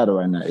Lives Matter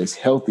right now. It's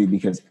healthy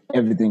because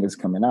everything is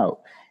coming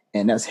out.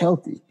 And that's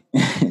healthy.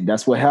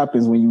 That's what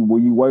happens when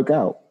you work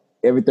out.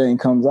 Everything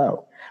comes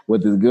out,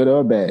 whether it's good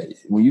or bad.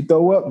 When you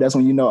throw up, that's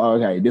when you know,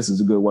 okay, this is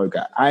a good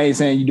workout. I ain't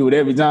saying you do it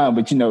every time,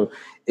 but you know,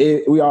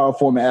 we are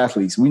former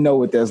athletes. We know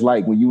what that's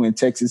like when you in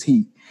Texas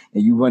heat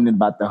and you running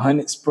about the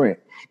 100 sprint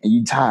and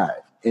you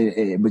tired,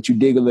 but you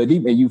dig a little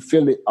deep and you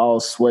feel it all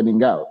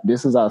sweating out.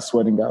 This is our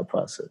sweating out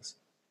process.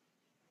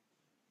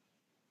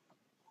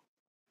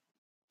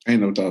 I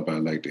ain't never thought about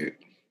it like that.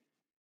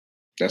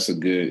 That's a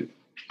good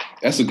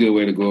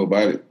way to go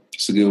about it.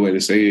 It's a good way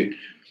to say it.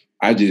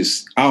 I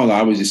don't know.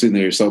 I was just sitting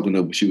there soaking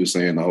up what she was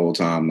saying the whole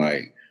time.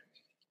 Like,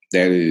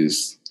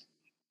 that's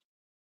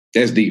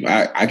deep.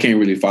 I can't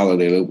really follow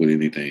that up with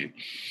anything.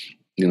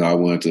 You know, I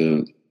wanted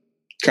to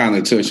kind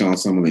of touch on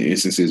some of the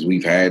instances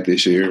we've had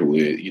this year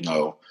with, you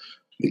know,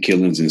 the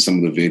killings and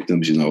some of the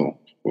victims, you know,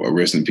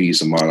 rest in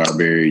peace, Ahmaud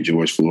Arbery,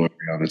 George Floyd,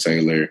 Breonna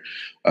Taylor,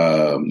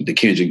 the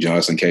Kendrick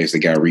Johnson case that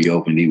got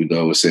reopened even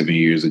though it was 7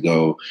 years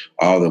ago,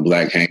 all the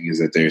Black hangings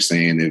that they're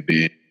saying have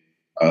been,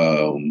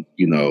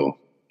 you know,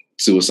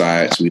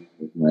 suicides, and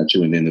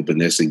then the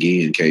Vanessa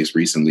Guillen case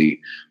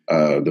recently,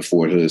 the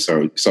Fort Hood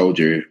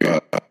soldier,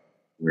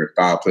 where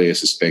foul play is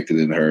suspected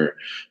in her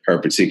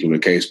particular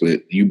case.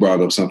 But you brought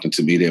up something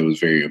to me that was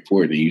very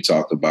important. You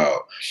talked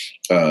about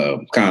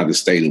kind of the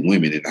state of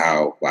women and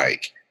how,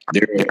 like,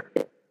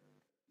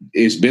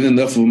 it's been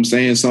enough of them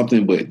saying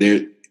something, but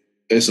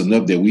it's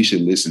enough that we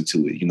should listen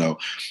to it, you know,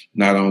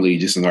 not only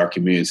just in our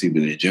community,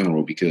 but in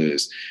general,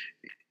 because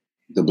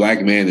the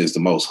Black man is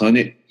the most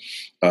hunted,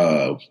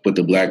 but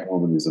the Black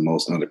woman is the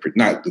most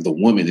the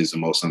woman is the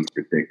most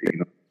underprotected. You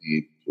know,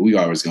 we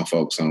always gonna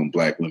focus on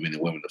Black women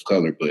and women of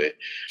color, but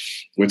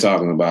we're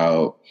talking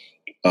about,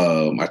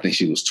 I think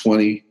she was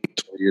 20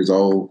 years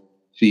old.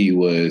 She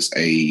was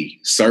a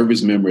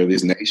service member of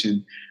this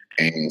nation,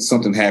 and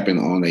something happened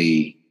on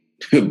a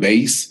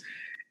base,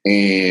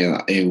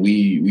 and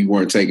we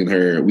weren't taking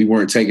her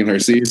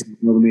seriously. You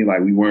know what I mean?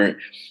 Like, we weren't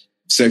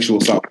sexual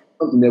assault,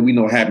 something that we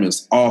know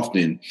happens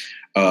often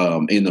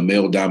in the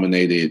male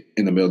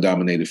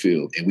dominated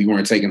field, and we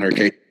weren't taking her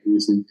case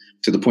seriously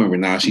to the point where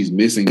now she's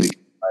missing.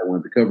 I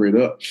wanted to cover it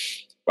up.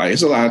 Like,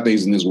 it's a lot of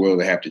things in this world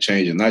that have to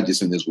change, and not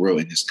just in this world,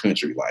 in this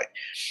country. Like,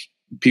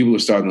 people are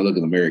starting to look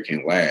at America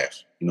and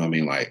laugh. You know what I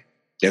mean? Like,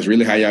 that's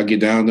really how y'all get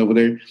down over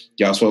there?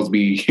 Y'all supposed to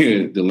be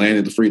the land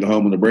of the free, the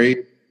home of the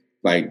brave?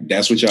 Like,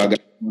 that's what y'all got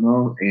going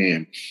on?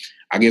 And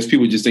I guess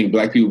people just think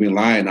black people been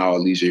lying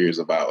all these years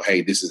about,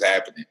 hey, this is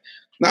happening.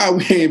 No,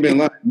 we ain't been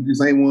lying. You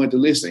just ain't wanted to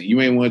listen.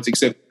 You ain't wanted to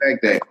accept the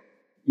fact that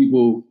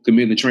people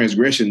committing a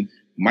transgression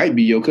might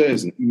be your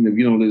cousin, even if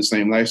you don't live the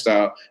same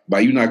lifestyle. By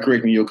you not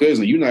correcting your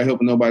cousin, you're not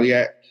helping nobody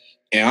out.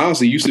 And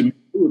honestly, you should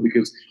do it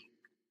because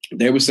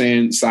they were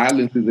saying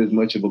silence is as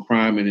much of a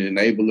crime and an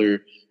enabler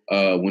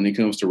when it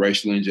comes to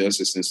racial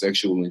injustice and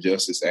sexual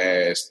injustice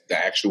as the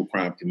actual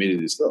crime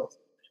committed itself.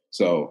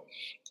 So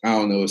I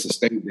don't know. It's a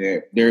state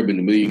that there have been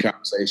a million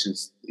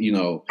conversations,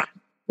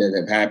 that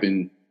have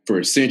happened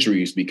for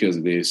centuries because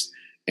of this,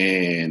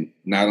 and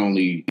not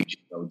only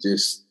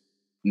just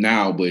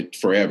now, but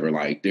forever.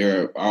 Like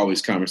there are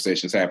always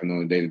conversations happening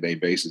on a day-to-day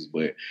basis,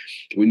 but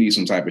we need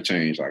some type of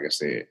change. Like I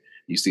said,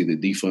 you see the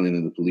defunding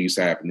of the police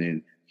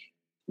happening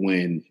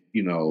when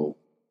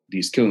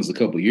these killings a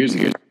couple of years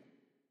ago.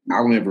 I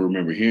don't ever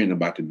remember hearing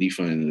about the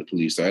defunding of the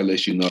police. So that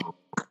lets you know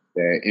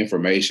that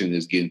information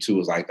is getting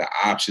to us, like the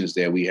options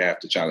that we have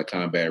to try to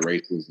combat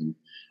racism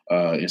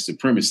and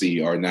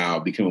supremacy are now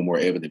becoming more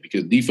evident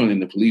because defunding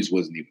the police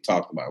wasn't even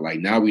talked about. Like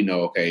now we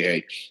know, okay,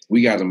 hey,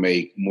 we got to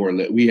make more.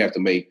 We have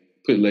to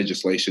put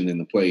legislation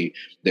into play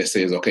that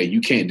says, okay,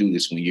 you can't do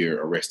this when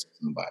you're arresting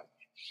somebody.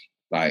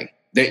 Like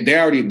they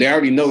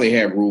already know they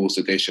have rules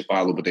that they should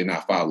follow, but they're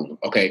not following them.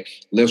 Okay,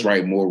 let's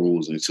write more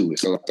rules into it.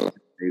 So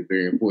it's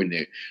very important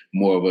that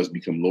more of us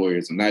become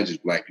lawyers and not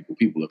just black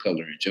people of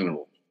color in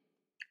general.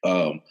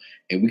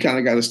 And we kind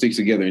of got to stick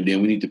together. And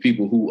then we need the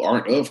people who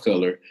aren't of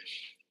color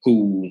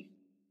who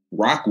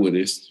rock with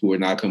us, who are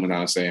not coming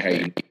out and saying,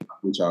 hey,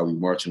 with y'all, we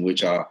marching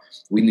with y'all.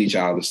 We need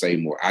y'all to say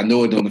more. I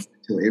know it don't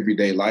affect your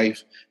everyday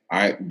life, all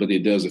right, but it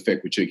does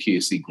affect what your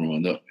kids see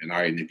growing up. And all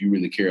right, and if you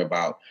really care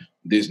about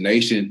this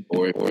nation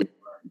or if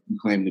you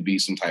claim to be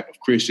some type of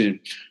Christian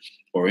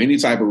or any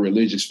type of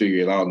religious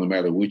figure at all, no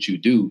matter what you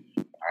do,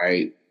 all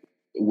right,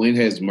 when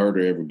has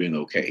murder ever been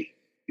okay?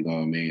 You know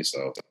what I mean?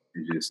 So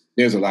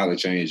there's a lot of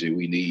change that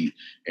we need.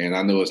 And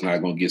I know it's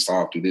not going to get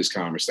solved through this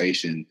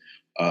conversation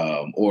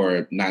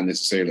or not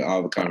necessarily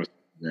all the conversations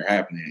that are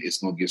happening. It's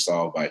going to get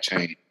solved by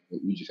change.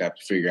 We just have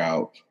to figure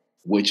out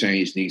what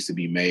change needs to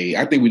be made.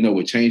 I think we know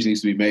what change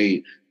needs to be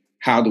made.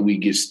 How do we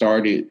get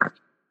started?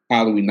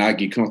 How do we not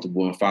get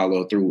comfortable and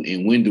follow through?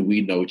 And when do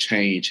we know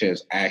change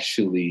has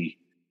actually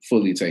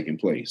fully taken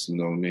place? You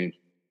know what I mean?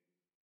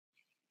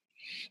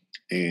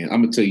 And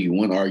I'm going to tell you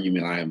one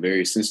argument I am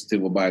very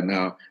sensitive about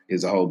now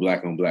is the whole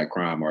black on black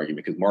crime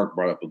argument. Because Mark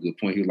brought up a good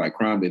point. He was like,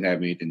 crime didn't have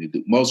anything to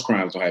do. Most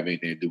crimes don't have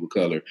anything to do with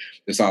color.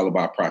 It's all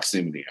about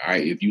proximity. All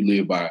right.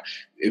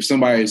 If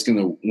somebody is going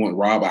to want to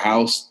rob a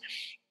house,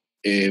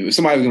 if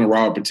somebody's going to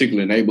rob a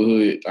particular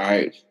neighborhood, all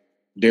right,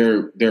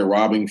 they're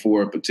robbing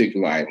for a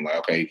particular item. Like,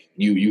 okay,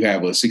 you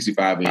have a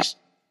 65-inch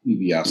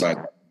TV outside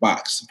the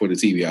box for the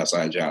TV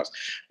outside your house.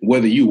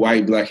 Whether you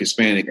white, black,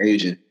 Hispanic,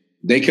 Asian,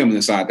 they come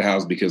inside the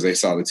house because they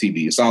saw the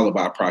TV. It's all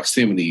about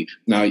proximity.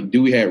 Now,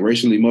 do we have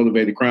racially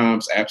motivated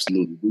crimes?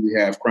 Absolutely. Do we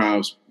have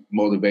crimes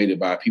motivated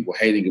by people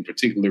hating a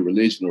particular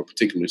religion or a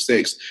particular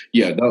sex?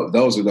 Yeah,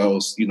 those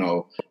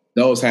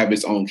have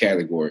its own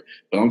category.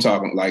 But I'm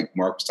talking, like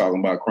Mark was talking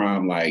about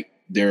crime, like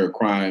there are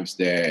crimes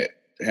that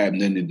have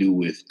nothing to do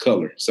with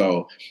color.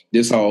 So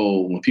this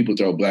whole, when people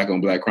throw black on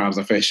black crimes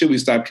in face, should we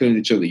stop killing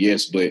each other?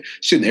 Yes, but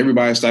shouldn't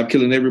everybody stop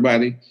killing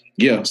everybody?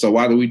 Yeah. So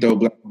why do we throw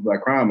black on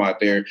black crime out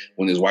there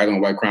when there's white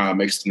on white crime,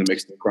 Mexican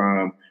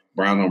crime,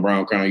 brown on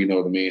brown crime? You know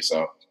what I mean?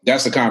 So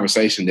that's a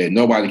conversation that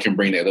nobody can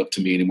bring that up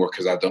to me anymore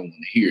because I don't want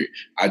to hear it.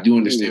 I do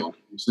understand what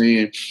you're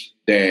saying,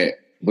 that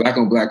black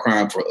on black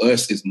crime for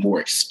us is more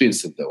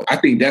expensive, though. I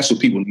think that's what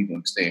people need to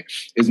understand.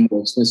 It's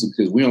more expensive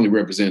because we only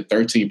represent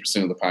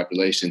 13% of the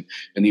population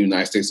in the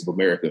United States of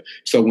America.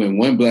 So when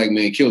one black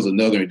man kills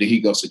another and then he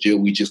goes to jail,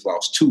 we just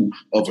lost two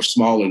of a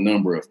smaller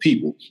number of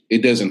people. It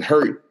doesn't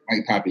hurt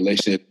white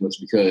population as much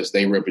because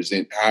they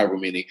represent however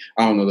many,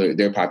 I don't know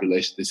their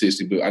population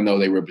statistic, but I know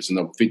they represent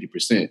over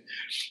 50%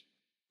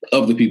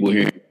 of the people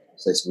here in the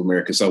States of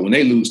America. So when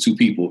they lose two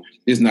people,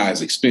 it's not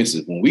as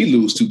expensive. When we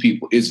lose two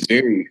people, it's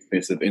very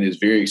expensive, and it's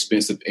very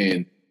expensive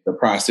in the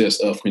process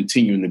of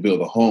continuing to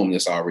build a home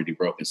that's already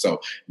broken. So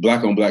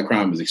black on black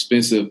crime is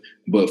expensive,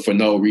 but for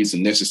no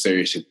reason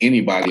necessary should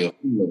anybody of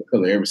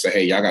color ever say,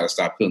 hey, y'all got to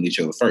stop killing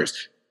each other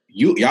first.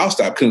 Y'all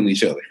stop killing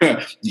each other.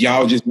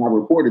 Y'all just not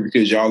reported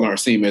because y'all aren't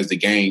seen as the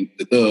gang,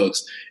 the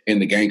thugs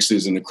and the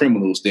gangsters and the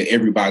criminals that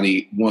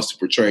everybody wants to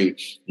portray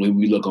when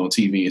we look on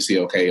TV and see,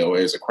 okay,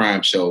 there's a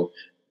crime show.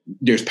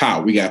 There's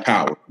power. We got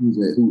power.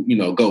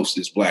 Ghost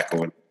is black on.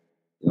 You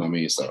know what I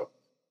mean? So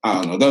I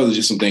don't know. Those are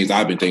just some things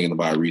I've been thinking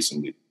about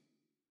recently.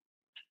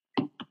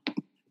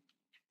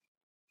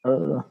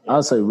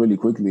 I'll say really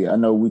quickly. I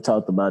know we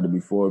talked about it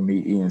before,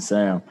 me, Ian, and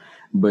Sam,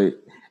 but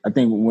I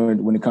think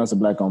when it comes to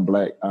black on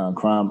black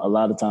crime, a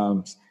lot of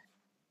times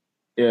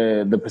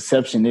the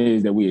perception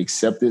is that we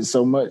accept it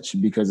so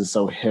much because it's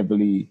so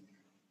heavily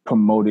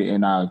promoted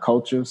in our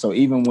culture. So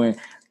even when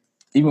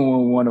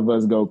one of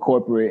us go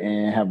corporate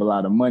and have a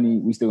lot of money,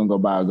 we still gonna go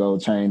buy a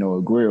gold chain or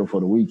a grill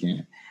for the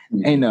weekend.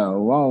 Mm-hmm. Ain't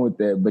nothing wrong with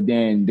that. But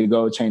then the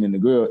gold chain and the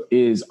grill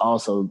is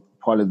also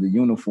part of the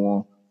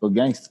uniform for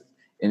gangsters.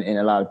 in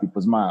a lot of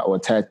people's mind, or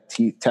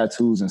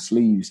tattoos and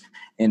sleeves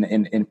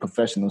in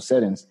professional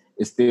settings,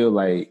 it's still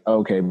like,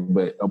 okay,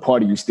 but a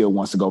part of you still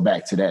wants to go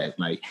back to that.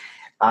 Like,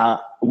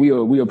 we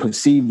are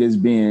perceived as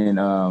being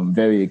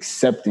very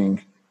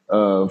accepting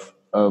of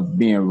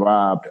being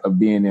robbed, of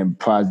being in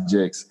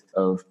projects,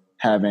 of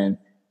having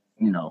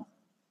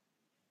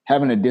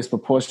a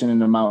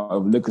disproportionate amount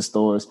of liquor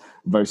stores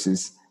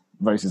versus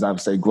I would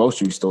say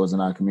grocery stores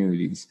in our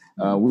communities.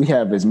 We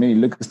have as many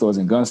liquor stores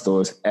and gun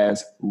stores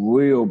as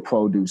real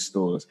produce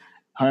stores.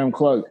 Herm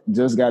Clark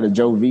just got a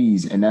Joe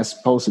V's, and that's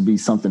supposed to be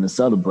something to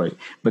celebrate.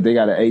 But they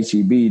got an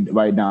HEB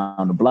right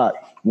down the block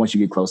once you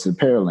get close to the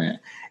Pearland.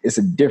 It's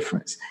a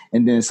difference.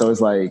 And then so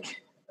it's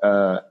like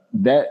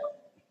that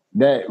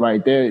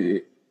right there,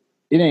 it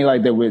ain't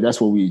like that.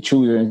 That's what we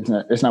choose.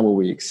 That's not what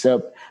we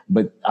accept.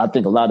 But I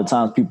think a lot of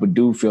times people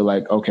do feel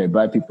like, okay,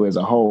 Black people as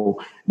a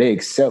whole, they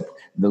accept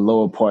the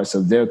lower parts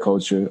of their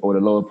culture or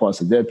the lower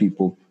parts of their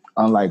people,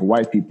 unlike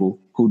white people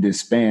who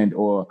disband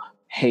or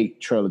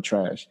hate trailer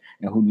trash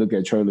and who look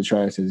at trailer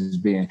trash as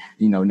being,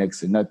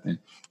 next to nothing.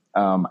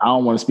 I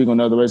don't want to speak on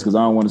the other race because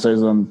I don't want to say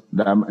something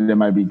that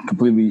might be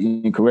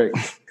completely incorrect,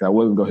 because I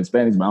wasn't go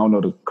Hispanics, but I don't know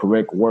the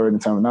correct word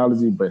and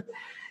terminology. But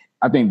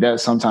I think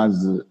that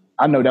sometimes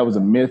I know that was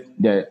a myth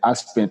that I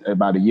spent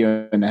about a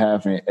year and a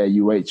half at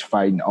UH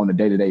fighting on a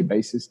day-to-day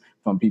basis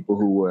from people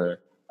who were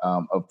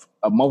of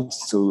a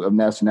multitude of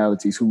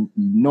nationalities who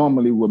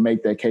normally would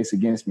make that case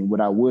against me,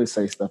 but I would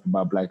say stuff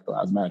about Black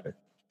Lives Matter.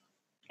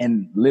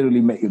 And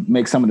literally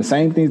make some of the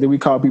same things that we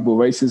call people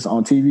racist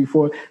on TV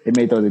for. They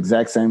made those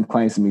exact same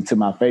claims to me to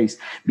my face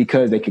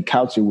because they could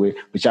couch it with,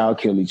 but y'all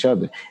kill each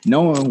other.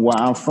 Knowing where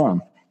I'm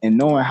from and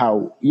knowing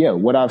how,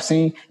 what I've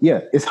seen,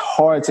 it's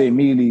hard to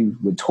immediately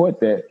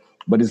retort that,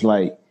 but it's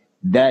like,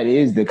 that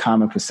is the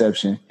common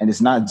perception. And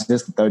it's not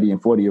just the 30 and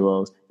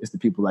 40-year-olds. It's the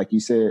people, like you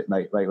said,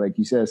 like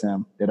you said,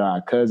 Sam, that are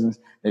our cousins.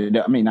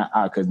 Not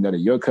our cousins, that are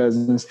your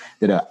cousins,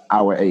 that are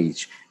our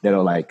age, that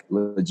are like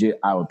legit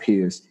our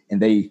peers. And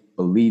they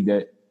believe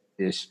that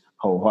ish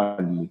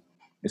wholeheartedly.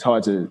 It's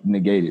hard to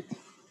negate it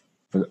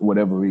for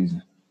whatever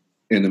reason.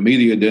 And the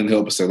media didn't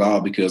help us at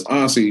all because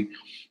honestly,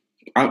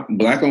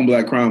 Black on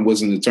Black crime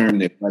wasn't a term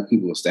that Black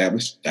people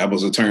established. That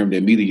was a term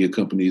that media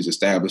companies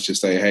established to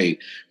say, hey,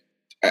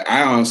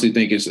 I honestly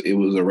think it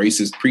was a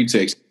racist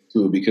pretext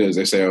to it because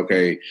they say,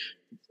 okay,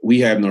 we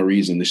have no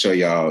reason to show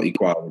y'all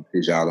equality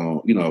because y'all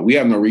don't, we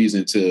have no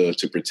reason to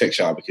protect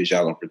y'all because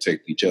y'all don't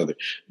protect each other.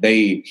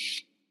 They're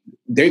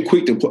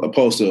quick to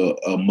post a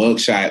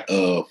mugshot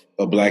of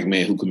a Black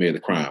man who committed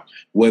a crime,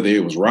 whether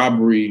it was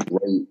robbery,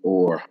 rape,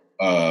 or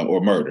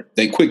murder.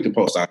 They quick to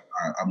post a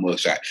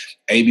mugshot.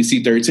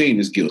 ABC 13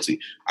 is guilty.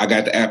 I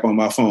got the app on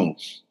my phone.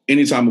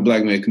 Anytime a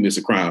Black man commits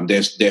a crime,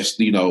 that's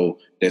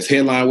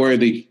headline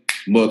worthy.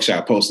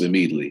 Mugshot posted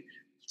immediately.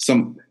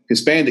 Some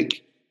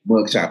Hispanic,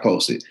 mugshot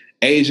posted.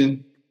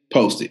 Asian,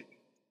 posted.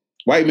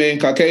 White man,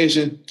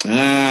 Caucasian,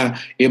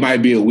 it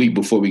might be a week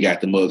before we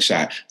got the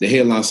mugshot. The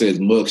headline says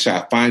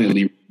mugshot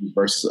finally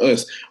versus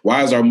us.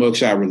 Why is our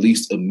mugshot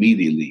released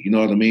immediately? You know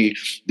what I mean?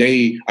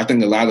 I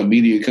think a lot of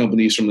media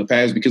companies from the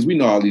past, because we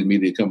know all these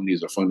media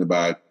companies are funded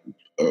by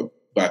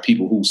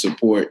people who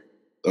support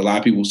a lot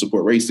of people who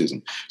support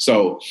racism.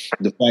 So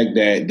the fact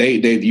that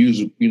they've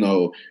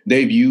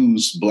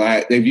used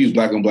Black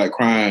on Black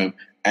crime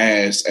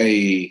as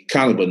a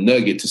kind of a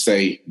nugget to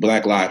say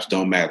Black lives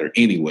don't matter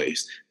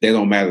anyways. They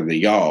don't matter to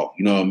y'all.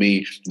 You know what I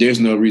mean?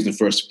 There's no reason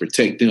for us to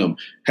protect them.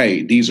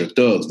 Hey, these are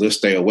thugs. Let's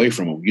stay away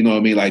from them. You know what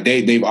I mean? Like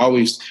they've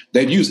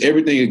used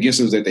everything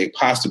against us that they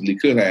possibly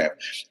could have.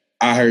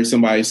 I heard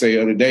somebody say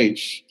the other day,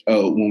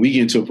 when we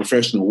get into a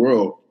professional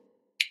world,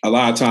 a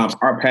lot of times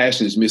our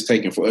passion is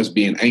mistaken for us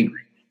being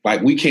angry.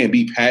 Like we can't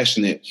be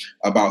passionate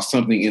about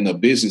something in a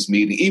business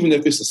meeting, even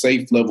if it's a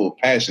safe level of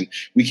passion.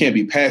 We can't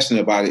be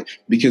passionate about it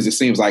because it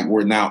seems like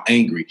we're now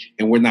angry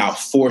and we're now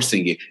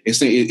forcing it.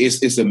 It's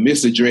a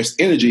misaddressed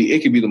energy.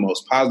 It could be the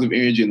most positive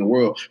energy in the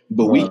world,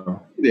 but we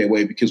can't do that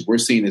way because we're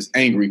seen as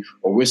angry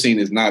or we're seen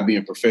as not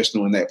being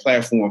professional in that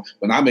platform.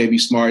 When I may be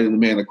smarter than the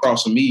man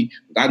across from me,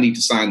 but I need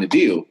to sign the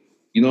deal.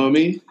 You know what I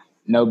mean?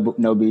 No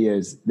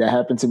BS. That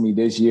happened to me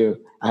this year.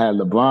 I had a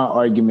LeBron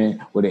argument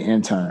with an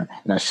intern,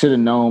 and I should have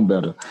known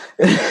better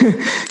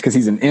because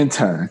he's an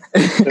intern.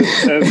 You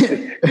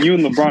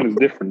and LeBron is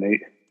different,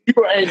 Nate. You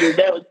were angry.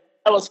 That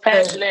was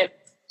passionate.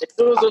 If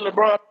it was a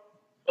LeBron,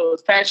 it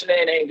was passionate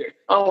and anger.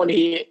 I don't want to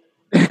hear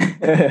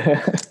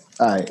it.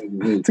 All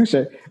right. Touche.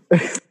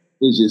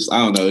 It's just, I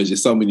don't know. It's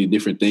just so many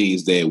different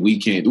things that we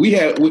can't.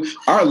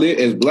 Our list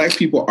as Black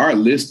people. Our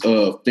list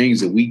of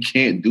things that we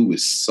can't do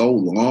is so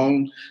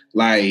long.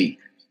 Like,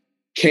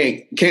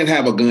 can't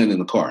have a gun in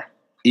the car,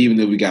 even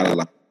if we got a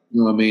lot.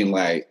 You know what I mean?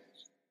 Like,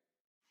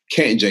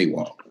 can't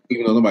jaywalk,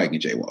 even though nobody can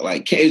jaywalk.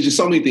 Like, it's just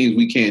so many things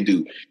we can't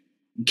do.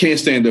 Can't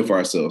stand up for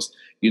ourselves.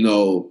 You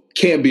know,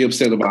 can't be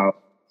upset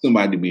about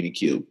somebody being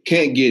killed.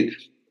 Can't get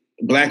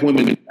Black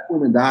women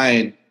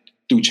dying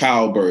through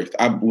childbirth.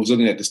 I was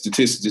looking at the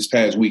statistics this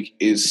past week.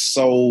 Is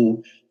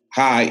so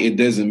high it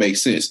doesn't make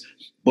sense.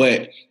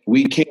 But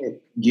we can't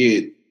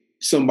get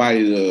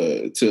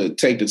somebody to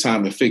take the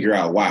time to figure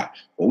out why.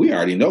 Well, we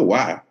already know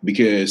why,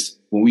 because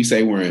when we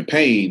say we're in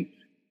pain,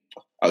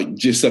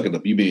 just suck it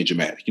up. You're being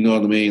dramatic. You know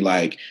what I mean?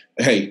 Like,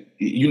 hey,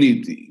 you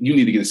need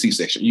to get a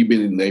C-section. You've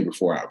been in labor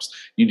 4 hours.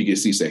 You need to get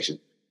a C-section.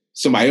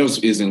 Somebody else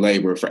is in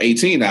labor for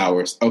 18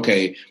 hours.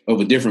 Okay,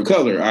 of a different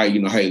color. All right,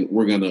 hey,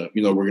 we're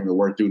gonna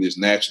work through this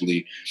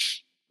naturally.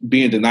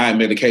 Being denied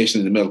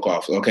medication in the medical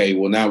office. Okay,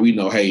 well now we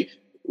know. Hey,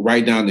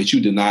 write down that you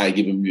denied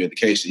giving me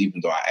medication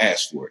even though I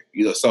asked for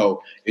it.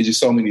 So it's just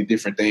so many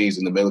different things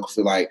in the medical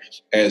field. Like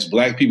as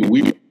Black people,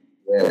 we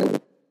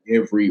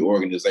every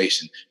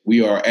organization.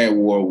 We are at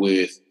war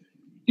with,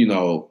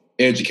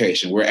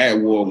 education. We're at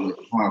war with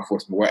law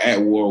enforcement. We're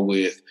at war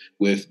with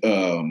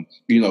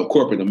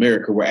corporate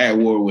America. We're at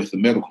war with the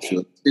medical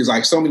field. It's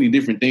like so many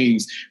different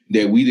things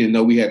that we didn't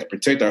know we had to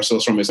protect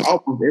ourselves from. It's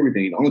almost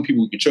everything. The only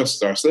people we can trust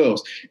is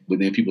ourselves. But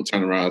then people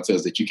turn around and tell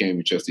us that you can't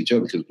even trust each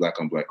other because Black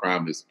on Black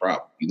crime is the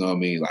problem. You know what I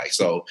mean? Like,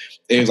 so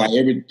it's like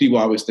people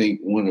always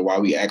wonder why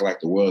we act like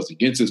the world's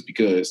against us,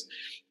 because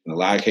in a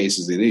lot of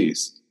cases it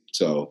is.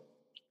 So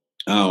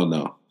I don't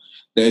know.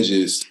 That's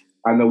just,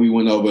 I know we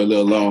went over a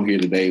little long here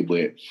today,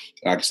 but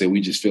like I said,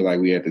 we just feel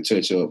like we have to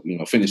touch up,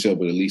 finish up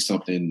with at least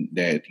something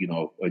that,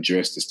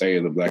 address the state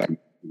of the Black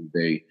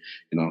community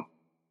today.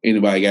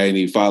 Anybody got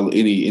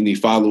any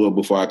follow up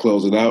before I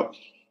close it out?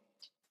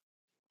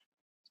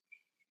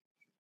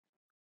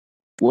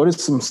 What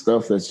is some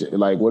stuff that's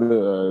like,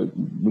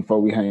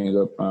 before we hang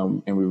up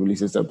and we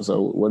release this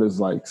episode, what is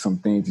like some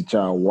things that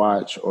y'all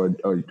watch or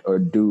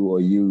do or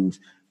use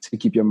to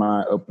keep your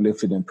mind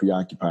uplifted and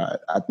preoccupied?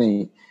 I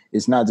think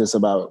it's not just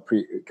about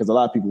because a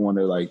lot of people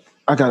wonder like,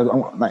 ain't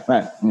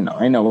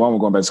no wrong with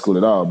going back to school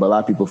at all, but a lot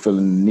of people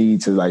feeling the need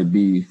to like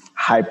be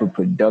hyper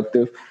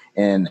productive.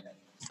 And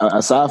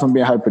aside from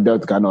being hyper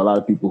productive, I know a lot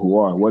of people who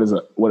are. What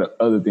are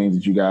other things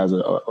that you guys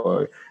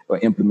are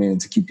implementing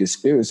to keep your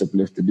spirits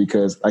uplifted?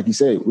 Because like you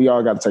said, we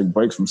all got to take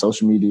breaks from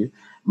social media.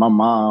 My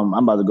mom,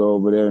 I'm about to go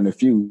over there in a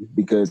few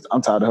because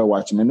I'm tired of her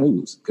watching the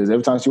news. Because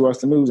every time she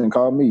watches the news and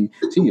call me,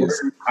 she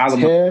is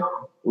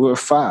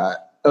terrified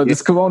of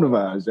this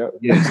coronavirus. Yo.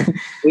 Yeah,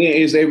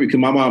 it's because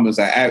my mom is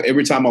like,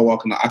 every time I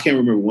walk in, I can't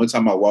remember one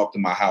time I walked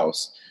in my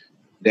house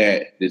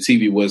that the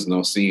TV wasn't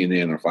on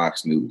CNN or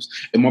Fox News.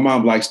 And my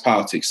mom likes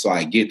politics, so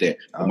I get that.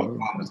 But my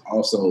mom is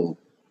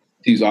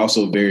she's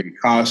also very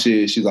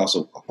cautious. She's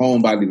also a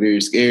homebody, very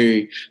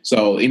scary.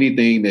 So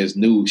anything that's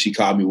new, she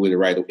called me with it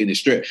right away.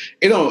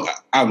 And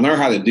I've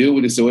learned how to deal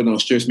with it, so it don't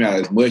stress me out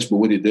as much. But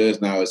what it does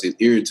now is it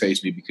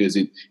irritates me because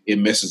it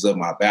messes up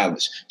my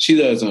balance. She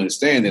doesn't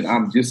understand that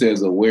I'm just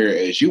as aware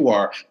as you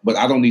are, but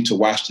I don't need to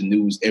watch the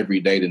news every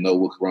day to know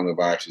what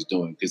coronavirus is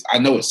doing because I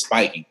know it's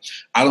spiking.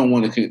 I don't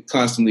want to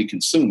constantly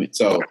consume it.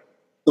 So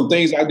some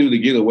things I do to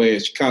get away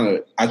is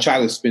I try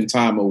to spend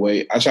time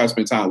away. I try to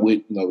spend time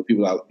with, the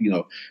people I,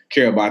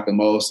 care about the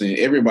most. And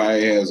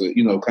everybody has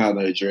kind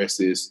of address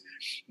this,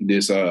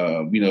 this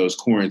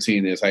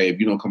quarantine is, hey, if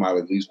you don't come out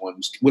at least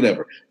one,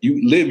 whatever,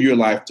 you live your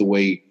life the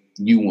way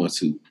you want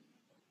to.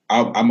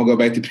 I'm going to go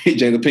back to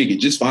Jada Pinkett.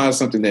 Just find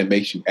something that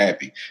makes you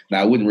happy.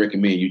 Now, I wouldn't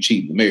recommend you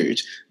cheat in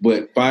marriage,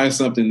 but find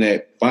something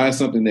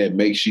that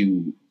makes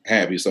you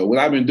happy. So what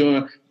I've been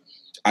doing,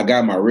 I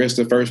got my rest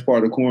the first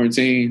part of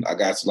quarantine. I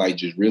got to like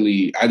just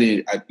really, I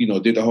did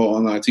the whole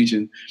online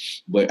teaching,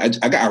 but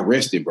I got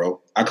arrested, bro.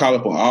 I caught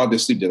up on all the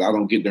sleep that I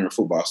don't get during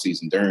football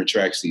season, during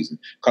track season.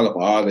 Caught up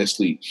on all that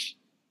sleep.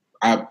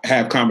 I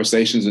have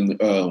conversations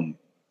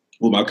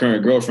with my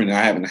current girlfriend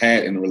that I haven't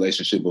had in a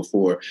relationship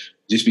before,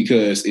 just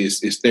because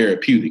it's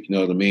therapeutic. You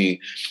know what I mean?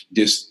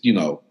 Just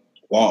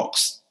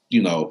walks.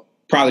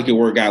 Probably could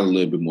work out a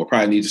little bit more.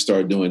 Probably need to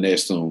start doing that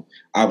soon.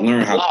 I've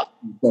learned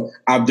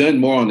I've done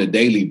more on a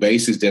daily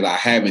basis that I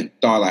haven't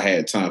thought I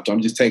had time. So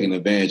I'm just taking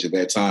advantage of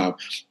that time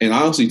and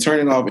honestly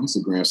turning off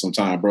Instagram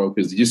sometime, bro,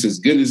 because just as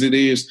good as it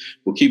is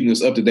with keeping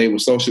us up to date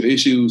with social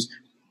issues,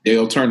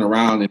 they'll turn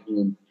around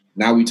and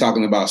now we're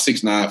talking about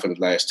 6ix9ine for the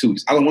last 2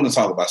 weeks. I don't want to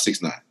talk about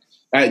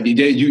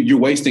 6ix9ine. You're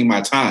wasting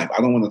my time. I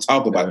don't want to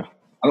talk about it.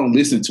 I don't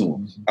listen to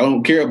him. I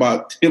don't care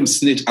about him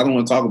snitch. I don't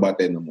want to talk about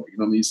that no more. You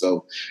know what I mean?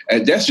 So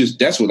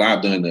that's what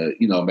I've done to,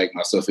 make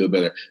myself feel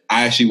better.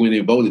 I actually went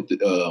and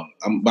voted.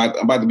 I'm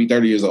about to be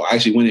 30 years old. I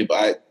actually went in, but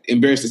I'm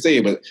embarrassed to say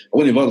it, but I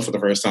went and voted for the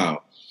first time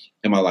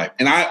in my life.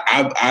 And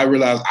I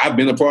realized I've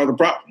been a part of the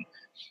problem.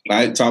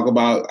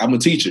 I'm a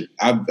teacher.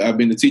 I've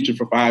been a teacher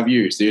for 5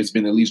 years. There's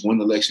been at least one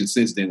election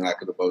since then that I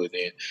could have voted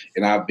in.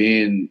 And I've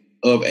been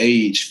of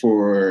age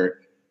for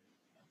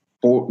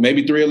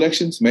maybe 3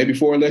 elections, maybe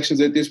 4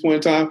 elections at this point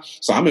in time.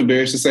 So I'm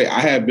embarrassed to say I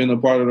have been a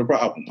part of the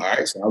problem. All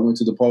right. So I went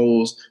to the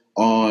polls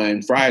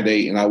on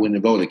Friday and I went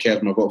and voted,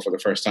 cast my vote for the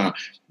first time.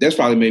 That's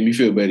probably made me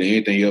feel better than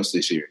anything else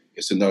this year.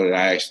 It's to know that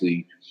I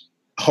actually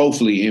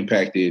hopefully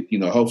impacted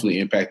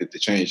the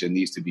change that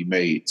needs to be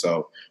made.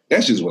 So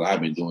that's just what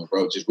I've been doing,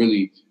 bro. Just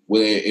really,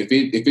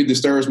 if it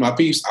disturbs my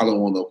peace, I don't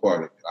want no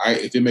part of it. All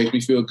right. If it makes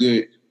me feel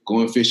good,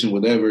 going fishing,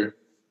 whatever,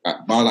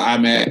 while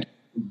I'm at,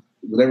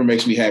 whatever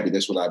makes me happy,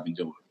 that's what I've been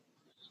doing.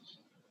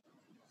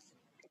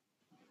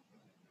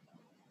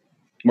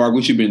 Mark,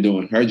 what you been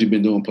doing? Heard you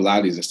been doing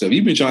Pilates and stuff.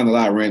 You've been trying a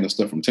lot of random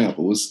stuff from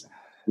Tampa. What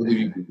have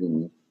you been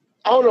doing?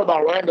 I don't know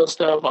about random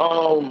stuff.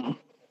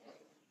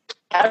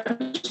 I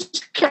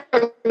just kind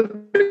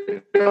of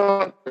been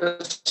doing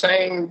the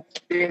same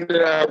thing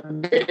that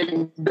I've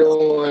been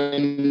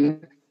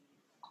doing.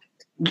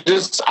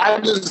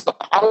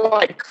 I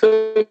like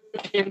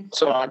cooking,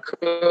 so I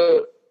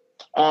cook.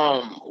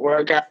 Where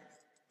I got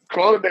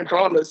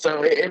Corona,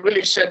 so it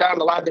really shut down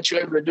a lot that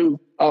you're able to do.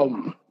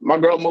 My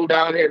girl moved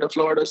down here to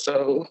Florida,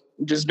 so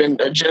just been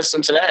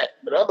adjusting to that.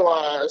 But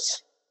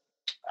otherwise,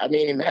 I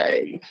mean,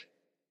 hey,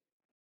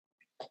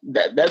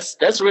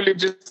 that's really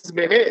just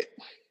been it.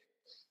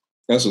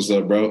 That's what's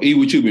up, bro. E,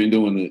 what you been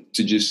doing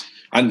to just?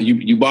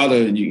 You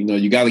bother.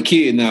 You got a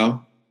kid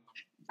now.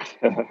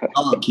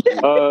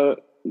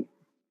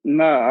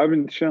 Nah, I've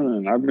been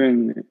chilling. I've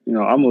been,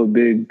 I'm a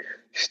big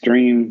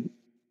stream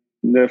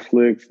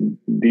Netflix,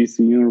 DC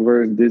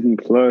Universe, Disney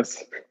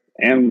Plus,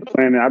 Animal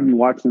Planet. I've been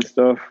watching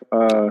stuff.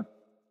 Shout out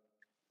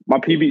to my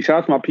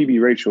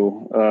PB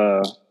Rachel.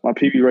 My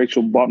PB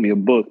Rachel bought me a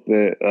book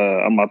that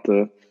I'm about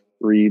to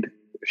read.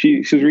 She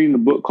was reading the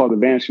book called The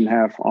Vanishing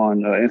Half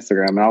on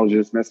Instagram, and I was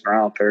just messing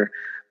around with her,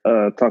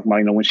 talking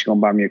about when she's gonna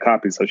buy me a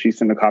copy. So she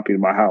sent a copy to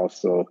my house.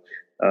 So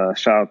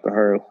shout out to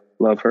her,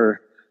 love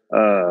her.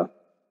 And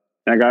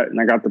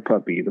I got the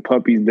puppy. The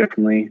puppy's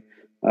definitely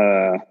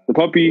the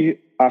puppy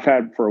I've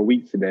had for a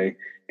week today,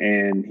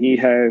 and he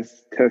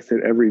has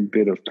tested every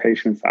bit of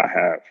patience I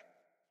have.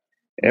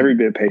 Every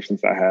bit of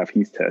patience I have,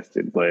 he's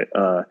tested. But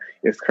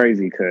it's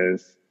crazy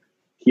because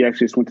he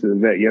actually just went to the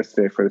vet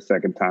yesterday for the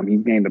second time. He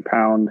gained a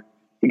pound.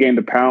 He gained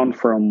a pound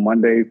from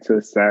Monday to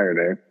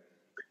Saturday.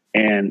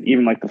 And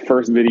even like the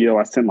first video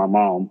I sent my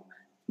mom,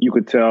 you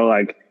could tell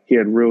like he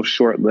had real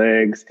short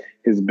legs.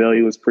 His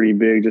belly was pretty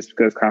big just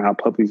because kind of how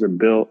puppies are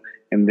built.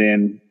 And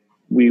then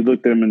we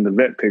looked at him in the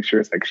vet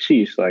picture. It's like,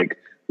 sheesh, like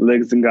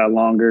legs done got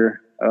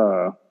longer.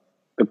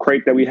 The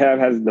crate that we have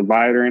has a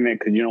divider in it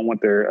because you don't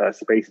want their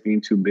space being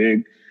too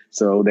big.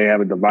 So they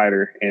have a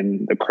divider,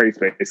 and the crate's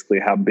basically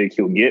how big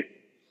he'll get.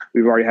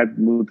 We've already had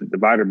to move the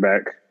divider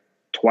back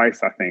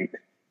twice, I think,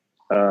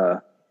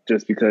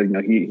 just because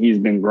he's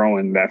been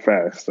growing that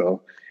fast.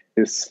 So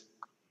it's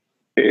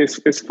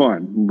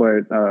fun,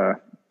 but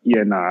he's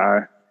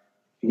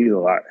a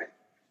lot.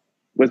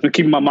 But it's been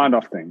keeping my mind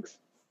off things.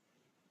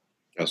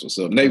 That's what's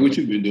up, Nate. What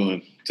you been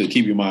doing to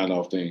keep your mind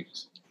off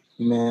things?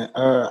 Man,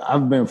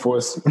 I've been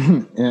forced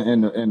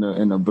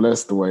in a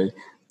blessed way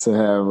to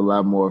have a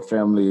lot more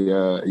family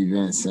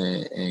events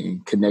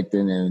and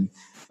connecting and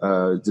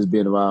just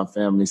being around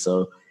family.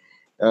 So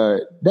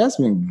that's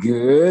been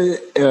good.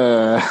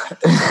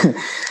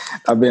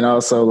 I've been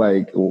also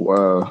like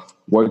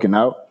working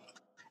out.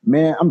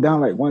 Man, I'm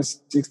down like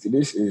 160.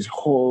 This is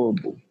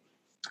horrible.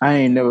 I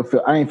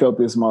ain't felt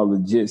this small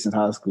legit since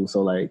high school.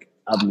 So like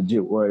I'm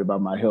legit worried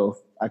about my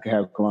health. I could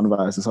have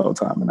coronavirus this whole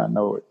time and I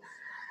know it.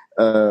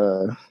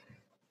 I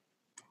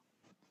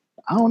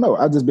don't know.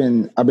 I've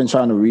been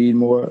trying to read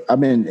more. I've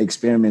been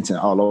experimenting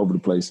all over the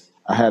place.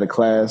 I had a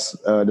class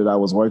that I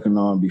was working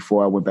on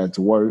before I went back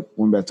to work.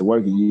 Went back to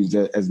work and used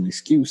that as an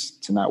excuse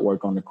to not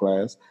work on the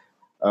class.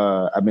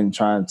 I've been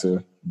trying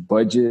to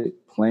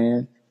budget,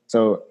 plan.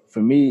 So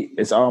for me,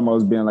 it's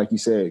almost been like you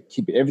said,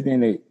 keep everything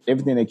that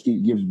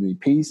gives me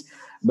peace.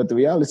 But the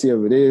reality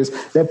of it is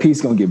that peace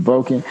gonna get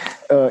broken,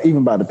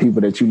 even by the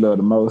people that you love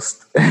the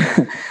most.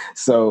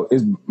 So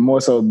it's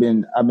more so I've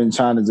been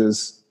trying to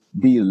just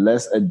be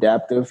less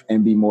adaptive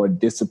and be more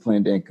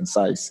disciplined and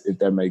concise, if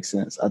that makes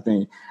sense. I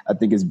think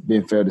it's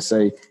been fair to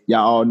say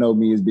y'all all know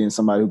me as being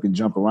somebody who can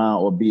jump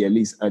around or be at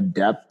least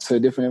adapt to a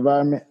different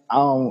environment.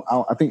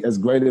 I think as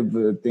great of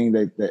a thing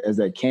as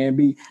that can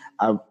be,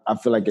 I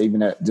feel like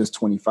even at just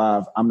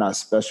 25, I'm not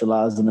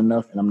specialized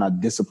enough and I'm not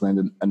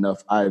disciplined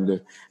enough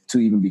either to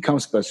even become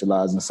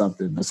specialized in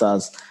something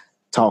besides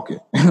talking.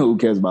 Who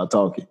cares about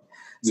talking?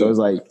 So It's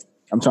like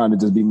I'm trying to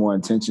just be more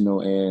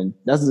intentional, and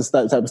that's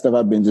the type of stuff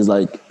I've been just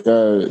like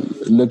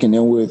looking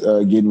in with,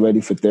 getting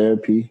ready for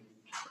therapy.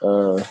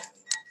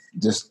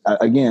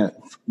 Again,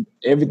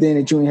 everything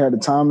that you ain't had the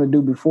time to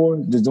do before,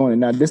 just doing it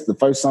now. This is the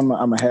first summer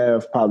I'm gonna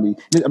have probably.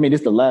 This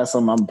is the last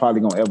summer I'm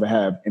probably gonna ever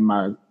have in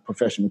my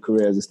professional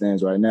career as it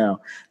stands right now,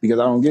 because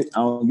I don't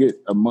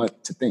get a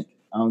month to think.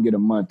 I don't get a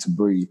month to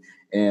breathe,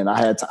 and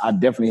I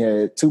definitely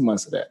had 2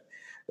 months of that.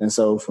 And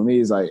so for me,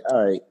 it's like,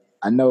 all right,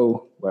 I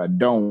know what I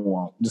don't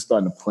want. Just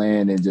starting to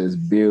plan and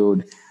just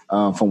build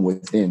from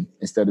within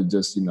instead of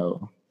just, a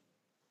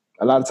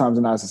lot of times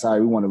in our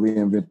society, we want to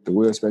reinvent the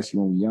wheel, especially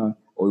when we're young,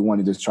 or we want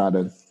to just try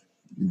to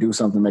do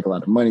something, make a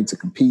lot of money to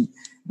compete.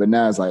 But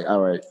now it's like, all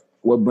right,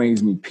 what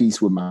brings me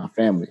peace with my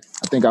family?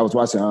 I was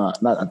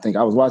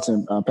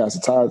watching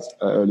Pastor Todd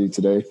earlier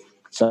today.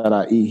 Shout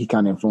out E. He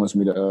kind of influenced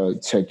me to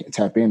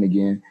tap in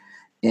again.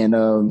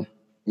 And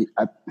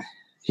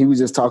he was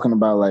just talking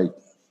about like,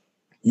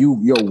 your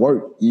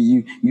work,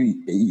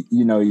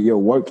 your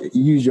work, you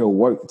use your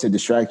work to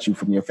distract you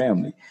from your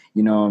family.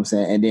 You know what I'm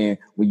saying? And then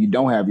when you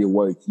don't have your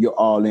work, you're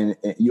all in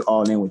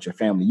with your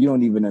family. You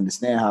don't even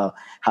understand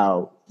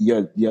how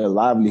your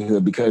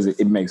livelihood because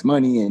it makes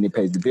money and it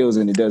pays the bills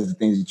and it does the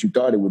things that you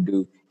thought it would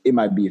do, it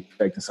might be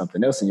affecting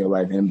something else in your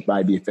life and it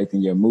might be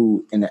affecting your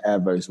mood in an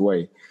adverse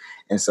way.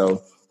 And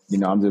so,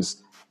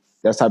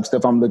 that's type of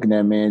stuff I'm looking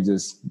at, man,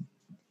 just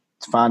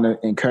finding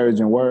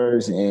encouraging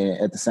words and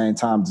at the same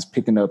time just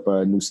picking up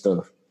new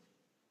stuff.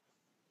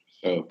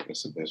 So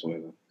that's the best way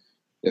to.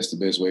 That's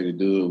the best way to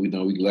do it. We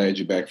glad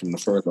you're back from the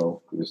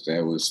furlough because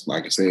that was,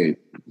 like I said,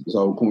 this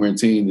whole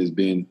quarantine has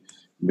been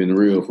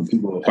real for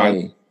people.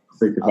 Hey,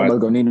 I'm not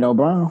gonna need no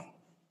Brown.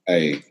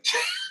 Hey,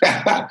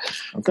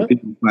 okay.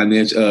 People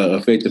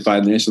affected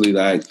financially.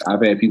 Like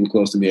I've had people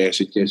close to me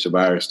actually catch the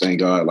virus. Thank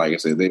God. Like I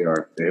said,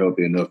 they're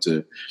healthy enough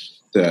to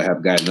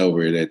have gotten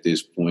over it at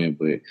this point.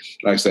 But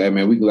like I said,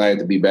 man, we glad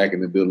to be back in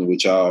the building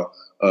with y'all.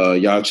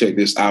 Y'all check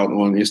this out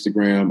on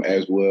Instagram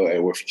as well.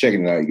 And we're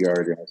checking it out. You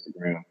already on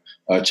Instagram.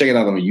 Check it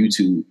out on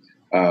YouTube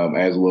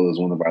as well as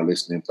one of our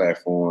listening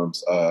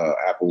platforms,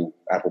 Apple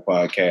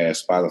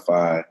Podcasts,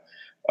 Spotify,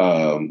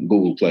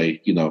 Google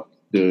Play,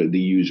 the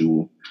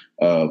usual.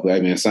 But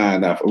man,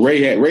 signing off.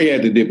 Ray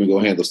had to dip and go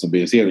handle some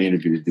business. He had an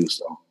interview to do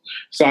so.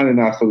 Signing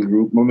off for the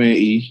group, my man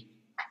E.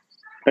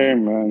 Hey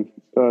man,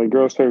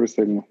 girl's favorite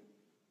signal.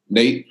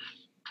 Nate.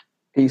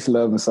 Peace,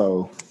 love, and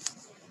soul.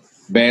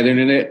 Bad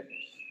internet.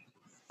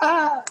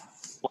 I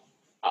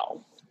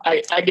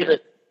get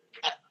it.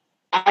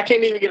 I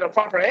can't even get a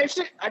proper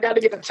exit. I got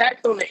to get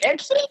attacked on the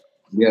exit.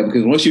 Yeah,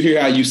 because once you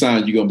hear how you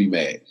sound, you're gonna be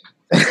mad.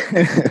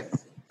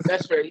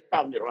 That's fair. You're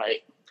probably right.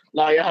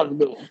 Nah, y'all have a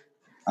good one.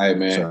 All right,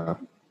 man. Sure.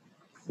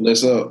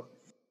 Let's up.